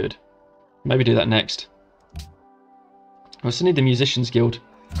kind of good. Maybe do that next. We also need the Musicians Guild.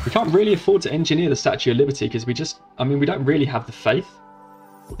 We can't really afford to engineer the Statue of Liberty because we just, I mean, we don't really have the faith.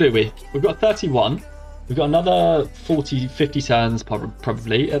 Do we? We've got 31. We've got another 40, 50 turns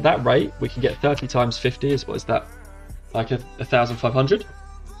probably. At that rate, we can get 30 times 50 is, what is that? Like 1,500?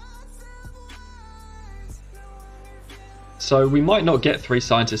 So we might not get 3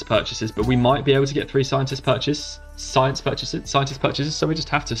 scientist purchases, but we might be able to get 3 scientist purchases, scientist purchases, so we just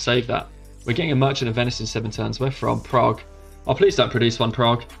have to save that. We're getting a merchant of Venice in 7 turns. We're from Prague. Oh, please don't produce one,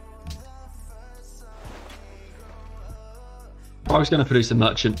 Prague. Prague's going to produce a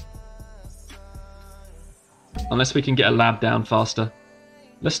merchant. Unless we can get a lab down faster.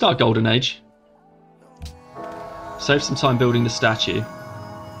 Let's start Golden Age. Save some time building the statue.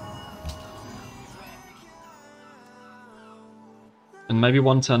 And maybe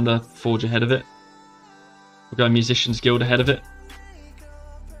one turn the Forge ahead of it. We'll go Musicians Guild ahead of it.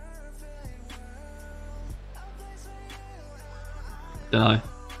 Dunno.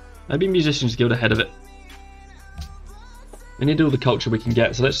 Maybe Musicians Guild ahead of it. We need all the culture we can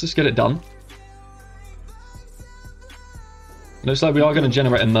get, so let's just get it done. Looks like we are going to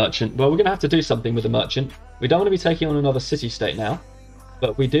generate a merchant. Well, we're going to have to do something with the merchant. We don't want to be taking on another city-state now,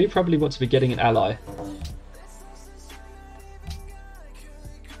 but we do probably want to be getting an ally.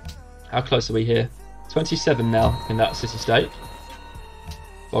 How close are we here? 27 now in that city-state.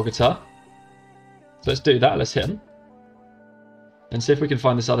 Bogota. So let's do that. Let's hit them. And see if we can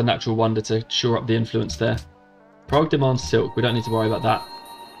find this other natural wonder to shore up the influence there. Prague demands silk. We don't need to worry about that.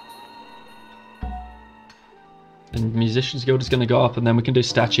 And Musicians Guild is going to go up, and then we can do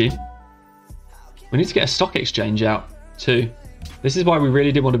statue. We need to get a stock exchange out too. This is why we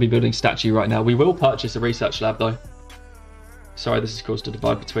really did want to be building statue right now. We will purchase a research lab though. Sorry, this has caused a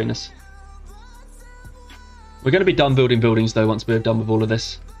divide between us. We're going to be done building buildings though once we're done with all of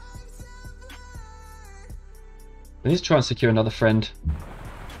this. We need to try and secure another friend.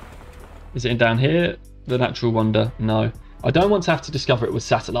 Is it in down here? The natural wonder? No. I don't want to have to discover it with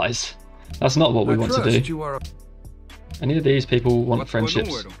satellites. That's not what we want to do. Any of these people want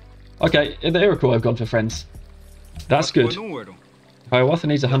friendships. Okay, the Iroquois have gone for friends. That's good. Hiawatha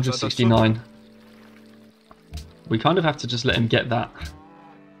needs 169. We kind of have to just let him get that.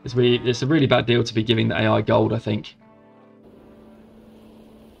 It's a really bad deal to be giving the AI gold, I think.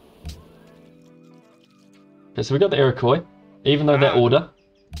 Okay, so we got the Iroquois. Even though they're order.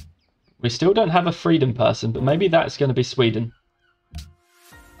 We still don't have a freedom person, but maybe that's going to be Sweden.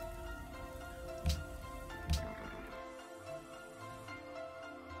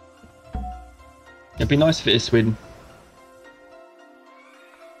 It'd be nice if it is Sweden.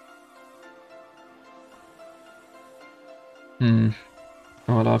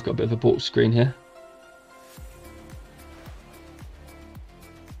 Alright, I've got a bit of a balk screen here.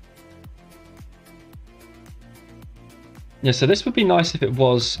 Yeah, so this would be nice if it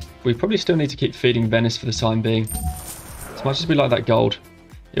was. We probably still need to keep feeding Venice for the time being. As much as we like that gold.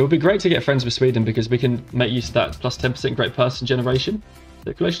 It would be great to get friends with Sweden because we can make use of that plus 10% great person generation.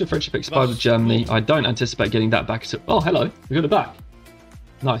 Declaration of friendship expired with Germany. I don't anticipate getting that back. Oh, hello. We got it back.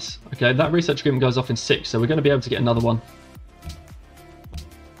 Nice. Okay, that research agreement goes off in 6, so we're going to be able to get another one.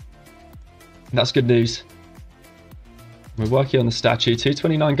 That's good news. We're working on the statue.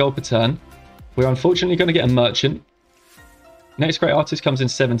 229 gold per turn. We're unfortunately going to get a merchant. Next great artist comes in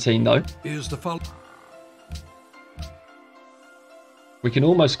 17 though. Is the We can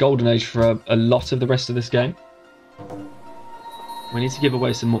almost golden age for a lot of the rest of this game. We need to give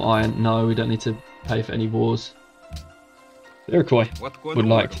away some more iron. No, we don't need to pay for any wars. Iroquois would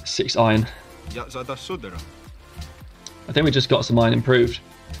like 6 iron. I think we just got some iron improved.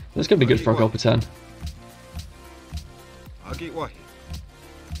 That's going to be good for a gold per turn.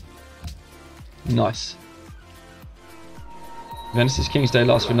 Nice. Venice's King's Day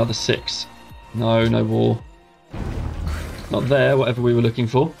lasts for another 6. No, no war. Not there, whatever we were looking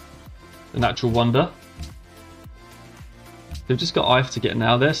for. The natural wonder. We've just got IF to get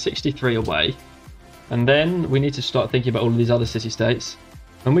now. They're 63 away. And then we need to start thinking about all of these other city-states.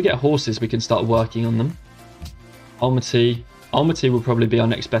 When we get horses, we can start working on them. Almaty will probably be our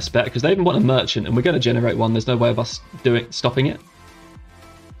next best bet because they even want a merchant and we're going to generate one. There's no way of us stopping it.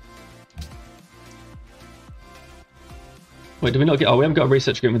 Wait, do we not get... Oh, we haven't got a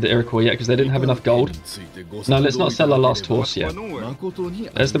research agreement with the Iroquois yet because they didn't have enough gold. No, let's not sell our last horse yet.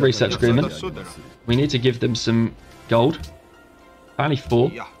 There's the research agreement. We need to give them some gold. Only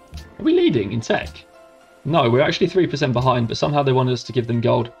 4. Are we leading in tech? No, we're actually 3% behind, but somehow they wanted us to give them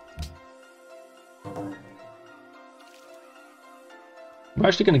gold. We're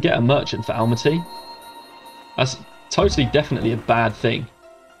actually going to get a merchant for Almaty. That's totally, definitely a bad thing.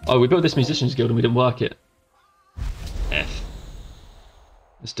 Oh, we built this musicians guild and we didn't work it. F.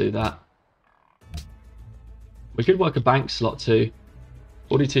 Let's do that. We could work a bank slot too.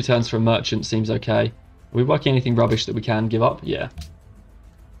 42 turns for a merchant seems okay. Are we working anything rubbish that we can give up? Yeah.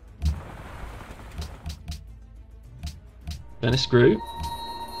 Venice grew.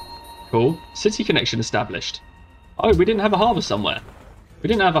 Cool. City connection established. Oh, we didn't have a harbour somewhere. We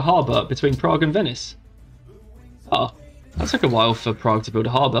didn't have a harbour between Prague and Venice. Oh, that took a while for Prague to build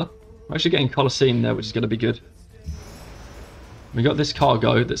a harbour. We're actually getting Colosseum there, which is going to be good. We got this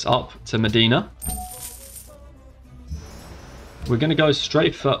cargo that's up to Medina. We're going to go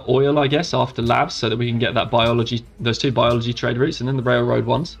straight for oil, I guess, after labs, so that we can get that biology, those 2 biology trade routes, and then the railroad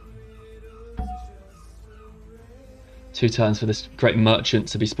ones. 2 turns for this great merchant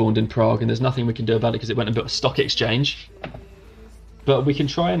to be spawned in Prague, and there's nothing we can do about it because it went and built a stock exchange. But we can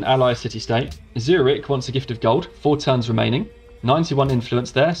try and ally a city-state. Zurich wants a gift of gold, 4 turns remaining. 91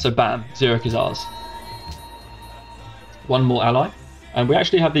 influence there, so bam, Zurich is ours. 1 more ally. And we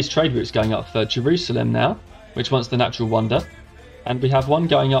actually have these trade routes going up for Jerusalem now, which wants the natural wonder. And we have one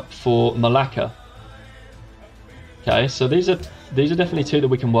going up for Malacca. Okay, so these are definitely 2 that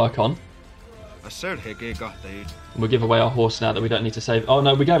we can work on. We'll give away our horse now that we don't need to save. Oh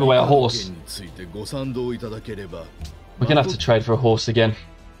no, we gave away our horse. We're going to have to trade for a horse again.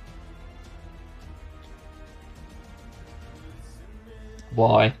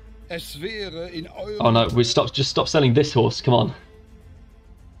 Why? Oh no, just stop selling this horse, come on.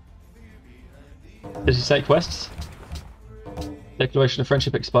 Did he say quests? Declaration of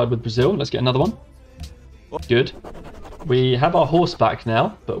friendship expired with Brazil. Let's get another one. Good. We have our horse back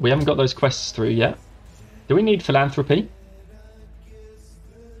now, but we haven't got those quests through yet. Do we need philanthropy?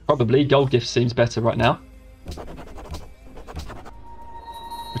 Probably. Gold gift seems better right now.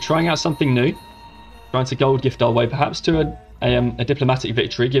 We're trying out something new. Trying to gold gift our way perhaps to a diplomatic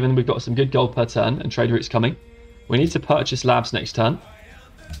victory, given we've got some good gold per turn and trade routes coming. We need to purchase labs next turn.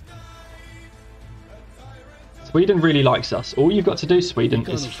 Sweden really likes us. All you've got to do, Sweden,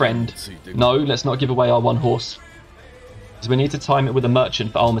 is friend. No, let's not give away our 1 horse. Because we need to time it with a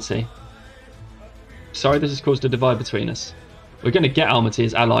merchant for Almaty. Sorry this has caused a divide between us. We're going to get Almaty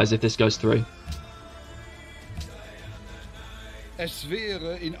as allies if this goes through.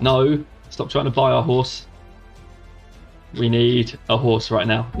 No, stop trying to buy our horse. We need a horse right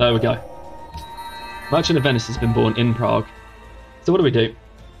now. There we go. Merchant of Venice has been born in Prague. So what do we do?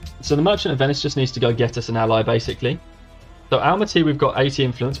 So the Merchant of Venice just needs to go get us an ally, basically. So Almaty, we've got 80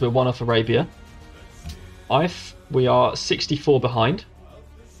 influence. We're 1 off Arabia. We are 64 behind.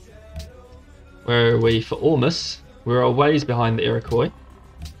 Where are we for Ormus? We're a ways behind the Iroquois.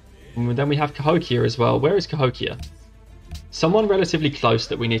 And then we have Cahokia as well. Where is Cahokia? Someone relatively close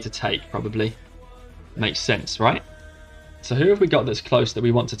that we need to take, probably. Makes sense, right? So who have we got that's close that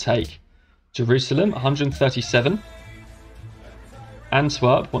we want to take? Jerusalem, 137.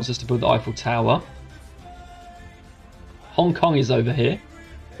 Antwerp wants us to build the Eiffel Tower. Hong Kong is over here.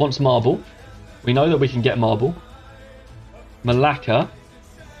 Wants marble. We know that we can get marble. Malacca.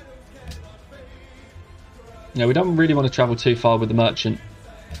 No, we don't really want to travel too far with the merchant.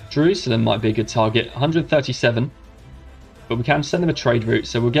 Jerusalem might be a good target. 137. But we can send them a trade route,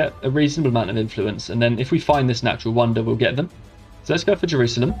 so we'll get a reasonable amount of influence. And then if we find this natural wonder, we'll get them. So let's go for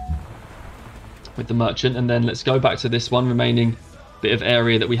Jerusalem with the merchant. And then let's go back to this one remaining bit of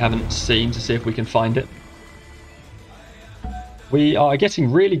area that we haven't seen to see if we can find it. We are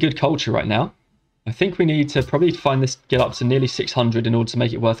getting really good culture right now. I think we need to probably find this, get up to nearly 600 in order to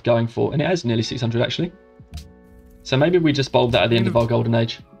make it worth going for. And it is nearly 600 actually. So maybe we just bulb that at the end of our golden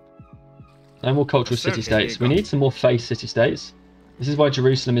age. No more cultural city-states. We need some more faith city-states. This is why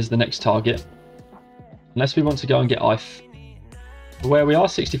Jerusalem is the next target. Unless we want to go and get Ife. But where we are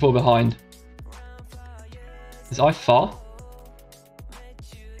 64 behind. Is Ife far?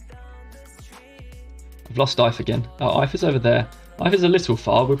 I've lost Ife again. Oh, Ife is over there. Ife is a little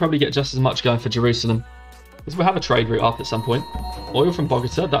far. We'll probably get just as much going for Jerusalem. Because we'll have a trade route up at some point. Oil from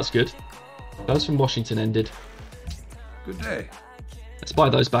Bogota, that's good. Those from Washington ended. Good day. Let's buy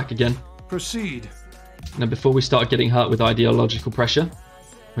those back again. Proceed. Now, before we start getting hurt with ideological pressure,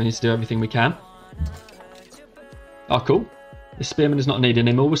 we need to do everything we can. Oh, cool. The spearman is not needed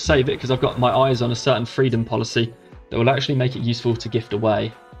anymore. We'll save it because I've got my eyes on a certain freedom policy that will actually make it useful to gift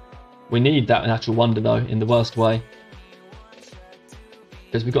away. We need that natural wonder, though, in the worst way.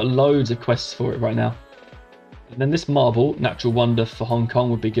 Because we've got loads of quests for it right now. And then this marble, natural wonder for Hong Kong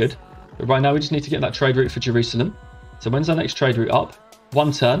would be good. But right now we just need to get that trade route for Jerusalem. So when's our next trade route up?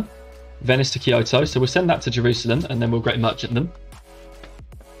 1 turn. Venice to Kyoto. So we'll send that to Jerusalem and then we'll great merchant them.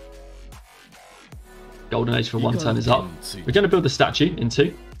 Golden Age for 1 turn is up. We're going to build the statue in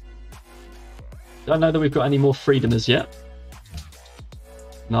 2. Don't know that we've got any more freedom as yet.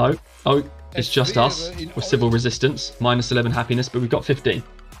 No. Oh, it's just us with civil resistance. Minus 11 happiness, but we've got 15.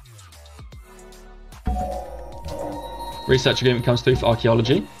 Research agreement comes through for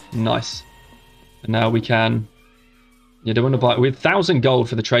archaeology. Nice. And now we can... You don't want to buy... With 1,000 gold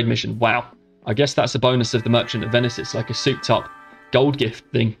for the trade mission. Wow. I guess that's a bonus of the merchant at Venice. It's like a souped up gold gift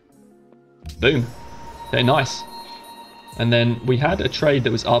thing. Boom. Very nice. And then we had a trade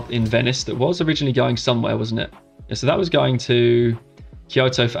that was up in Venice that was originally going somewhere, wasn't it? Yeah, so that was going to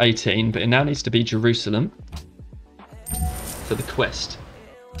Kyoto for 18, but it now needs to be Jerusalem for the quest.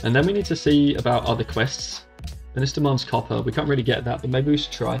 And then we need to see about other quests. Venice demands copper. We can't really get that, but maybe we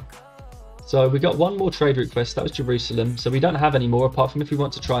should try. So we got one more trade request. That was Jerusalem. So we don't have any more apart from if we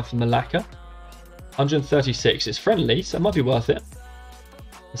want to try for Malacca. 136. It's friendly, so it might be worth it.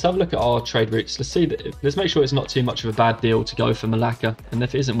 Let's have a look at our trade routes. Let's see that. Let's make sure it's not too much of a bad deal to go for Malacca. And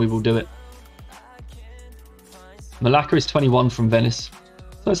if it isn't, we will do it. Malacca is 21 from Venice.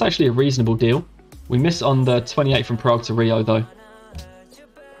 So it's actually a reasonable deal. We miss on the 28 from Prague to Rio, though.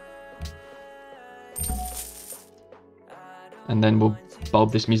 And then we'll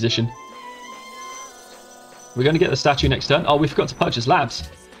bulb this musician. We're going to get the statue next turn. Oh, we forgot to purchase labs.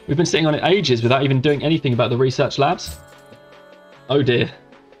 We've been sitting on it ages without even doing anything about the research labs. Oh dear.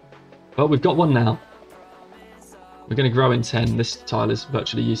 Well, we've got one now. We're going to grow in 10. This tile is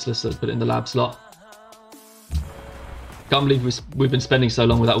virtually useless, so let's put it in the lab slot. Can't believe we've been spending so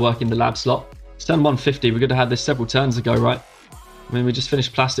long without working the lab slot. It's turn 150. We could have had this several turns ago, right? I mean, we just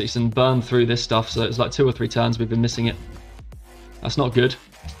finished plastics and burned through this stuff, so it's like 2 or 3 turns we've been missing it. That's not good.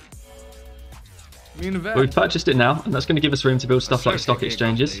 But we've purchased it now, and that's going to give us room to build stuff like stock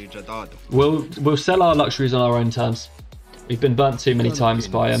exchanges. We'll sell our luxuries on our own terms. We've been burnt too many times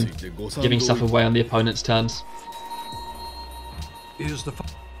by giving stuff away on the opponent's turns.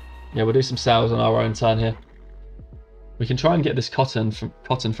 Yeah, we'll do some sales on our own turn here. We can try and get this cotton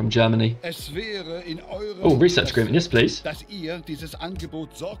from Germany. Oh, research agreement. Yes, please. We're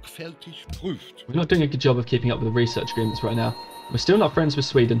not doing a good job of keeping up with the research agreements right now. We're still not friends with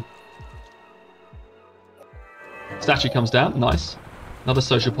Sweden. Statue comes down. Nice. Another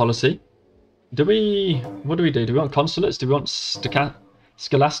social policy. What do we do? Do we want consulates? Do we want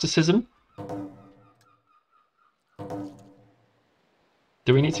scholasticism?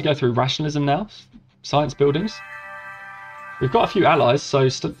 Do we need to go through rationalism now? Science buildings? We've got a few allies, so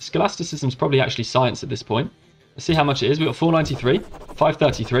scholasticism is probably actually science at this point. Let's see how much it is. We've got 493,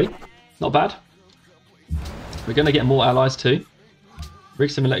 533. Not bad. We're going to get more allies too.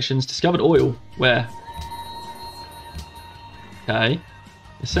 Rig some elections. Discovered oil. Where? Okay.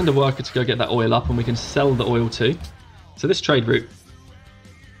 Let's send a worker to go get that oil up and we can sell the oil too. So this trade route,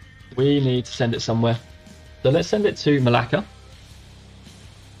 we need to send it somewhere. So let's send it to Malacca.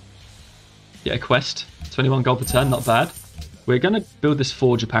 Get a quest. 21 gold per turn, not bad. We're going to build this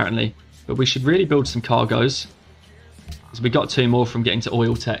forge apparently, but we should really build some cargoes. Because we got 2 more from getting to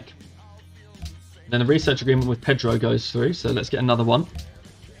oil tech. Then the research agreement with Pedro goes through, so let's get another one.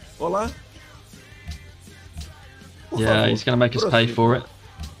 Hola. Yeah, he's going to make us pay for it.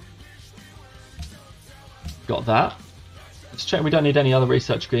 Got that. Let's check we don't need any other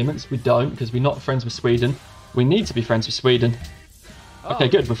research agreements. We don't, because we're not friends with Sweden. We need to be friends with Sweden. Okay,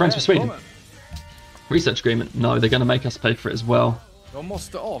 good. We're friends with Sweden. Research agreement. No, they're going to make us pay for it as well.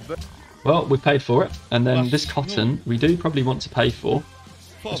 Well, we paid for it. And then this cotton, we do probably want to pay for.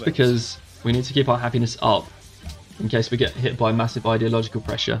 Just because we need to keep our happiness up in case we get hit by massive ideological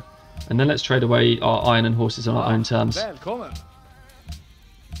pressure. And then let's trade away our iron and horses on our own terms. Välkommen.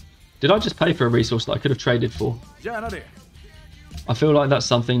 Did I just pay for a resource that I could have traded for? Gärna det. I feel like that's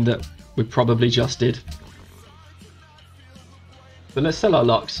something that we probably just did. But let's sell our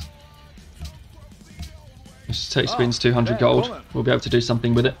locks. Let's just take Sweden's 200 gold. We'll be able to do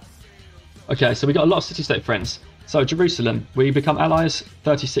something with it. Okay, so we got a lot of city-state friends. So Jerusalem, we become allies,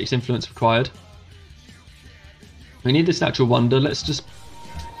 36 influence required. We need this natural wonder. Let's just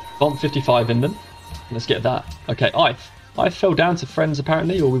bomb 55 in them. Let's get that. Okay, I fell down to friends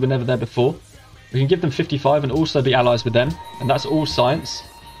apparently, or we were never there before. We can give them 55 and also be allies with them. And that's all science.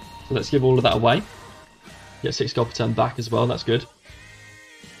 So let's give all of that away. Get 6 gold per turn back as well, that's good.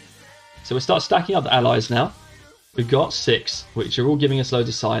 So we'll start stacking up the allies now. We've got 6, which are all giving us loads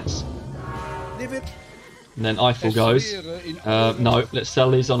of science. And then Eiffel goes. No, let's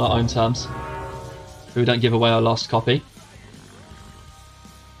sell these on our own terms. So we don't give away our last copy.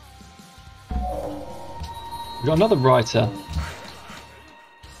 We've got another writer.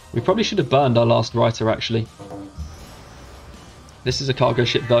 We probably should have burned our last writer, actually. This is a cargo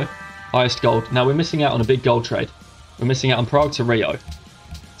ship, though. Highest gold. Now, we're missing out on a big gold trade. We're missing out on Prague to Rio.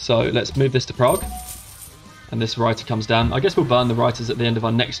 So, let's move this to Prague. And this writer comes down. I guess we'll burn the writers at the end of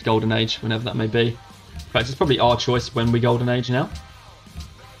our next golden age, whenever that may be. In fact, it's probably our choice when we golden age now.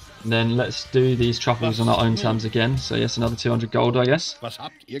 And then let's do these truffles on our own terms again. So, yes, another 200 gold, I guess. Let's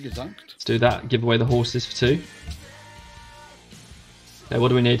do that. Give away the horses for 2. Okay, what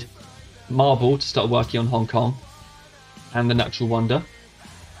do we need? Marble to start working on Hong Kong. And the natural wonder.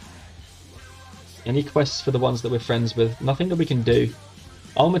 Any quests for the ones that we're friends with? Nothing that we can do.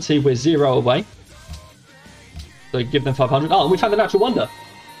 Almaty, we're 0 away. So give them 500. Oh, and we found the natural wonder.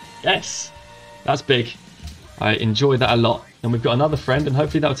 Yes. That's big. I enjoy that a lot. And we've got another friend, and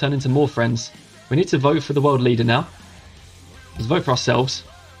hopefully that'll turn into more friends. We need to vote for the world leader now. Let's vote for ourselves.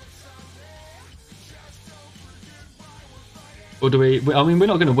 Or do we... I mean, we're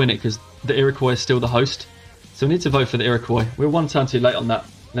not going to win it because the Iroquois is still the host. So we need to vote for the Iroquois. We're 1 turn too late on that.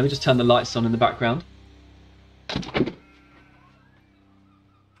 Let me just turn the lights on in the background.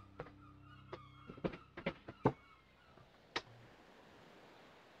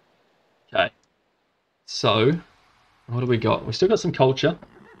 Okay. So, what do we got? We've still got some culture.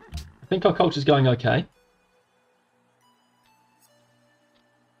 I think our culture's going okay.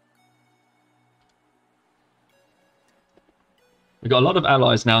 We've got a lot of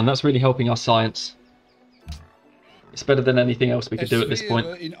allies now, and that's really helping our science. It's better than anything else we could do at this point.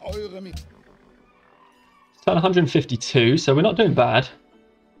 It's turn 152, so we're not doing bad.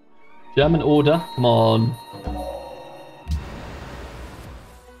 German order, come on.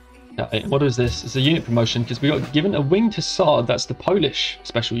 Okay, what is this? It's a unit promotion because we got given a winged hussar. That's the Polish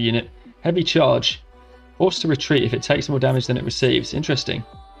special unit. Heavy charge. Forced to retreat if it takes more damage than it receives. Interesting.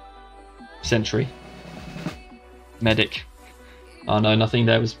 Sentry. Medic. Oh no, nothing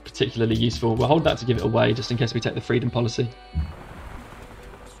there was particularly useful. We'll hold that to give it away just in case we take the freedom policy.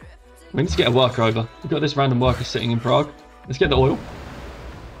 We need to get a worker over. We've got this random worker sitting in Prague. Let's get the oil.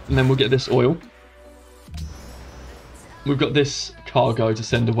 And then we'll get this oil. We've got this cargo to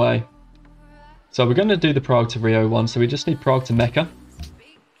send away. So we're going to do the Prague to Rio one. So we just need Prague to Mecca.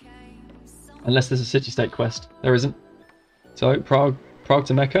 Unless there's a city-state quest. There isn't. So Prague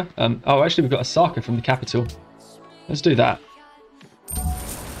to Mecca. Oh, actually we've got Osaka from the capital. Let's do that.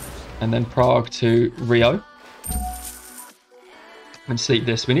 And then Prague to Rio. And sleep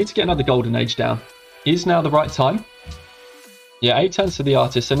this. We need to get another golden age down. Is now the right time? Yeah, 8 turns for the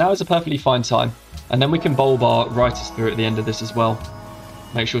artist. So now is a perfectly fine time. And then we can bulb our writer spirit at the end of this as well.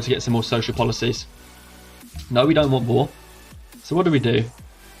 Make sure to get some more social policies. No, we don't want war. So what do?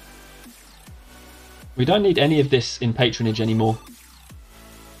 We don't need any of this in patronage anymore.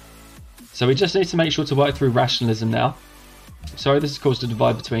 So we just need to make sure to work through rationalism now. Sorry, this has caused a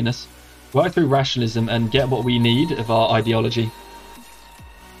divide between us. Work through rationalism and get what we need of our ideology.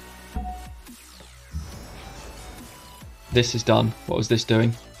 This is done. What was this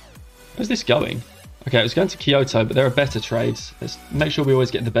doing? Where's this going? Okay, it was going to Kyoto, but there are better trades. Let's make sure we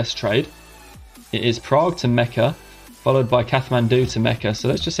always get the best trade. It is Prague to Mecca, followed by Kathmandu to Mecca. So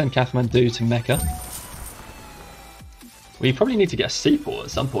let's just send Kathmandu to Mecca. We probably need to get a seaport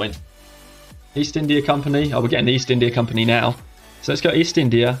at some point. East India Company. Oh, we're getting the East India Company now. So let's go East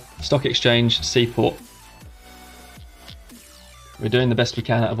India, Stock Exchange, Seaport. We're doing the best we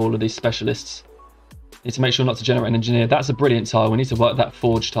can out of all of these specialists. Need to make sure not to generate an engineer. That's a brilliant tile. We need to work that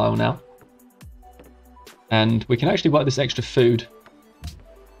forge tile now. And we can actually work this extra food.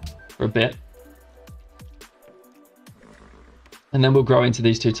 for a bit. And then we'll grow into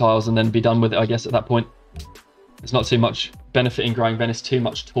these 2 tiles and then be done with it, I guess, at that point. There's not too much benefit in growing Venice too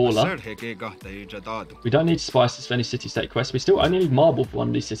much taller. We don't need spices for any city-state quests. We still only need marble for one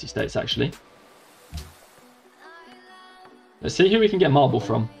of these city-states, actually. Let's see who we can get marble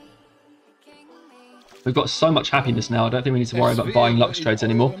from. We've got so much happiness now. I don't think we need to worry about buying Lux trades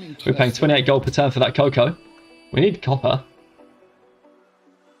anymore. We're paying 28 gold per turn for that cocoa. We need copper.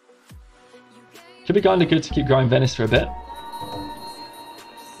 Could be kind of good to keep growing Venice for a bit.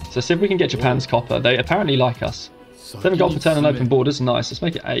 So see if we can get Japan's copper. They apparently like us. 7 gold per turn on open borders. Nice. Let's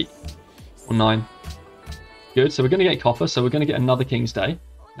make it 8 or 9. Good. So we're going to get copper. So we're going to get another King's Day.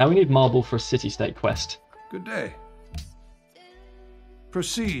 Now we need marble for a city-state quest. Good day.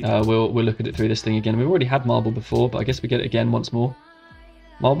 Proceed. We'll look at it through this thing again. We've already had marble before, but I guess we get it again once more.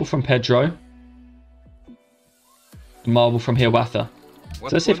 Marble from Pedro. And marble from Hiawatha. So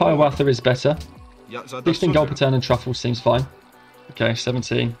let's see if Hiawatha is better. 16 gold per turn and truffles seems fine. Okay,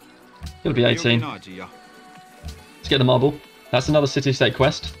 17. It'll be 18. Let's get the marble. That's another city-state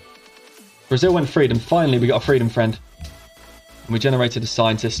quest. Brazil went freedom. Finally, we got a freedom friend. And we generated a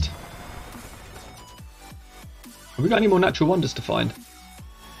scientist. Have we got any more natural wonders to find?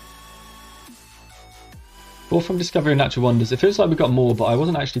 4 from Discovery of Natural Wonders. It feels like we got more, but I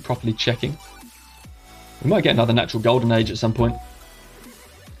wasn't actually properly checking. We might get another natural golden age at some point.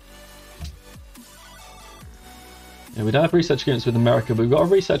 Yeah, we don't have research agreements with America, but we've got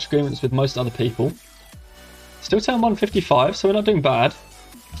research agreements with most other people. Still turn 155, so we're not doing bad.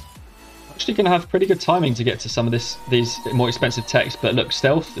 Actually going to have pretty good timing to get to some of these more expensive techs, but look,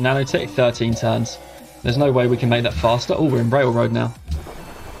 stealth, nanotech, 13 turns. There's no way we can make that faster. Oh, we're in railroad now.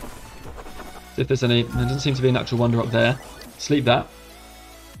 See if there's any. There doesn't seem to be a natural wonder up there. Sleep that.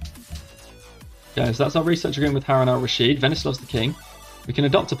 Okay, so that's our research agreement with Harun al-Rashid. Venice loves the king. We can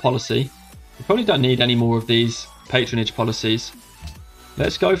adopt a policy. We probably don't need any more of these patronage policies.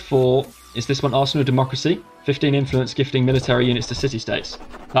 Let's go for, is this one Arsenal Democracy? 15 influence gifting military units to city-states.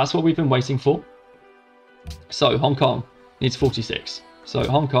 That's what we've been waiting for. So Hong Kong needs 46. So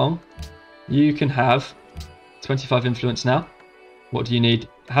Hong Kong, you can have 25 influence now. What do you need?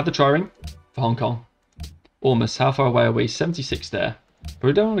 Have the trireme for Hong Kong. Ormus, how far away are we? 76 there. But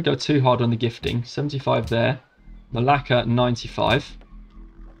we don't want to go too hard on the gifting. 75 there. Malacca, 95.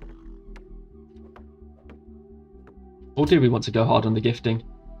 Or do we want to go hard on the gifting?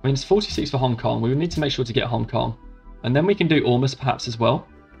 I mean, it's 46 for Hong Kong. We would need to make sure to get Hong Kong. And then we can do Ormus perhaps as well.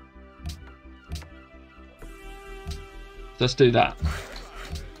 Let's do that.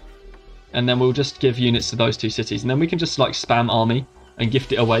 And then we'll just give units to those 2 cities. And then we can just like spam army and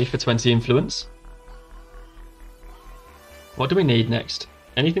gift it away for 20 influence. What do we need next?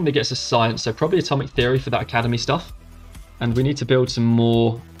 Anything that gets us science. So probably atomic theory for that academy stuff. And we need to build some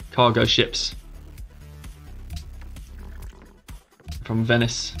more cargo ships. From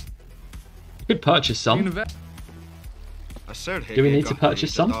Venice. We could purchase some. Do we need to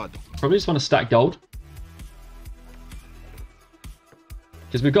purchase some? Probably just want to stack gold.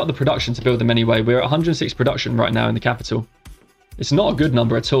 Because we've got the production to build them anyway. We're at 106 production right now in the capital. It's not a good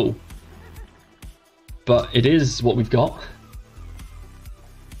number at all. But it is what we've got.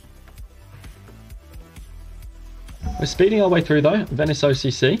 We're speeding our way through though. Venice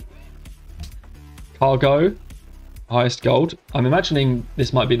OCC. Cargo. Highest gold. I'm imagining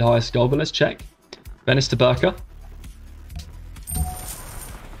this might be the highest gold, but let's check. Venice to Burka.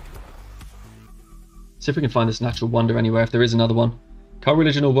 See if we can find this natural wonder anywhere, if there is another one.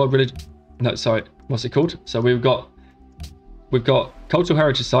 Co-religion or world religion? No, sorry. What's it called? So we've got cultural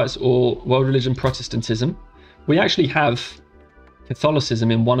heritage sites or world religion Protestantism. We actually have Catholicism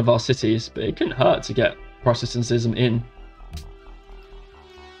in one of our cities, but it couldn't hurt to get Protestantism in.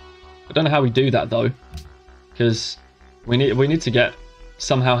 I don't know how we do that though, because we need to get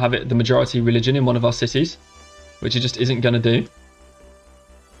somehow have it the majority religion in one of our cities, which it just isn't going to do.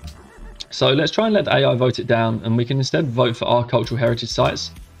 So let's try and let the AI vote it down, and we can instead vote for our cultural heritage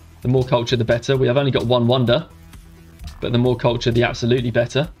sites. The more culture, the better. We have only got 1 wonder, but the more culture, the absolutely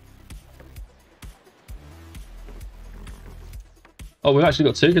better. Oh, we've actually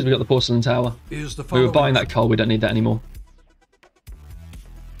got 2 because we got the porcelain tower. We were buying that coal. We don't need that anymore.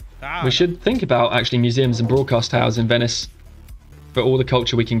 We should think about actually museums and broadcast towers in Venice for all the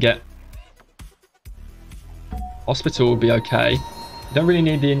culture we can get. Hospital will be okay. We don't really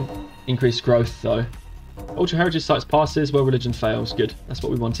need the increased growth though. Cultural heritage sites passes where religion fails. Good. That's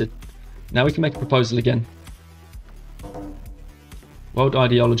what we wanted. Now we can make a proposal again. World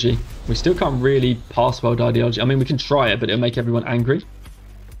ideology. We still can't really pass world ideology. I mean, we can try it, but it'll make everyone angry.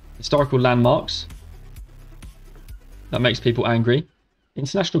 Historical landmarks. That makes people angry.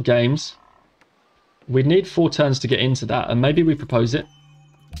 international games. We'd need 4 turns to get into that, and maybe we propose it.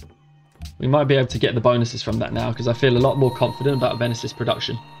 We might be able to get the bonuses from that now, because I feel a lot more confident about Venice's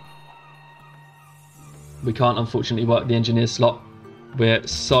production. We can't, unfortunately, work the engineer slot. We're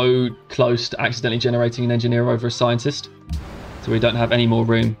so close to accidentally generating an engineer over a scientist, so we don't have any more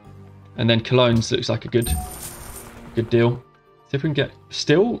room. And then Colognes looks like a good deal. See if we can get...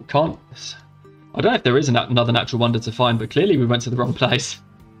 Still can't... I don't know if there is another natural wonder to find, but clearly we went to the wrong place.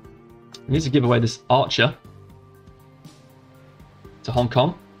 We need to give away this archer to Hong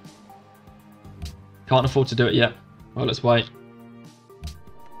Kong. Can't afford to do it yet. Well, let's wait.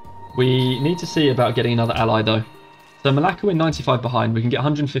 We need to see about getting another ally, though. So Malacca, we're 95 behind. We can get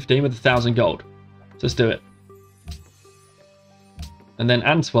 115 with 1,000 gold. So let's do it. And then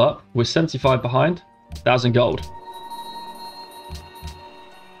Antwerp, we're 75 behind. 1,000 gold.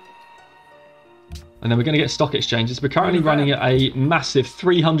 And then we're going to get stock exchanges. We're currently running at a massive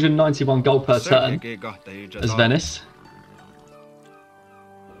 391 gold per turn as Venice.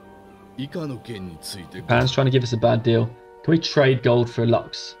 Japan's trying to give us a bad deal. Can we trade gold for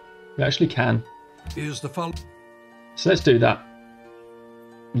Lux? We actually can. Is the follow? So let's do that.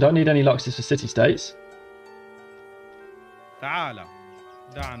 We don't need any Luxes for city-states.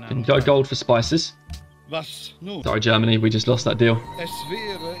 Can go gold for spices. Sorry, Germany, we just lost that deal.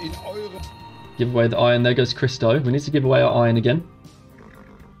 Give away the iron. There goes Christo. We need to give away our iron again.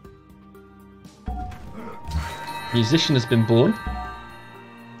 Musician has been born.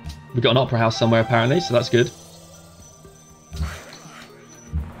 We've got an opera house somewhere apparently, so that's good.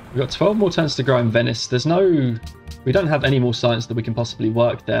 We've got 12 more turns to grow in Venice. There's no... We don't have any more science that we can possibly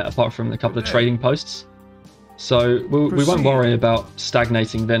work there, apart from a couple of trading posts. So we won't worry about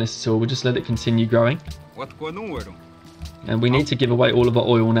stagnating Venice at all. We'll just let it continue growing. And we need to give away all of our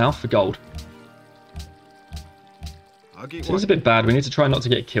oil now for gold. So it's a bit bad. We need to try not to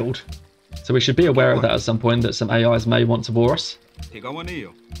get killed. So we should be aware of that at some point, that some AIs may want to war us.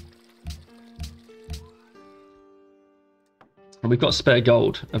 And we've got spare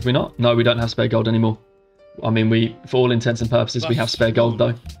gold, have we not? No, we don't have spare gold anymore. I mean, for all intents and purposes, we have spare gold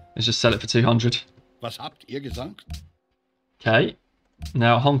though. Let's just sell it for 200. Okay.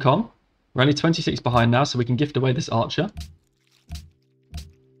 Now Hong Kong. We're only 26 behind now, so we can gift away this archer.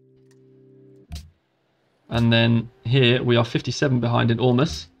 And then here we are 57 behind in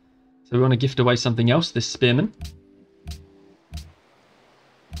Ormus. So we want to gift away something else, this spearman.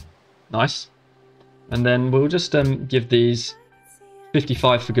 Nice. And then we'll just give these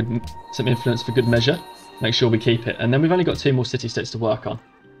 55 for some influence for good measure. Make sure we keep it. And then we've only got 2 more city-states to work on.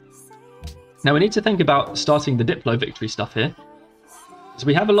 Now we need to think about starting the Diplo victory stuff here. So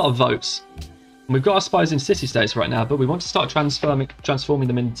we have a lot of votes. And we've got our spies in city-states right now, but we want to start transforming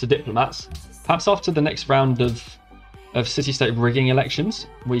them into diplomats. Perhaps after the next round of city-state rigging elections,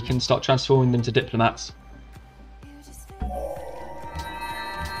 we can start transforming them to diplomats. And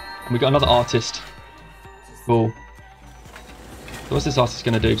we've got another artist. Cool. So what's this artist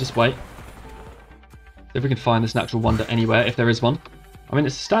going to do? Just wait. See if we can find this natural wonder anywhere, if there is one. I mean,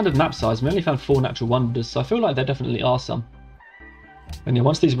 it's a standard map size. We only found 4 natural wonders, so I feel like there definitely are some. And yeah,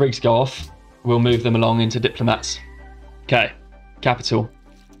 once these rigs go off, we'll move them along into diplomats. Okay, capital.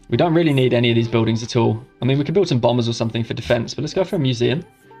 We don't really need any of these buildings at all. I mean, we could build some bombers or something for defense, but let's go for a museum.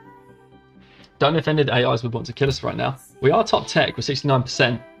 Don't know if any of the AIs would want to kill us right now. We are top tech with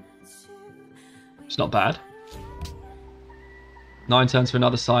 69%. It's not bad. 9 turns for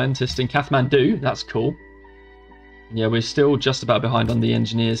another scientist in Kathmandu. That's cool. Yeah, we're still just about behind on the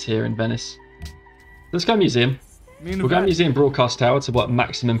engineers here in Venice. Let's go museum. We'll go museum broadcast tower to what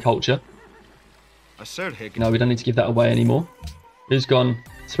maximum culture. No, we don't need to give that away anymore. Who's gone?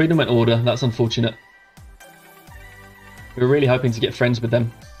 Sweden went order. That's unfortunate. We were really hoping to get friends with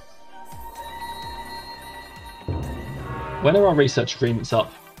them. When are our research agreements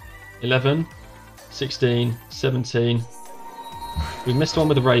up? 11, 16, 17. We've missed one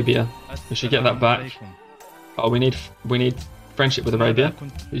with Arabia. We should get that back. Oh, we need friendship with Arabia,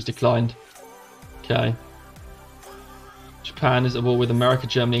 who's declined. Okay. Japan is at war with America,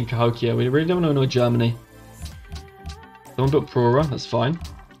 Germany, and Cahokia. We really don't want to annoy Germany. Someone built Prora, that's fine.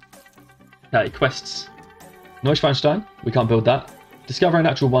 Okay, quests. Neuschwanstein, we can't build that. Discover a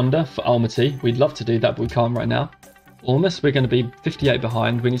natural wonder for Almaty. We'd love to do that, but we can't right now. Ormus, we're going to be 58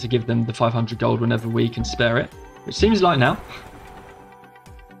 behind. We need to give them the 500 gold whenever we can spare it, which seems like now.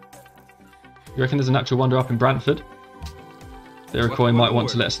 You reckon there's a natural wonder up in Brantford? The Iroquois might want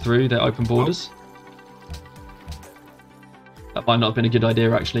to let us through their open borders. That might not have been a good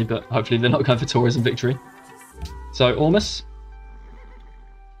idea actually, but hopefully they're not going for tourism victory. So Ormus,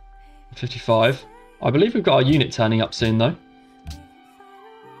 55. I believe we've got our unit turning up soon though.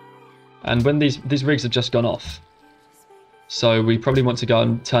 And when these rigs have just gone off. So we probably want to go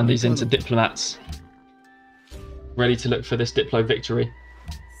and turn these into diplomats. Ready to look for this Diplo victory.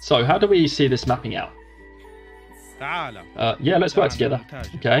 So how do we see this mapping out? Yeah, let's work together.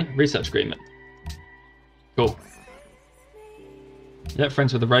 Okay, research agreement. Cool. Yeah,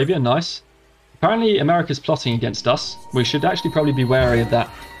 friends with Arabia, nice. Apparently America's plotting against us. We should actually probably be wary of that.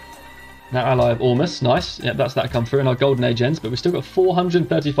 Now ally of Ormus, nice. Yeah, that's that come through, and our golden age ends, but we've still got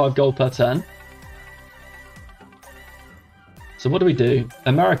 435 gold per turn. So what do we do?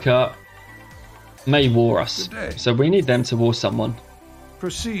 America may war us. So we need them to war someone.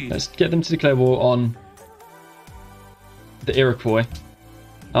 Proceed. Let's get them to declare war on the Iroquois.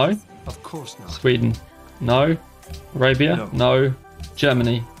 No? Of course not. Sweden. No. Arabia? No.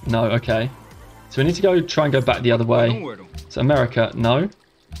 Germany? No. Okay. So we need to try and go back the other way. So America? No.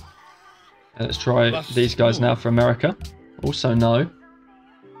 Let's try these guys now for America. Also no.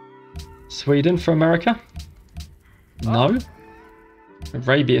 Sweden for America? No.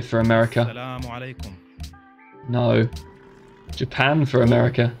 Arabia for America? No. Japan for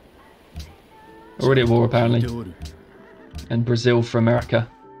America? Already at war apparently. And Brazil for America.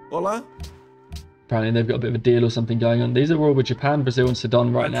 Olá. Apparently they've got a bit of a deal or something going on. These are all with Japan, Brazil and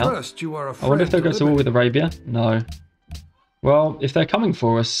Sudan right now. I wonder if they'll go to war with Arabia? No. Well, if they're coming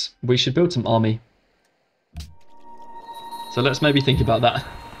for us, we should build some army. So let's maybe think about that.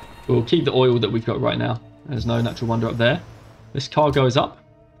 We'll keep the oil that we've got right now. There's no natural wonder up there. This cargo is up.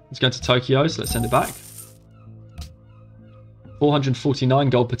 Let's go to Tokyo, so let's send it back. 449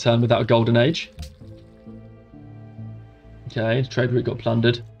 gold per turn without a golden age. Okay, the trade route got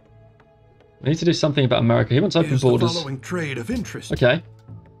plundered. We need to do something about America. He wants open borders. Trade of interest. Okay.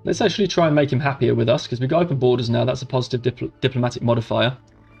 Let's actually try and make him happier with us, because we've got open borders now. That's a positive diplomatic modifier.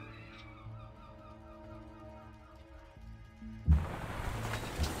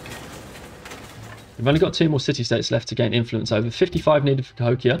 We've only got 2 more city-states left to gain influence over. 55 needed for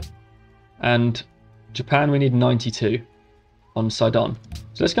Cahokia. And Japan, we need 92 on Sidon.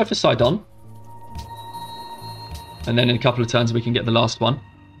 So let's go for Sidon. And then in a couple of turns we can get the last one.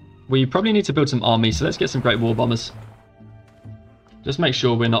 We probably need to build some army, so let's get some great war bombers. Just make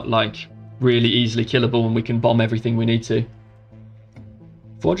sure we're not like really easily killable and we can bomb everything we need to.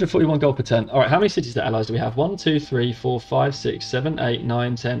 441 gold per turn. Alright, how many city-state allies do we have? 1, 2, 3, 4, 5, 6, 7, 8,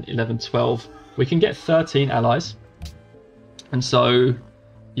 9, 10, 11, 12. We can get 13 allies. And so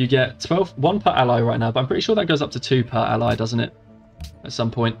you get 1 per ally right now, but I'm pretty sure that goes up to 2 per ally, doesn't it? At some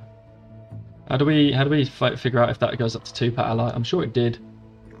point. How do we figure out if that goes up to 2 per ally? I'm sure it did.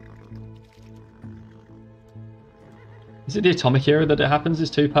 Is it the atomic era that it happens is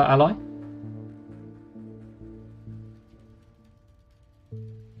 2 per ally?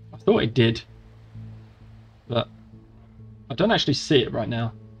 I thought it did. But I don't actually see it right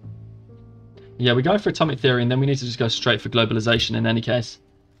now. Yeah, we're going for atomic theory and then we need to just go straight for globalization in any case.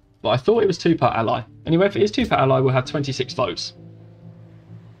 But I thought it was 2 per ally. Anyway, if it is 2 per ally, we'll have 26 votes.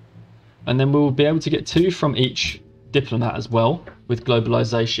 And then we'll be able to get 2 from each diplomat as well with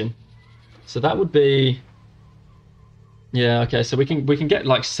globalization. So that would be... Yeah, okay, so we can get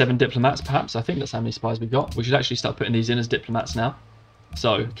like 7 diplomats perhaps. I think that's how many spies we've got. We should actually start putting these in as diplomats now.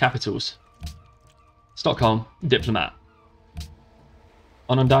 So, capitals. Stockholm, diplomat.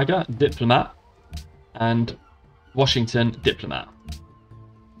 Onondaga, diplomat. And Washington, diplomat.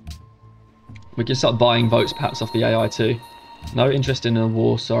 We can start buying votes perhaps off the AI too. No interest in a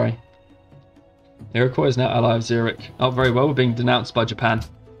war, sorry. Iroquois is now ally of Zurich. Oh, very well, we're being denounced by Japan.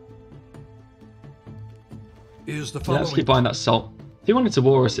 Yeah, let's keep buying that salt. If he wanted to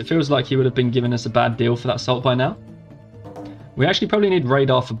war us, it feels like he would have been giving us a bad deal for that salt by now. We actually probably need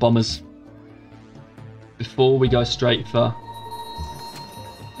radar for bombers before we go straight for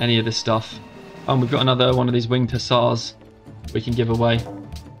any of this stuff. Oh, and we've got another one of these winged hussars we can give away.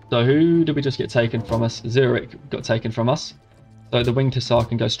 So who did we just get taken from us? Zurich got taken from us. So the winged hussar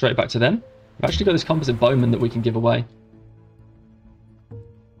can go straight back to them. We've actually got this composite bowman that we can give away.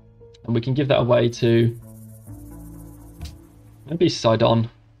 And we can give that away to... maybe Sidon.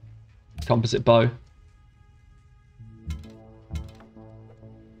 Composite bow.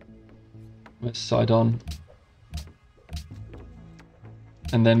 Where's Sidon?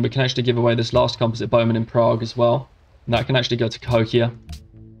 And then we can actually give away this last composite bowman in Prague as well. And that can actually go to Cahokia.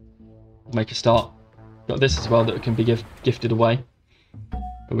 Make a start. Got this as well that can be gifted away.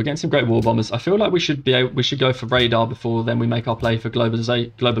 But we're getting some great war bombers. I feel like we should go for radar before then we make our play for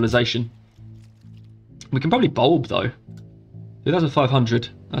globalization. We can probably bulb though. 2,500.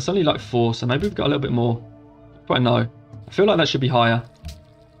 That's only like 4, so maybe we've got a little bit more. Quite no. I feel like that should be higher.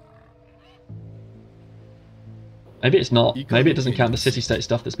 Maybe it's not. Maybe it doesn't count the city-state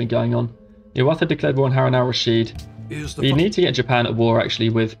stuff that's been going on. Iwatha declared war on Harun al-Rashid. You need to get Japan at war, actually,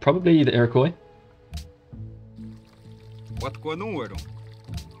 with probably the Iroquois. Apparently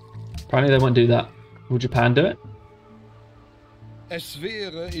they won't do that. Will Japan do it? I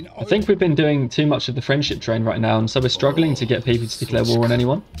think we've been doing too much of the friendship train right now, and so we're struggling to get people to declare war on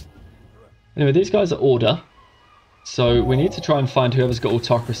anyone. Anyway, these guys are order. So we need to try and find whoever's got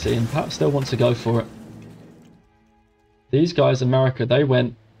autocracy, and perhaps they'll want to go for it. These guys, America, they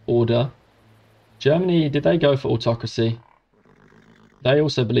went order. Germany, did they go for autocracy? They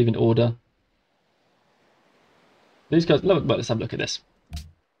also believe in order. These guys, let's have a look at this.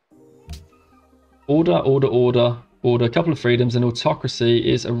 Order, order, order, order, a couple of freedoms, and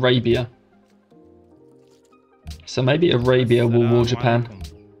autocracy is Arabia. So maybe Arabia will war Japan.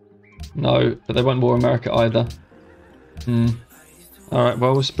 No, but they won't war America either. Alright,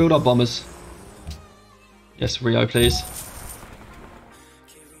 well, we'll build our bombers. Yes, Rio, please.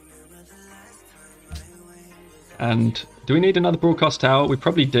 And do we need another broadcast tower? We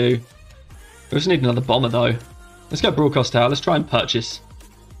probably do. We also need another bomber, though. Let's go broadcast tower. Let's try and purchase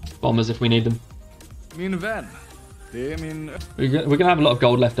bombers if we need them. Min vän. Det är min... We're going to have a lot of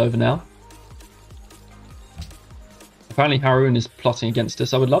gold left over now. Apparently Harun is plotting against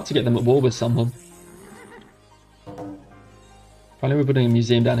us. I would love to get them at war with someone. Apparently we're building a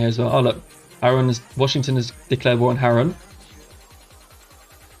museum down here as well. Oh look, Washington has declared war on Harun.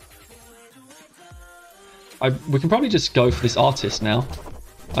 We can probably just go for this artist now.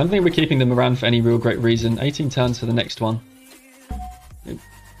 I don't think we're keeping them around for any real great reason. 18 turns for the next one.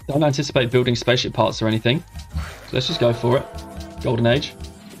 Don't anticipate building spaceship parts or anything. So let's just go for it. Golden Age.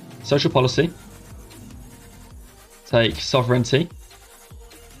 Social policy. Take sovereignty.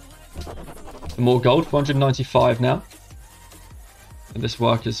 For more gold, 495 now. And this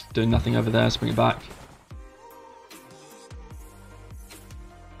worker's doing nothing over there. Let's bring it back.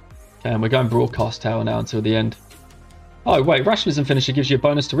 Okay, and we're going broadcast tower now until the end. Oh wait, rationalism finisher gives you a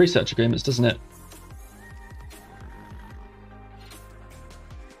bonus to research agreements, doesn't it?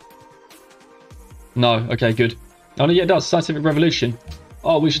 No, okay, good. Oh no, yeah, it does. Scientific revolution.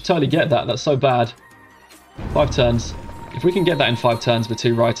 Oh, we should totally get that. That's so bad. 5 turns. If we can get that in 5 turns with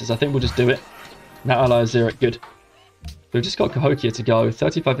 2 writers, I think we'll just do it. Now ally is 0, good. We've just got Cahokia to go.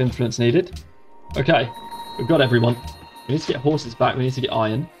 35 influence needed. Okay, we've got everyone. We need to get horses back. We need to get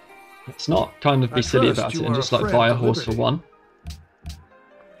iron. Let's not kind of be silly about it and just like buy a horse for 1.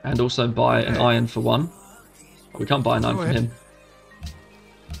 And also buy an iron for 1. We can't buy an iron from him.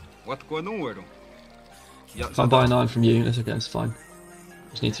 Can't buy an iron from you. That's okay, it's fine.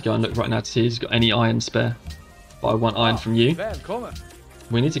 Just need to go and look right now to see if he's got any iron spare. Buy 1 iron from you.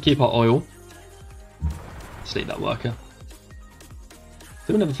 We need to keep our oil. Sleep that worker.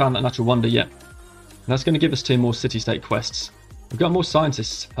 Still never found that natural wonder yet. And that's going to give us 2 more city-state quests. We've got more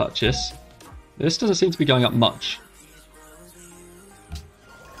scientists to purchase. This doesn't seem to be going up much.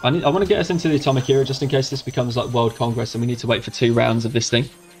 I want to get us into the atomic era just in case this becomes like World Congress and we need to wait for 2 rounds of this thing.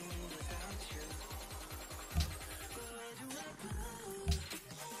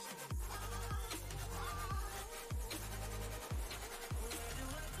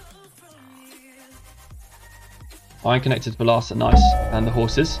 Iron connected to Balasa, nice. And the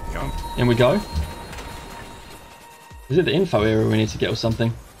horses. In we go. Is it the info era we need to get or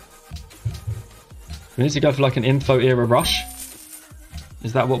something? We need to go for like an info era rush.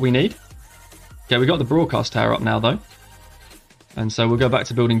 Is that what we need? Okay, we got the broadcast tower up now though. And so we'll go back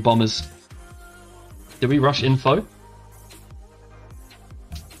to building bombers. Did we rush info?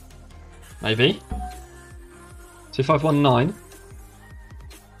 Maybe. 2519.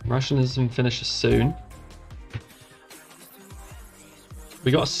 Rationalism finishes soon.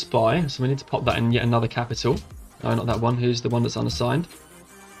 We got a spy, so we need to pop that in yet another capital. No, not that one. Who's the one that's unassigned?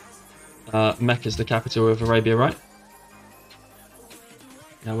 Mecca's the capital of Arabia, right?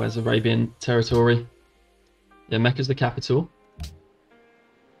 Now, where's Arabian territory? Yeah, Mecca's the capital.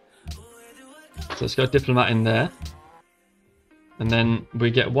 So let's go diplomat in there. And then we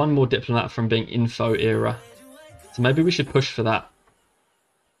get 1 more diplomat from being info era. So maybe we should push for that.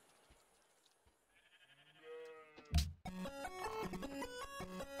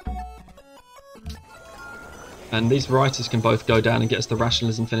 And these writers can both go down and get us the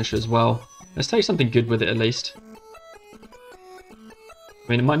rationalism finisher as well. Let's take something good with it at least. I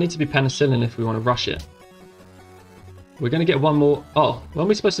mean, it might need to be penicillin if we want to rush it. We're going to get 1 more... Oh, when are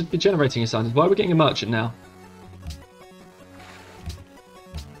we supposed to be generating a scientist? Why are we getting a merchant now?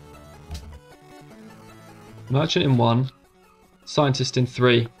 Merchant in 1. Scientist in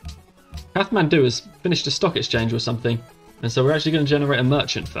 3. Kathmandu has finished a stock exchange or something. And so we're actually going to generate a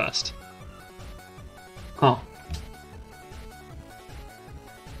merchant first. Huh.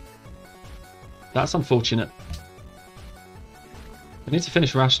 That's unfortunate. We need to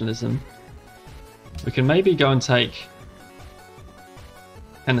finish rationalism. We can maybe go and take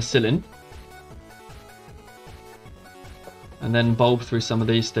penicillin. And then bulb through some of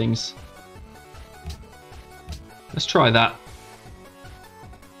these things. Let's try that.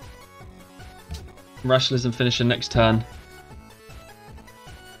 Rationalism finisher next turn.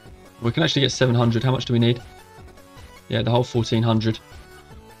 We can actually get 700. How much do we need? Yeah, the whole 1400. Is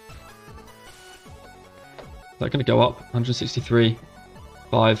that going to go up? 163,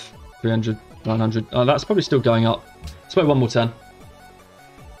 5, 300, 900. Oh, that's probably still going up. Let's wait one more turn.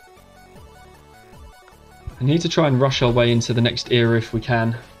 I need to try and rush our way into the next era if we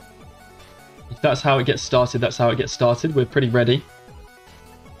can. If that's how it gets started, that's how it gets started. We're pretty ready.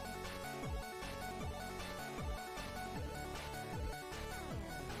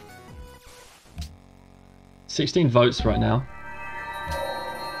 $16 votes right now.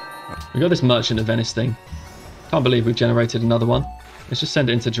 We got this Merchant of Venice thing. Can't believe we've generated another one. Let's just send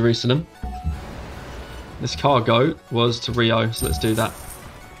it into Jerusalem. This cargo was to Rio, so let's do that.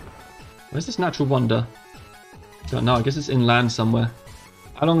 Where's this natural wonder? Don't know, I guess it's inland somewhere.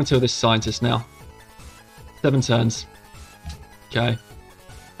 How long until this scientist now? 7 turns. Okay.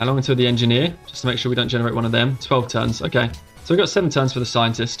 How long until the engineer? Just to make sure we don't generate one of them. 12 turns. Okay. So we've got 7 turns for the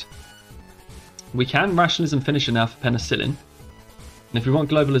scientist. We can rationalism finisher now for penicillin. And if we want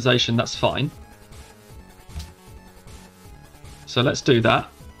globalization, that's fine. So let's do that.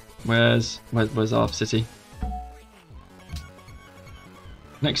 Where's our city?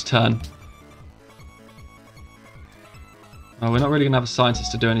 Next turn. Oh, we're not really going to have a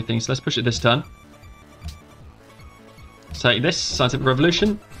scientist to do anything, so let's push it this turn. Take this, scientific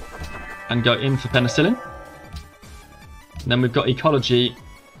revolution, and go in for penicillin. And then we've got ecology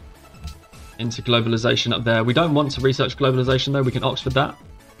into globalization up there. We don't want to research globalization though, we can Oxford that.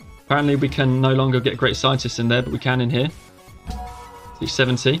 Apparently we can no longer get great scientists in there, but we can in here.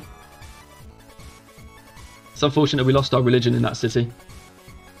 70. It's unfortunate we lost our religion in that city.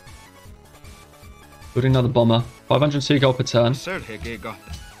 Building another bomber. 502 gold per turn.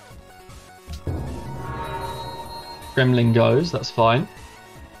 Gremlin goes, that's fine.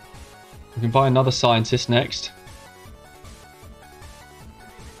 We can buy another scientist next.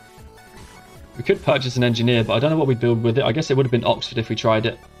 We could purchase an engineer, but I don't know what we'd build with it. I guess it would have been Oxford if we tried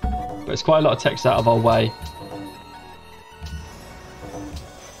it. But it's quite a lot of text out of our way.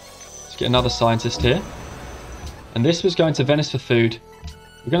 Let's get another scientist here. And this was going to Venice for food.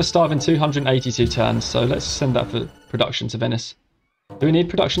 We're going to starve in 282 turns, so let's send that for production to Venice. Do we need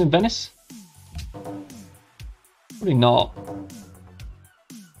production in Venice? Probably not.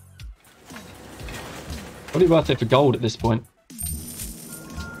 Probably worth it for gold at this point.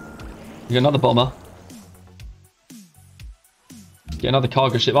 We get another bomber. Get another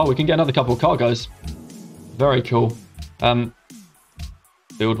cargo ship. Oh, we can get another couple of cargoes. Very cool.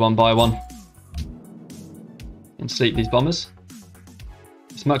 Build one by one. And sleep these bombers.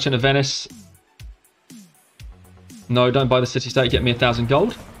 This Merchant of Venice. No, don't buy the city-state. Get me 1,000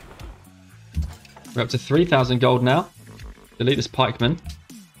 gold. We're up to 3,000 gold now. Delete this pikeman.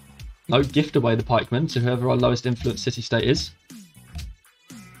 No, gift away the pikeman to whoever our lowest influence city-state is.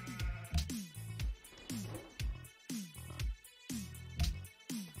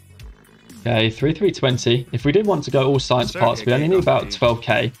 Okay, 3,320. If we did want to go all science parts, we only need about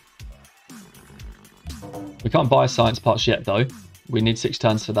 12k. We can't buy science parts yet, though. We need 6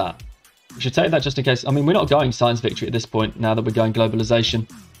 turns for that. We should take that just in case. I mean, we're not going science victory at this point, now that we're going globalization.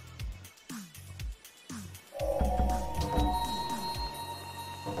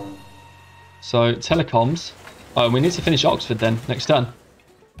 So, telecoms. Oh, we need to finish Oxford then, next turn.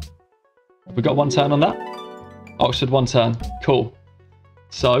 Have we got 1 turn on that? Oxford 1 turn. Cool.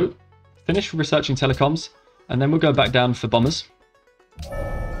 So, finish researching telecoms, and then we'll go back down for bombers.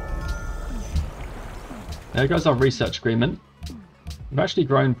 There goes our research agreement. We've actually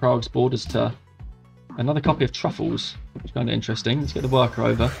grown Prague's borders to another copy of truffles, which is kind of interesting. Let's get the worker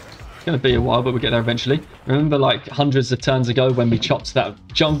over. It's going to be a while, but we'll get there eventually. Remember, like, hundreds of turns ago when we chopped that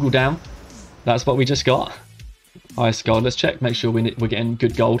jungle down? That's what we just got. Highest gold. Let's check, make sure we're getting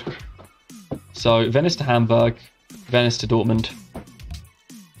good gold. So, Venice to Hamburg, Venice to Dortmund.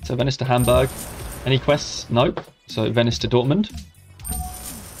 So, Venice to Hamburg. Any quests? Nope. So, Venice to Dortmund.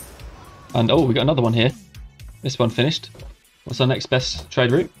 And, oh, we got another one here. This one finished. What's our next best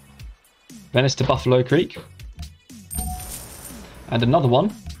trade route? Venice to Buffalo Creek. And another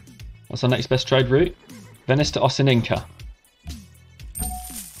one. What's our next best trade route? Venice to Osininka.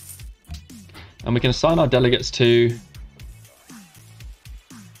 And we can assign our delegates to...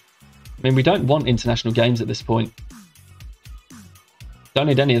 I mean, we don't want international games at this point. Don't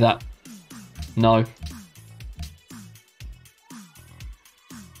need any of that. No.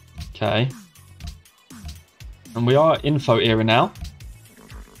 Okay. And we are info era now.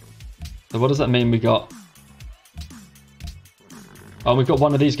 So what does that mean we got? Oh, we've got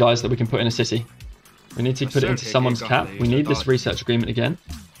one of these guys that we can put in a city. We need to put it into someone's cap. We need this research agreement again.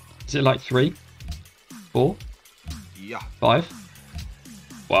 Is it like 3? 4? Yeah. 5?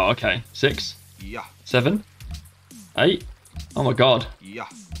 Wow, okay. 6? Yeah. 7? 8? Oh my god. Yeah.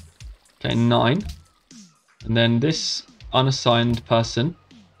 Okay, 9. And then this unassigned person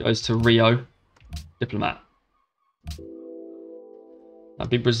goes to Rio Diplomat. That'd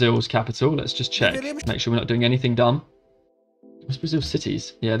be Brazil's capital. Let's just check. Make sure we're not doing anything dumb. What's Brazil's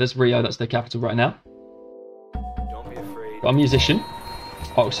cities? Yeah, there's Rio. That's their capital right now. Don't be afraid. Got a musician.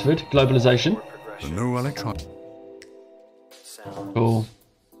 Oxford. Globalization. The new electron. Cool.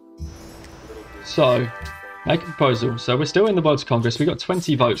 So, make a proposal. So we're still in the World Congress. We've got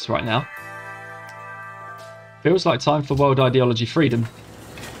 20 votes right now. Feels like time for world ideology freedom.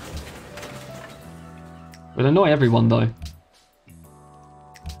 We'll annoy everyone though.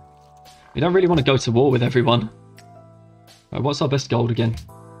 We don't really want to go to war with everyone. Right, what's our best gold again?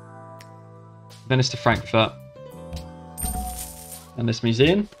 Venice to Frankfurt. And this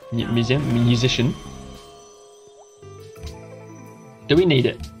musician. Do we need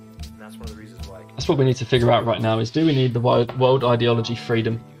it? That's one of the reasons why. That's what we need to figure out right now, is do we need the world ideology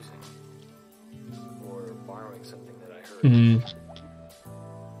freedom? Or borrowing something that I heard.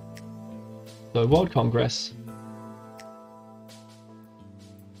 So World Congress.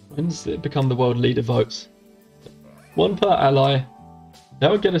 When does it become the world leader votes? 1 per ally. That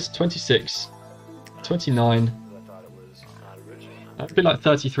would get us 26. 29. I thought it was not original. That would be like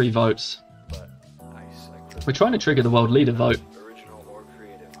 33 votes. But We're trying to trigger the world leader vote. original or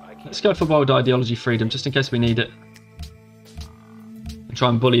creative. I can't. Let's go for world ideology freedom, just in case we need it. And try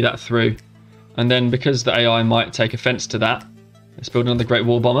and bully that through. And then, because the AI might take offense to that, let's build another Great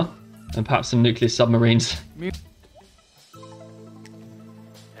War Bomber. And perhaps some nuclear submarines. And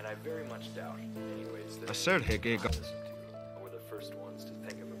I very much doubt, anyways, that we're the first ones to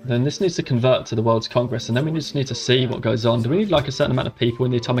think of a Then this needs to convert to the World's Congress, and then we just need to see what goes on. Do we need like a certain amount of people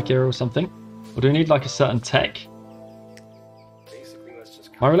in the atomic era or something? Or do we need like a certain tech? basically let's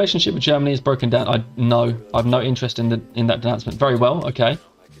just My relationship with Germany is broken down. I have no interest in that denouncement. Very well, okay. like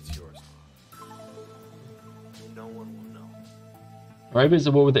it's yours. No one will know. Arabia's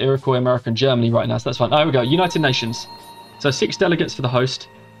at war with the Iroquois, America, and Germany right now, so that's fine. Oh, here we go. United Nations. So 6 delegates for the host,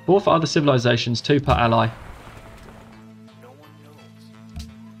 4 for other civilizations, 2 per ally. No one knows.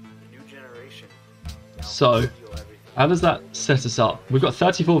 The new generation. Now So, will feel everything. how does that set us up? We've got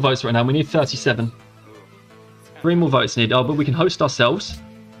 34 votes right now. We need 37. 3 more votes needed. Oh, but we can host ourselves.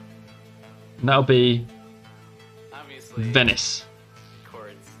 And that'll be Obviously, Venice.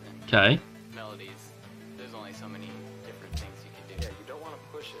 chords and Okay. melodies. There's only so many different things you can do. Yeah, you don't want to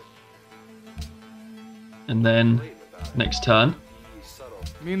push it. And then Blatant about it. next turn. Be subtle.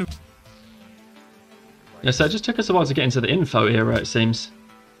 Mean Yeah, so it just took us a while to get into the info era, it seems.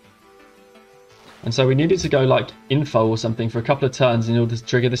 And so we needed to go like info or something for a couple of turns in order to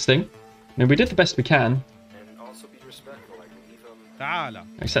trigger this thing. I mean, we did the best we can. And also be respectful. Like leave them تعال.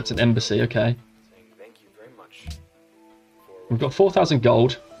 Except an embassy, okay. saying thank you very much. We've got 4,000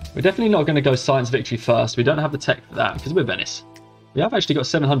 gold. We're definitely not going to go science victory first. We don't have the tech for that because we're Venice. We have actually got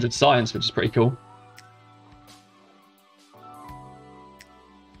 700 science, which is pretty cool.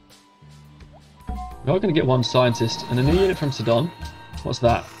 We are going to get 1 scientist and a new unit from Sudan. What's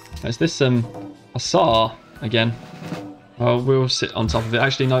that? It's this Hussar again. Well, we'll sit on top of it.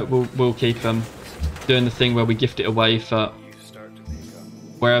 Actually, no, we'll keep doing the thing where we gift it away for You start to pick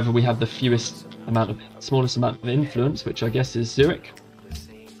up wherever we have the smallest amount of influence, which I guess is Zurich. the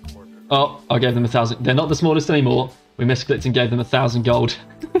same quarter. Oh, I gave them 1,000. They're not the smallest anymore. We misclicked and gave them 1,000 gold.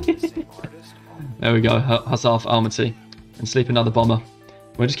 Same artist. There we go. Hussar for Almaty. And sleep another bomber.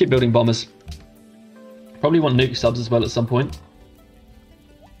 We'll just keep building bombers. Probably want nuke subs as well at some point.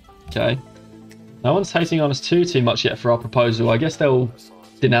 Okay. No one's hating on us too much yet for our proposal. I guess they'll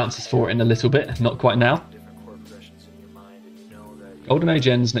denounce us for it in a little bit. Not quite now. Different chord progressions in your mind, and you know that Golden Age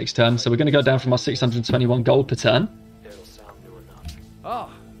ends next turn, so we're going to go down from our 621 gold per turn. it'll sound new enough. Ah,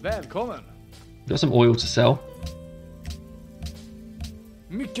 välkommen. We've got some oil to sell.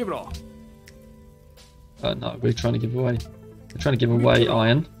 Mycket bra. No, we're trying to give away. We're trying to give away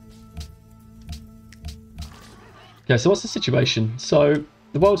iron. Okay, so what's the situation? So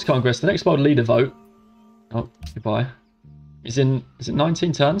the World's Congress, the next world leader vote. Oh, goodbye. Is it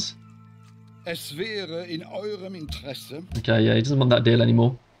 19 turns? Es wäre in eurem Interesse. Okay, yeah, he doesn't want that deal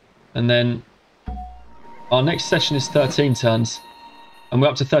anymore. And then our next session is 13 turns, and we're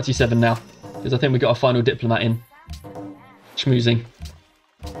up to 37 now. because I think we got our final diplomat in. Schmoozing.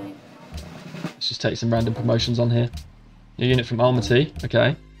 Let's just take some random promotions on here. New unit from Almaty.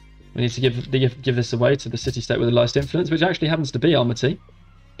 Okay. We need to give this away to the city-state with the lowest influence, which actually happens to be Almaty.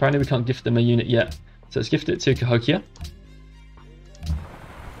 Apparently we can't gift them a unit yet. So let's gift it to Cahokia.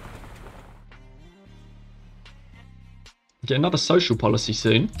 Get another social policy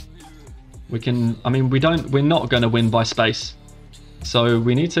soon. We can, I mean, we're not going to win by space. So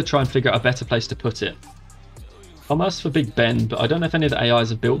we need to try and figure out a better place to put it. Commerce for Big Ben, but I don't know if any of the AIs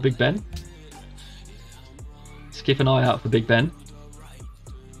have built Big Ben. Let's keep an eye out for Big Ben.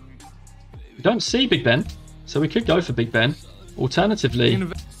 We don't see Big Ben, so we could go for Big Ben. Alternatively,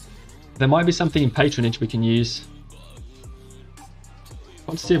 there might be something in patronage we can use.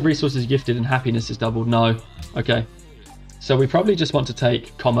 Quantity of resources gifted and happiness is doubled. No. Okay. So we probably just want to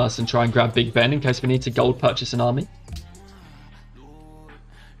take commerce and try and grab Big Ben in case we need to gold purchase an army.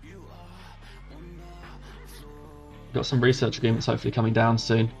 Got some research agreements hopefully coming down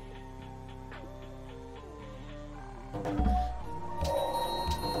soon.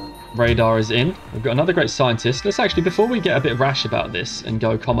 Radar is in. We've got another great scientist. Let's actually, before we get a bit rash about this and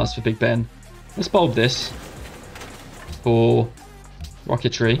go commerce for Big Ben, let's bulb this for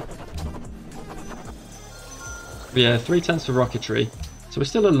rocketry. Yeah, 3 turns for rocketry. So we're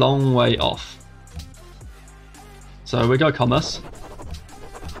still a long way off. So we go commerce.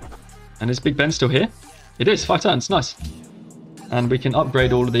 And is Big Ben still here? It is, 5 turns, nice. And we can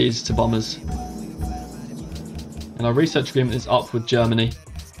upgrade all of these to bombers. And our research agreement is up with Germany.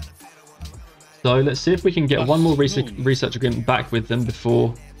 So let's see if we can get one more research agreement back with them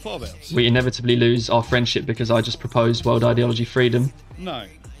before we inevitably lose our friendship because I just proposed world ideology freedom. No.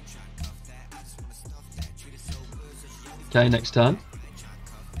 Okay, next turn.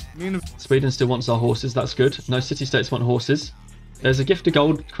 Sweden still wants our horses, that's good. No city-states want horses. There's a gift of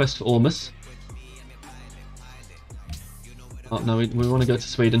gold quest for Ormus. Oh no, we want to go to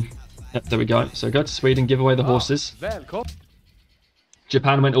Sweden. Yep, there we go. So go to Sweden, give away the horses.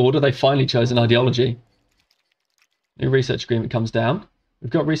 Japan went order, they finally chose an ideology. New research agreement comes down.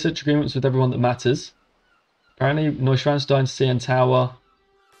 We've got research agreements with everyone that matters. Apparently Neuschwanstein, CN Tower.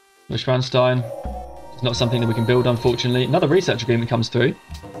 Neuschwanstein is not something that we can build, unfortunately. Another research agreement comes through.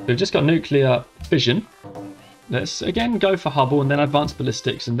 We've just got nuclear fission. Let's again go for Hubble and then advanced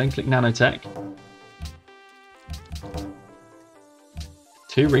ballistics and then click nanotech.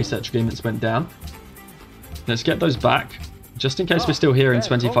 2 research agreements went down. Let's get those back. Just in case we're still here in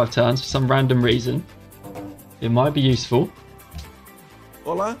 25 turns for some random reason. It might be useful.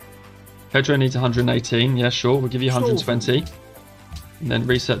 Hola. Pedro needs 118. Yeah, sure. We'll give you 120. And then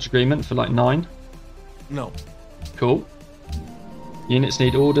research agreement for like 9. No. Cool. Units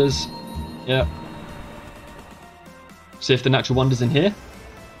need orders. Yeah. See if the natural wonder's in here.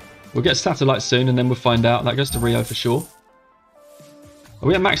 We'll get satellites soon and then we'll find out. That goes to Rio for sure. Are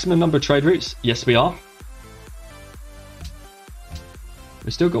we at maximum number of trade routes? Yes, we are.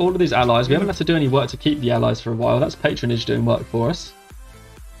 We've still got all of these allies. We haven't had to do any work to keep the allies for a while. That's patronage doing work for us.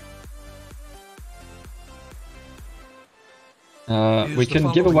 We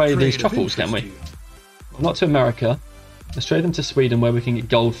can give away these truffles, can we? Well, not to America. Let's trade them to Sweden where we can get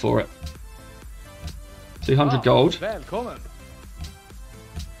gold for it. 200 gold.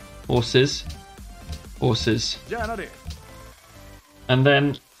 Horses. Horses. And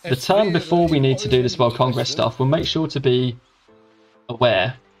then the turn before we need to do this World Congress stuff, we'll make sure to be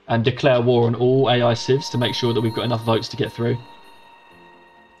aware and declare war on all AI civs to make sure that we've got enough votes to get through.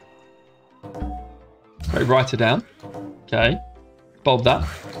 Okay, write her down. Okay, bulb that.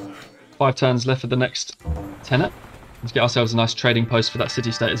 5 turns left for the next tenant. Let's get ourselves a nice trading post for that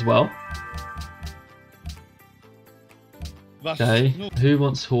city-state as well. Okay, who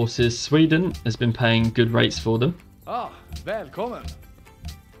wants horses? Sweden has been paying good rates for them. Välkommen.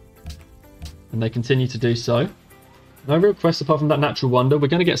 And they continue to do so. No real quests apart from that natural wonder. We're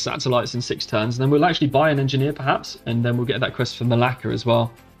going to get satellites in 6 turns, and then we'll actually buy an engineer perhaps, and then we'll get that quest for Malacca as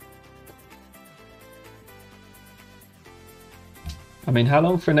well. I mean, how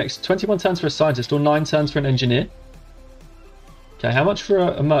long for a next 21 turns for a scientist or 9 turns for an engineer? Okay, how much for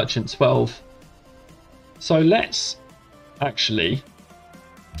a merchant? 12. So let's actually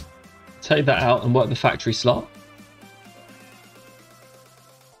take that out and work the factory slot.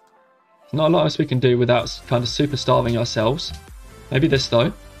 Not a lot else we can do without kind of super starving ourselves. Maybe this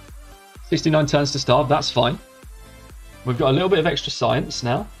though. 69 turns to starve, that's fine. We've got a little bit of extra science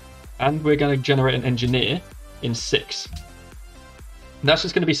now. And we're going to generate an engineer in 6. That's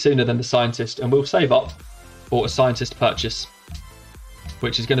just going to be sooner than the scientist. And we'll save up for a scientist purchase.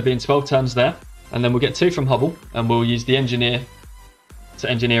 Which is going to be in 12 turns there. And then we'll get 2 from Hubble. And we'll use the engineer to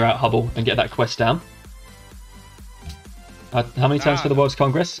engineer out Hubble and get that quest down. How many turns for the World's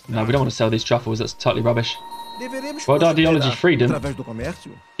Congress? No, we don't want to sell these truffles. That's totally rubbish. World Ideology Freedom.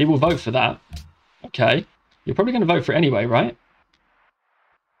 He will vote for that. Okay. You're probably going to vote for it anyway, right?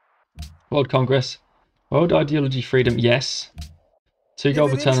 World Congress. World Ideology Freedom, yes. 2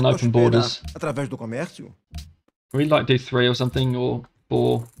 gold return and open borders. We'd like do 3 or something, or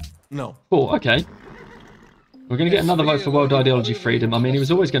 4. No. 4, okay. We're going to get another vote for World Ideology Freedom. I mean, he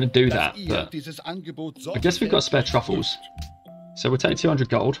was always going to do that, but I guess we've got spare truffles. So we'll take 200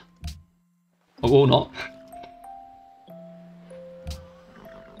 gold. Or not.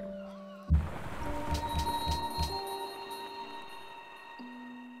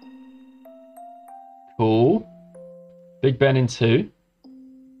 Cool. Big Ben in 2.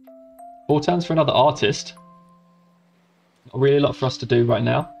 4 turns for another artist. Not really a lot for us to do right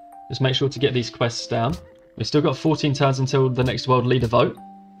now. Just make sure to get these quests down. We've still got 14 turns until the next world leader vote.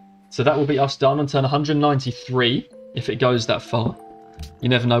 So that will be us done on turn 193, if it goes that far. You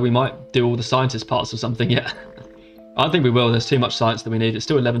never know, we might do all the scientist parts or something yet. I don't think we will, there's too much science that we need. It's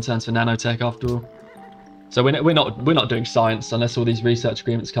still 11 turns for nanotech after all. So we're not doing science unless all these research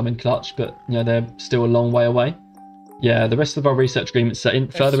agreements come in clutch, but you know, they're still a long way away. Yeah, the rest of our research agreements are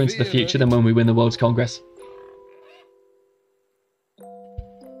further into the future than when we win the World's Congress.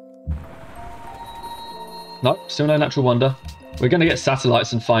 No, still no natural wonder. We're going to get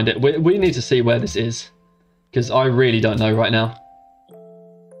satellites and find it. We need to see where this is, because I really don't know right now.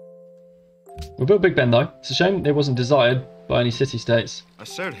 We'll build Big Ben though. It's a shame it wasn't desired by any city-states.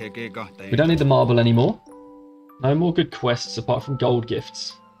 We don't need the marble anymore. No more good quests apart from gold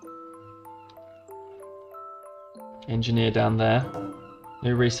gifts. Engineer down there.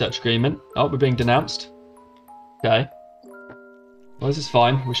 New research agreement. Oh, we're being denounced. Okay. Well, this is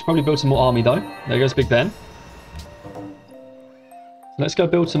fine. We should probably build some more army though. There goes Big Ben. Let's go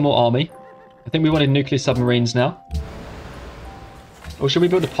build some more army. I think we wanted nuclear submarines now. Or should we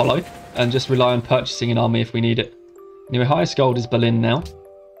build Apollo and just rely on purchasing an army if we need it? Anyway, highest gold is Berlin now.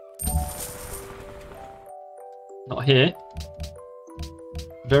 Not here.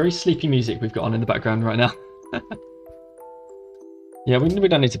 Very sleepy music we've got on in the background right now. Yeah, we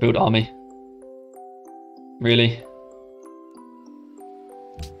don't need to build army. Really.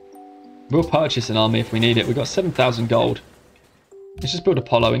 We'll purchase an army if we need it. We've got 7,000 gold. Let's just build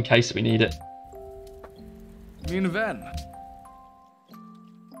Apollo in case we need it. Min vän.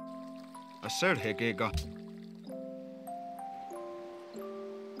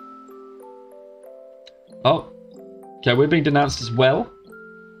 Oh. Okay, we're being denounced as well.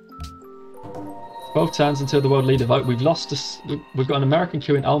 12 turns until the world leader vote. We've lost us. We've got an American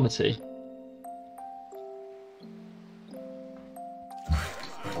queue in Almaty.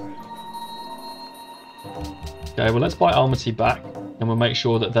 Okay, well let's buy Almaty back and we'll make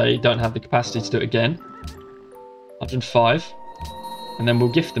sure that they don't have the capacity to do it again. 105. And then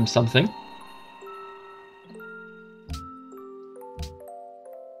we'll gift them something.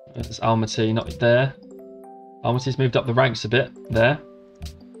 It's Almaty, not there. Almaty's moved up the ranks a bit there.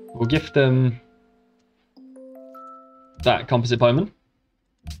 We'll gift them that composite bowman.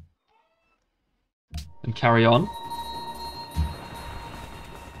 And carry on.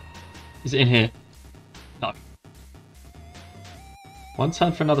 Is it in here? No. 1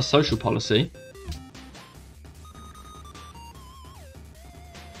 turn for another social policy.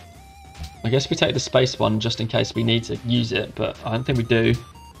 I guess we take the space one just in case we need to use it, but I don't think we do.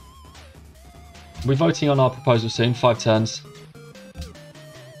 We're voting on our proposal soon, 5 turns.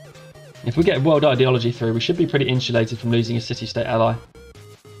 If we get world ideology through, we should be pretty insulated from losing a city-state ally.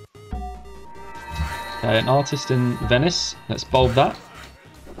 Okay, an artist in Venice. Let's bulb that.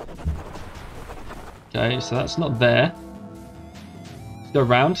 Okay, so that's not there. Let's go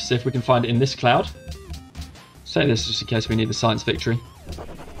around, see if we can find it in this cloud. Say this just in case we need the science victory.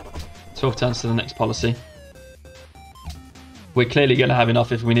 12 turns to the next policy. We're clearly going to have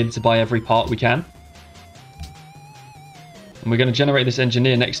enough if we needed to buy every part we can. And we're going to generate this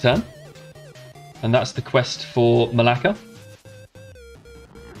engineer next turn. And that's the quest for Malacca.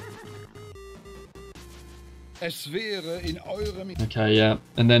 Okay, yeah.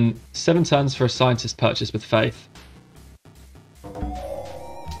 And then 7 turns for a scientist purchase with faith.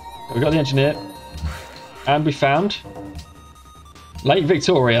 We got the engineer. And we found Lake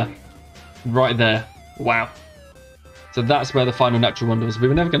Victoria. Right there. Wow. So that's where the final natural wonder was. We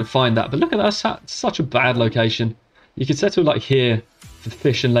were never going to find that. But look at that. That's such a bad location. You could settle like here for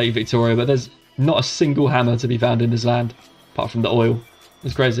fish and Lake Victoria, but there's not a single hammer to be found in this land, apart from the oil.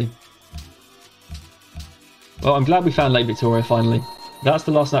 It's crazy. Well, I'm glad we found Lake Victoria finally. That's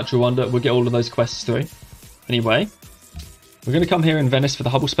the last natural wonder. We'll get all of those quests through. Anyway, We're going to come here in Venice for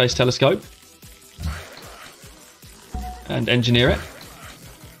the Hubble Space Telescope. And engineer it.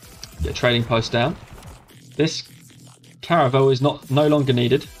 Get a trading post down. This caravel is no longer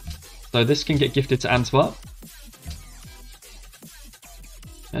needed. So this can get gifted to Antwerp.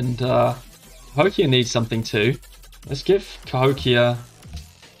 And Cahokia needs something too. Let's give Cahokia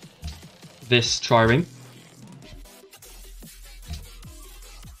this trireme.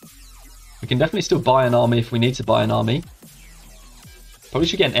 We can definitely still buy an army if we need to buy an army. Probably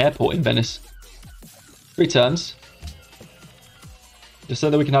should get an airport in Venice. 3 turns. Just so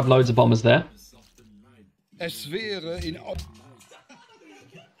that we can have loads of bombers there. Es wäre in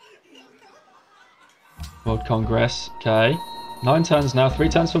World Congress. Okay. 9 turns now. 3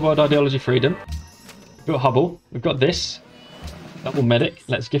 turns for World Ideology Freedom. We've got Hubble. We've got this. Double medic.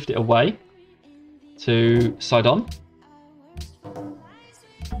 Let's gift it away to Sidon.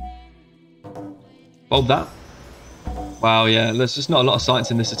 Bulb that. Wow, yeah. There's just not a lot of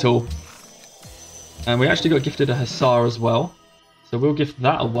science in this at all. And we actually got gifted a Hussar as well. So we'll gift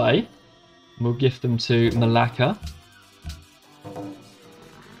that away. We'll gift them to Malacca. And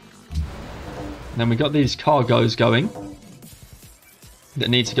then we got these cargoes going that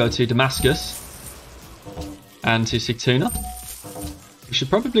need to go to Damascus and to Sigtuna. We should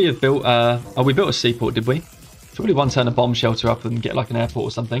probably have built... oh, we built a seaport, did we? Probably one turn a bomb shelter up and get like an airport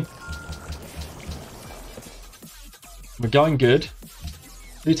or something. We're going good.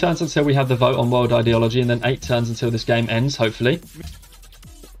 3 turns until we have the vote on world ideology, and then 8 turns until this game ends, hopefully.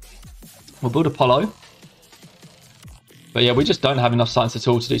 We'll build Apollo. But yeah, we just don't have enough science at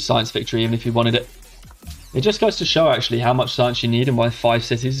all to do science victory, even if you wanted it. It just goes to show, actually, how much science you need and why 5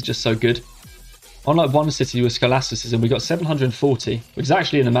 cities is just so good. Unlike 1 city with scholasticism, we got 740, which is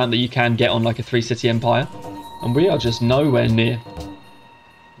actually an amount that you can get on like a 3-city empire. And we are just nowhere near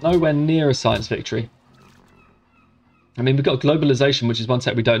a science victory. I mean, we've got globalization, which is one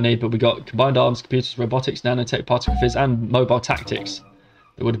tech we don't need, but we got combined arms, computers, robotics, nanotech, particle physics, and mobile tactics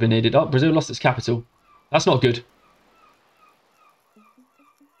that would have been needed. Oh, Brazil lost its capital. That's not good.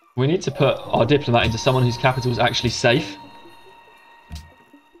 We need to put our diplomat into someone whose capital is actually safe.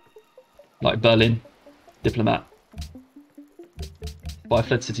 Like Berlin. Diplomat. By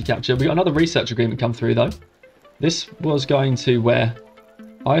fled city capture. We got another research agreement come through, though. This was going to where?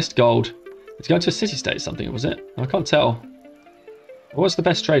 Highest gold. It's going to a city-state something, was it? I can't tell. What's the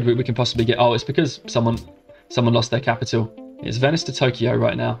best trade route we can possibly get? Oh, it's because someone lost their capital. It's Venice to Tokyo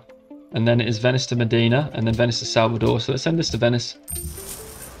right now. And then it is Venice to Medina. And then Venice to Salvador. So let's send this to Venice.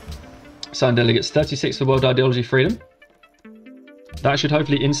 Signed delegates. 36 for World Ideology Freedom. That should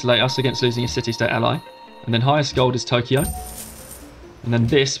hopefully insulate us against losing a city-state ally. And then highest gold is Tokyo. And then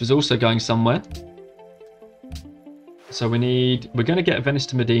this was also going somewhere. So we're going to get Venice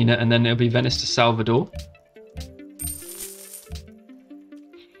to Medina, and then it'll be Venice to Salvador.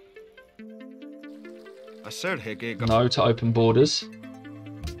 No to open borders.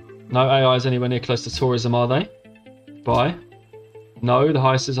 No AIs anywhere near close to tourism, are they? Buy. No, the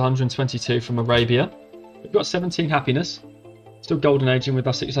highest is 122 from Arabia. We've got 17 happiness. Still golden aging with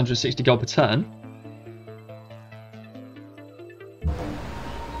our 660 gold per turn.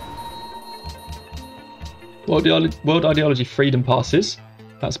 World Ideology Freedom passes.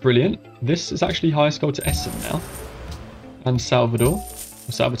 That's brilliant. This is actually highest gold to Essen now. And Salvador.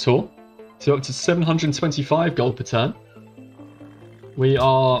 So up to 725 gold per turn. We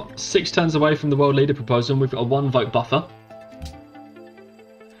are 6 turns away from the world leader proposal, and we've got a 1 vote buffer.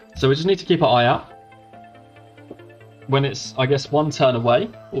 So we just need to keep our eye out. When it's, I guess, 1 turn away,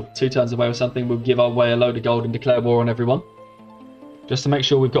 or 2 turns away or something, we'll give away a load of gold and declare war on everyone. Just to make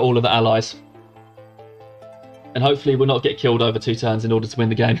sure we've got all of the allies. And hopefully we'll not get killed over 2 turns in order to win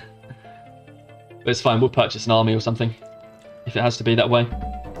the game. But it's fine, we'll purchase an army or something. If it has to be that way.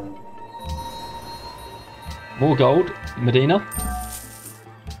 More gold. Medina.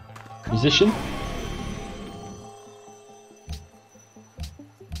 Musician.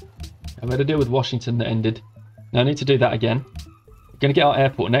 I made a deal with Washington that ended. Now I need to do that again. We're going to get our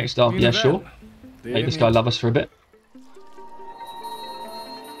airport next. Oh, yeah, sure. Make this guy love us for a bit.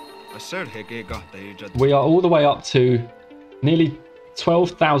 We are all the way up to nearly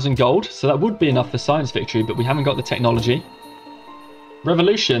 12,000 gold. So that would be enough for science victory, but we haven't got the technology.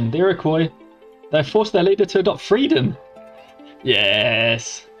 Revolution. The Iroquois. They forced their leader to adopt freedom.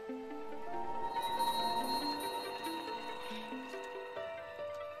 Yes.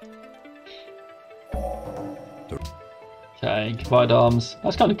 Okay, combined arms.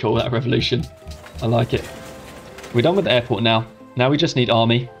 That's kind of cool, that revolution. I like it. We're done with the airport now. Now we just need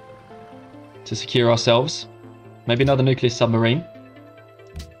army to secure ourselves. Maybe another nuclear submarine.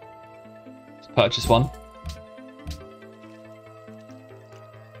 Let's purchase one.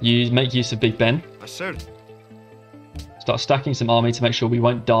 You make use of Big Ben. Yes, sir. Start stacking some army to make sure we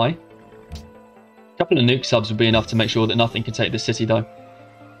won't die. A couple of nuke subs would be enough to make sure that nothing can take this city though.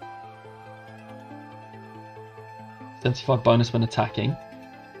 75 bonus when attacking.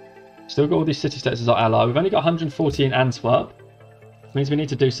 Still got all these city-states as our ally. We've only got 140 in Antwerp. Which means we need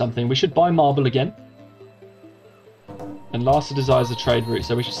to do something. We should buy marble again. And Larsa desires a trade route,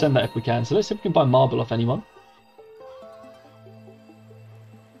 so we should send that if we can. So let's see if we can buy marble off anyone.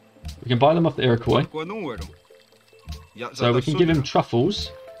 We can buy them off the Iroquois. So we can give him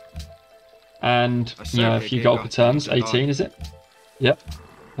truffles. And, you know, a few gold per turns. 18, is it? Yep.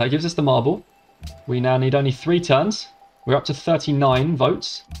 That gives us the marble. We now need only 3 turns. We're up to 39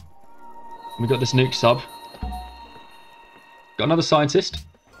 votes. We've got this nuke sub. Got another scientist.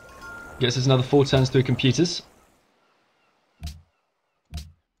 Gets us another 4 turns through computers.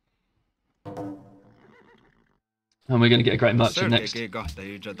 And we're going to get a great merchant next.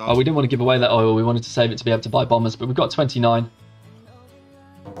 Oh, we didn't want to give away that oil. We wanted to save it to be able to buy bombers, but we've got 29.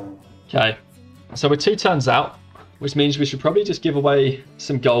 Okay. So we're 2 turns out, which means we should probably just give away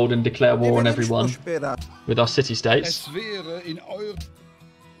some gold and declare war on everyone with our city-states.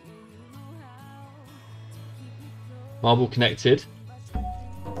 Marble connected.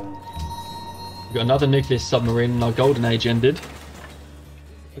 We've got another nuclear submarine and our golden age ended.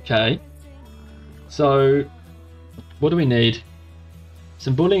 Okay. So, what do we need?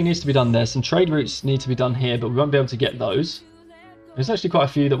 Some bullying needs to be done there. Some trade routes need to be done here, but we won't be able to get those. There's actually quite a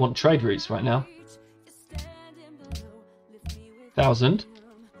few that want trade routes right now. 1,000.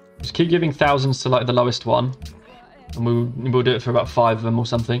 Just keep giving thousands to like the lowest one. And we'll do it for about 5 of them or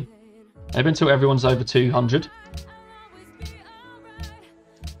something. Maybe until everyone's over 200.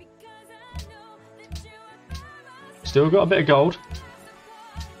 Still got a bit of gold.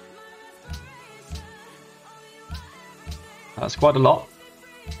 That's quite a lot.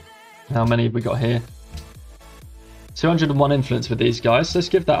 How many have we got here? 201 influence with these guys. Let's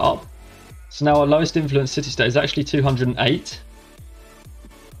give that up. So now our lowest influence city-state is actually 208.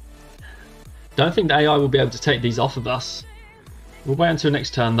 Don't think the AI will be able to take these off of us. We'll wait until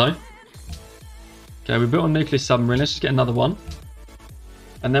next turn though. Okay, we built a nuclear submarine. Let's just get another one.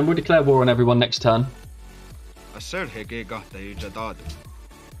 And then we'll declare war on everyone next turn.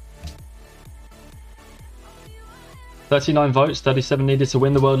 39 votes, 37 needed to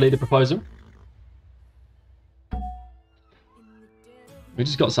win the world leader proposal. We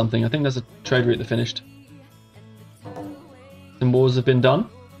just got something. I think there's a trade route that finished. Some wars have been done.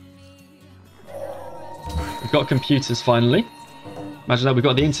 We've got computers finally. Imagine that we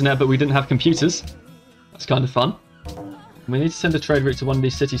got the internet, but we didn't have computers. That's kind of fun. We need to send a trade route to one of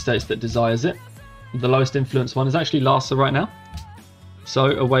these city-states that desires it. The lowest influence one is actually Larsa right now. So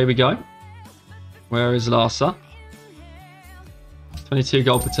away we go. Where is Larsa? 22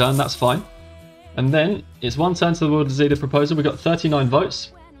 gold per turn, that's fine. And then it's 1 turn to the world leader proposal. We've got 39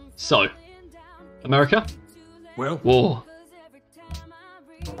 votes. So, America? Well, war.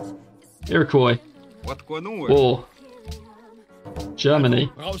 Iroquois. War.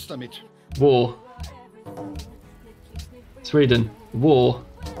 Germany. War. Sweden. War.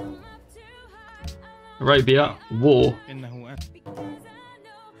 Arabia. War.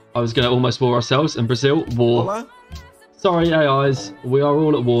 I was going to almost war ourselves. And Brazil. War. Sorry, AIs. We are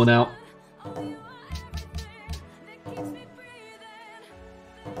all at war now.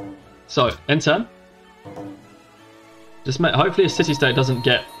 So, end turn. Just hopefully a city-state doesn't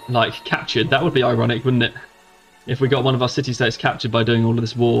get, like, captured. That would be ironic, wouldn't it? If we got one of our city-states captured by doing all of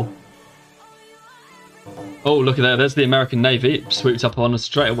this war. Oh, look at there. There's the American Navy. It swooped up on us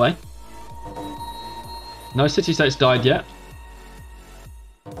straight away. No city-states died yet.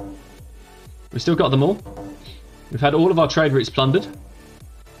 We've still got them all. We've had all of our trade routes plundered.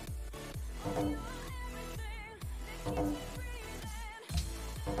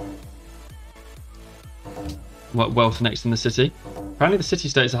 What wealth next in the city? Apparently the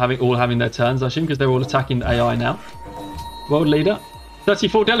city-states are all having their turns, I assume, because they're all attacking the AI now. World leader.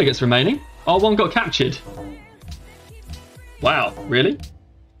 34 delegates remaining. Oh, one got captured. Wow, really?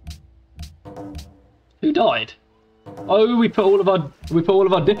 Who died? Oh, we put all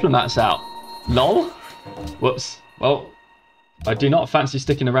of our diplomats out. Lol. Whoops. Well, I do not fancy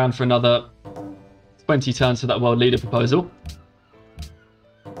sticking around for another 20 turns for that world leader proposal.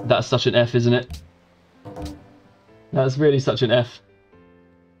 That's such an F, isn't it? That's really such an F.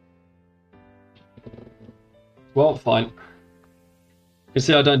 Well, fine. You can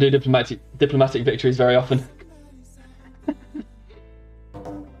see I don't do diplomatic victories very often.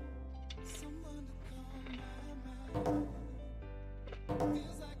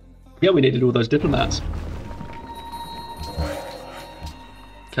 Yeah, we needed all those diplomats.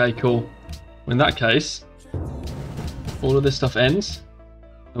 Okay, cool. Well, in that case, all of this stuff ends,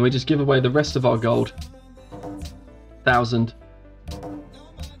 and we just give away the rest of our gold. 1,000.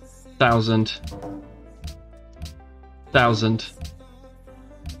 1,000. 1,000.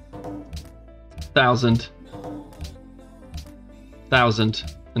 1,000.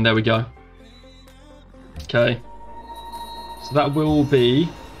 1,000. And there we go. Okay. So that will be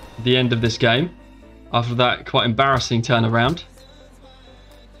the end of this game. After that quite embarrassing turnaround.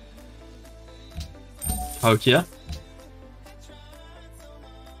 Pokia.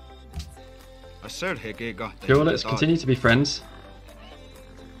 Cool, let's continue to be friends.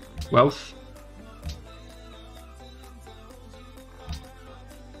 Wealth.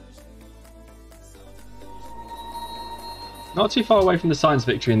 Not too far away from the science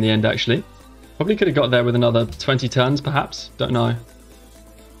victory in the end, actually. Probably could have got there with another 20 turns, perhaps. Don't know.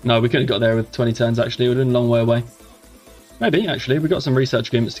 No, we couldn't have got there with 20 turns, actually. It would have been a long way away. Maybe, actually. We've got some research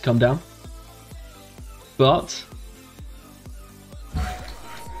agreements to come down. But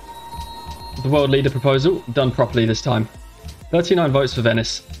the world leader proposal, done properly this time. 39 votes for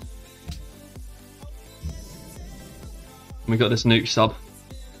Venice. We got this nuke sub.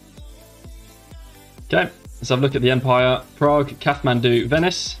 Okay, let's have a look at the Empire. Prague, Kathmandu,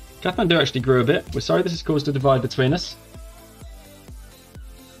 Venice. Kathmandu actually grew a bit. We're sorry this has caused a divide between us.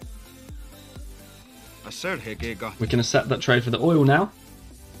 We can accept that trade for the oil now.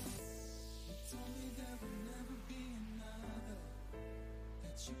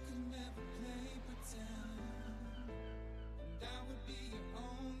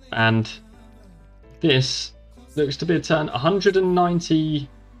 And this looks to be a turn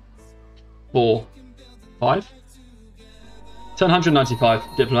 194. 5? Turn 195.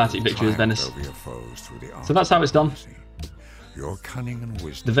 Diplomatic victory is Venice. So that's how it's done.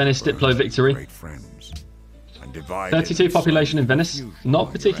 The Venice Diplo victory. 32 population in Venice.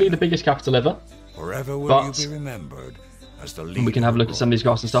 Not particularly the biggest capital ever. But we can have a look at some of these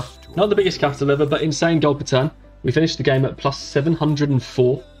graphs and stuff. Not the biggest capital ever, but insane gold per turn. We finished the game at plus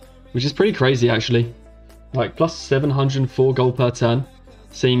 704. Which is pretty crazy, actually. Like, plus 704 gold per turn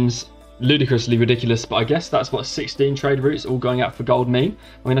seems ludicrously ridiculous, but I guess that's what 16 trade routes all going out for gold mean.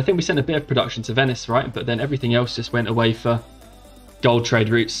 I mean, I think we sent a bit of production to Venice, right? But then everything else just went away for gold trade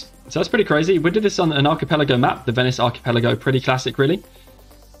routes. So that's pretty crazy. We did this on an archipelago map, the Venice Archipelago, pretty classic, really.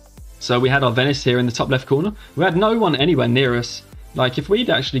 So we had our Venice here in the top left corner. We had no one anywhere near us. Like, if we'd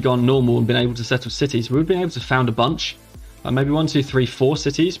actually gone normal and been able to settle cities, we would have been able to found a bunch. Maybe 1, 2, 3, 4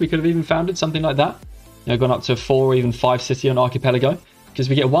 cities we could have even founded, something like that. You know, gone up to 4 or even 5 city on archipelago, because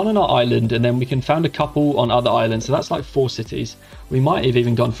we get 1 on our island and then we can found a couple on other islands, so that's like 4 cities. We might have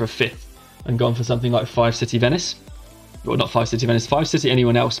even gone for a 5th and gone for something like 5 city Venice. Well, not 5 city Venice, 5 city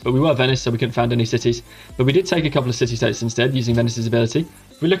anyone else, but we were Venice, so we couldn't found any cities. But we did take a couple of city states instead, using Venice's ability.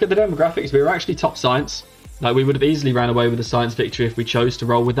 If we look at the demographics, we were actually top science. Like, we would have easily ran away with a science victory if we chose to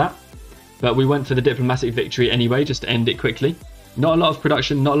roll with that. But we went for the diplomatic victory anyway, just to end it quickly. Not a lot of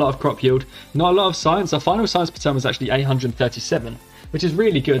production, not a lot of crop yield, not a lot of science. Our final science per turn was actually 837, which is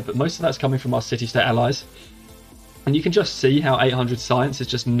really good, but most of that's coming from our city-state allies. And you can just see how 800 science is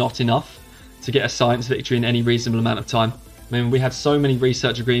just not enough to get a science victory in any reasonable amount of time. I mean, we had so many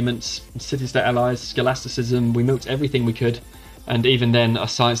research agreements, city-state allies, scholasticism, we milked everything we could. And even then, a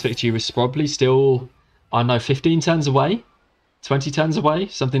science victory was probably still, I don't know, 15 turns away? 20 turns away?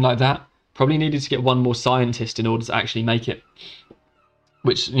 Something like that. Probably needed to get 1 more scientist in order to actually make it.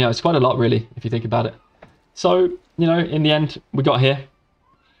 Which, you know, it's quite a lot, really, if you think about it. So, you know, in the end, we got here.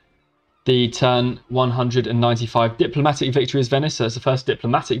 The turn 195 diplomatic victory is Venice. So it's the first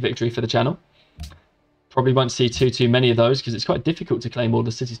diplomatic victory for the channel. Probably won't see too many of those because it's quite difficult to claim all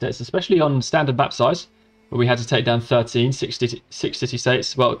the city-states, especially on standard map size, where we had to take down 13, 6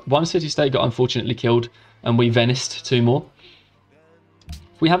 city-states. Well, 1 city-state got unfortunately killed, and we Veniced 2 more.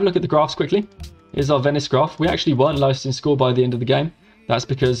 If we have a look at the graphs quickly, here's our Venice graph. We actually weren't lowest in score by the end of the game. That's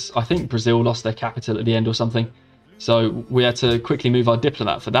because I think Brazil lost their capital at the end or something. So we had to quickly move our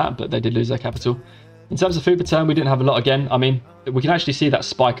diplomat for that, but they did lose their capital. In terms of food per turn, we didn't have a lot again. I mean, we can actually see that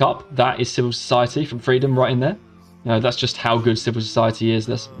spike up. That is civil society from freedom right in there. You know, that's just how good civil society is.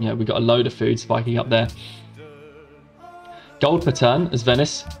 That's, you know, we got a load of food spiking up there. Gold per turn as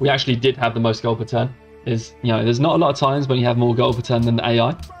Venice. We actually did have the most gold per turn. You know, there's not a lot of times when you have more gold per turn than the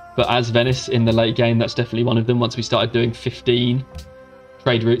AI. But as Venice in the late game, that's definitely one of them. Once we started doing 15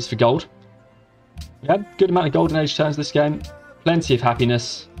 trade routes for gold. We had a good amount of golden age turns this game. Plenty of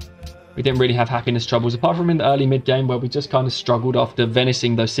happiness. We didn't really have happiness troubles, apart from in the early mid-game where we just kind of struggled after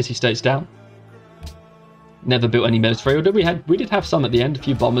Venicing those city-states down. Never built any military order. We did have some at the end, a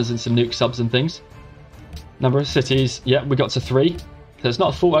few bombers and some nuke subs and things. Number of cities, yeah, we got to 3. So it's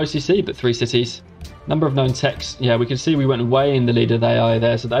not a full OCC, but 3 cities. Number of known techs. Yeah, we can see we went way in the lead of the AI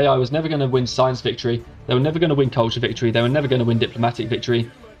there. So the AI was never going to win science victory. They were never going to win culture victory. They were never going to win diplomatic victory.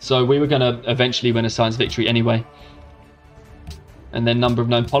 So we were going to eventually win a science victory anyway. And then number of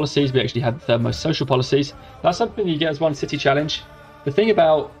known policies. We actually had the third most social policies. That's something you get as one city challenge. The thing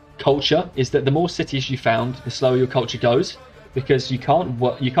about culture is that the more cities you found, the slower your culture goes, because you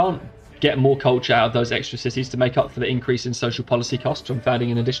can't get more culture out of those extra cities to make up for the increase in social policy costs from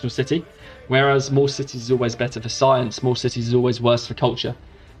founding an additional city. Whereas more cities is always better for science, more cities is always worse for culture.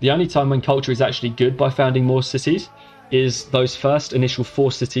 The only time when culture is actually good by founding more cities is those first initial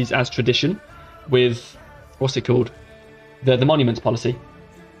 4 cities as tradition with, what's it called? The monuments policy.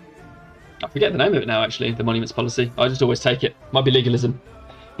 I forget the name of it now, actually, the monuments policy. I just always take it. Might be legalism.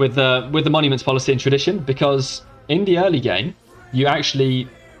 With the monuments policy and tradition, because in the early game, you actually,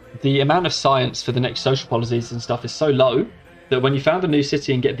 the amount of science for the next social policies and stuff is so low that when you found a new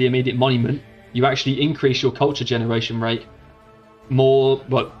city and get the immediate monument, you actually increase your culture generation rate more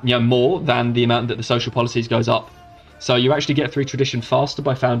than the amount that the social policies goes up. So you actually get through tradition faster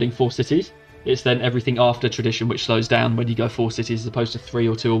by founding 4 cities. It's then everything after tradition which slows down when you go 4 cities as opposed to 3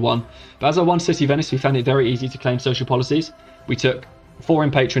 or 2 or 1. But as our 1 city Venice, we found it very easy to claim social policies. We took 4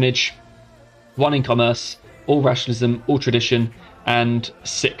 in patronage, 1 in commerce, all rationalism, all tradition, and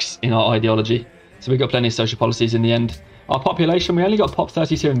 6 in our ideology. So we got plenty of social policies in the end. Our population, we only got pop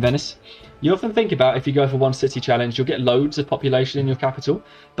 32 in Venice. You often think about if you go for 1 city challenge, you'll get loads of population in your capital,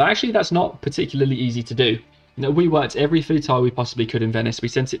 but actually that's not particularly easy to do. You know, we worked every futile we possibly could in Venice. We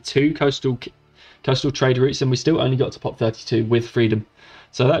sent it 2 coastal trade routes, and we still only got to pop 32 with freedom.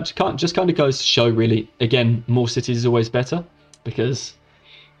 So that just kind of goes to show, really, again, more cities is always better, because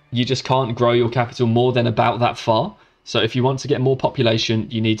you just can't grow your capital more than about that far. So if you want to get more population,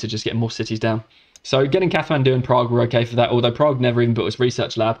 you need to just get more cities down. So getting Kathmandu and Prague were okay for that, although Prague never even built its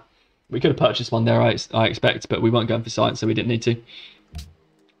research lab. We could have purchased one there, I expect, but we weren't going for science, so we didn't need to.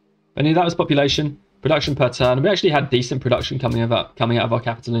 And that was population. Production per turn. We actually had decent production coming out of our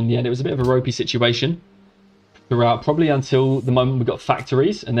capital in the end. It was a bit of a ropey situation throughout, probably until the moment we got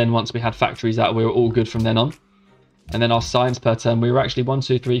factories, and then once we had factories out, we were all good from then on. And then our science per turn, we were actually 1,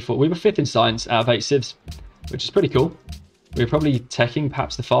 2, 3, 4. We were 5th in science out of 8 civs, which is pretty cool. We were probably teching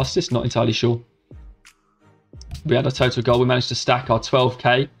perhaps the fastest, not entirely sure. We had a total goal. We managed to stack our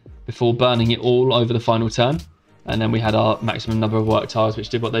 12k before burning it all over the final turn. And then we had our maximum number of work tiles, which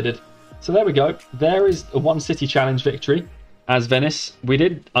did what they did. So there we go. There is a 1 city challenge victory as Venice. We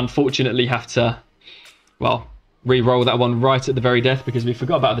did unfortunately have to, well, re-roll that one right at the very death because we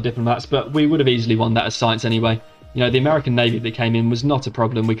forgot about the diplomats, but we would have easily won that as science anyway. You know, the American Navy that came in was not a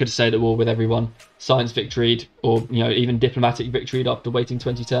problem. We could have stayed at war with everyone. Science victoried, or, you know, even diplomatic victoried after waiting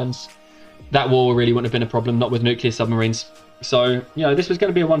 20 turns. That war really wouldn't have been a problem, not with nuclear submarines. So, you know, this was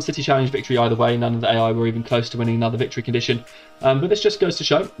going to be a 1 city challenge victory either way. None of the AI were even close to winning another victory condition. But this just goes to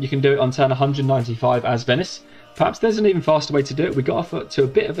show you can do it on turn 195 as Venice. Perhaps there's an even faster way to do it. We got off to a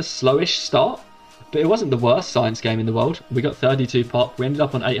bit of a slowish start, but it wasn't the worst science game in the world. We got 32 pop. We ended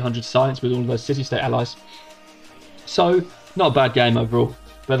up on 800 science with all of those city-state allies. So, not a bad game overall.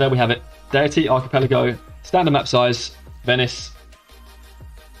 But there we have it. Deity, Archipelago, standard map size, Venice,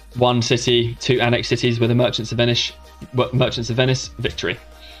 1 city, 2 annex cities with the Merchants of Venice victory.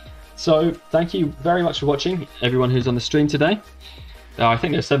 So thank you very much for watching, everyone who's on the stream today. I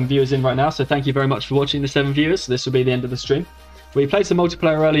think there's 7 viewers in right now, so thank you very much for watching the 7 viewers. This will be the end of the stream. We played some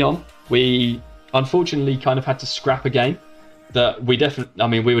multiplayer early on. We unfortunately kind of had to scrap a game that we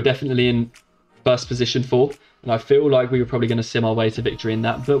were definitely in first position for, and I feel like we were probably going to sim our way to victory in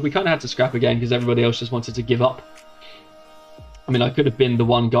that, but we kind of had to scrap a game because everybody else just wanted to give up. I mean, I could have been the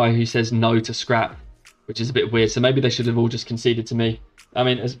one guy who says no to scrap, which is a bit weird. So maybe they should have all just conceded to me. I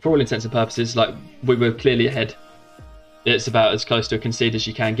mean, for all intents and purposes, like, we were clearly ahead. It's about as close to a concede as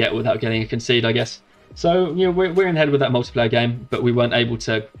you can get without getting a concede, I guess. So, you know, we're in head with that multiplayer game, but we weren't able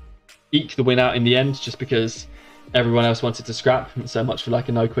to eke the win out in the end just because everyone else wanted to scrap. So much for like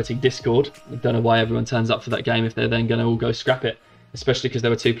a no-quitting Discord. I don't know why everyone turns up for that game if they're then going to all go scrap it, especially because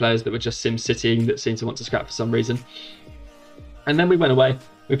there were 2 players that were just sim citying that seemed to want to scrap for some reason. And then we went away.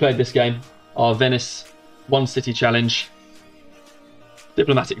 We played this game, our Venice 1 city challenge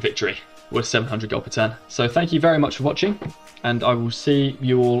diplomatic victory with 700 gold per turn. So thank you very much for watching, and I will see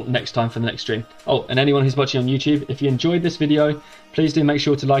you all next time for the next stream. Oh, and anyone who's watching on YouTube, if you enjoyed this video, please do make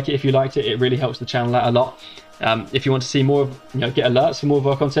sure to like it if you liked it. It really helps the channel out a lot. If you want to see more of, get alerts for more of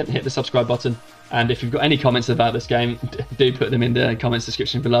our content, hit the subscribe button. And if you've got any comments about this game, do put them in the comments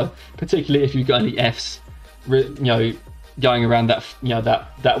description below, particularly if you've got any Fs. going around that, you know,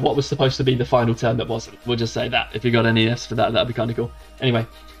 that what was supposed to be the final turn that wasn't. We'll just say that. If you got any S for that, that'd be kind of cool. Anyway,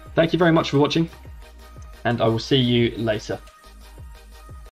 thank you very much for watching, and I will see you later.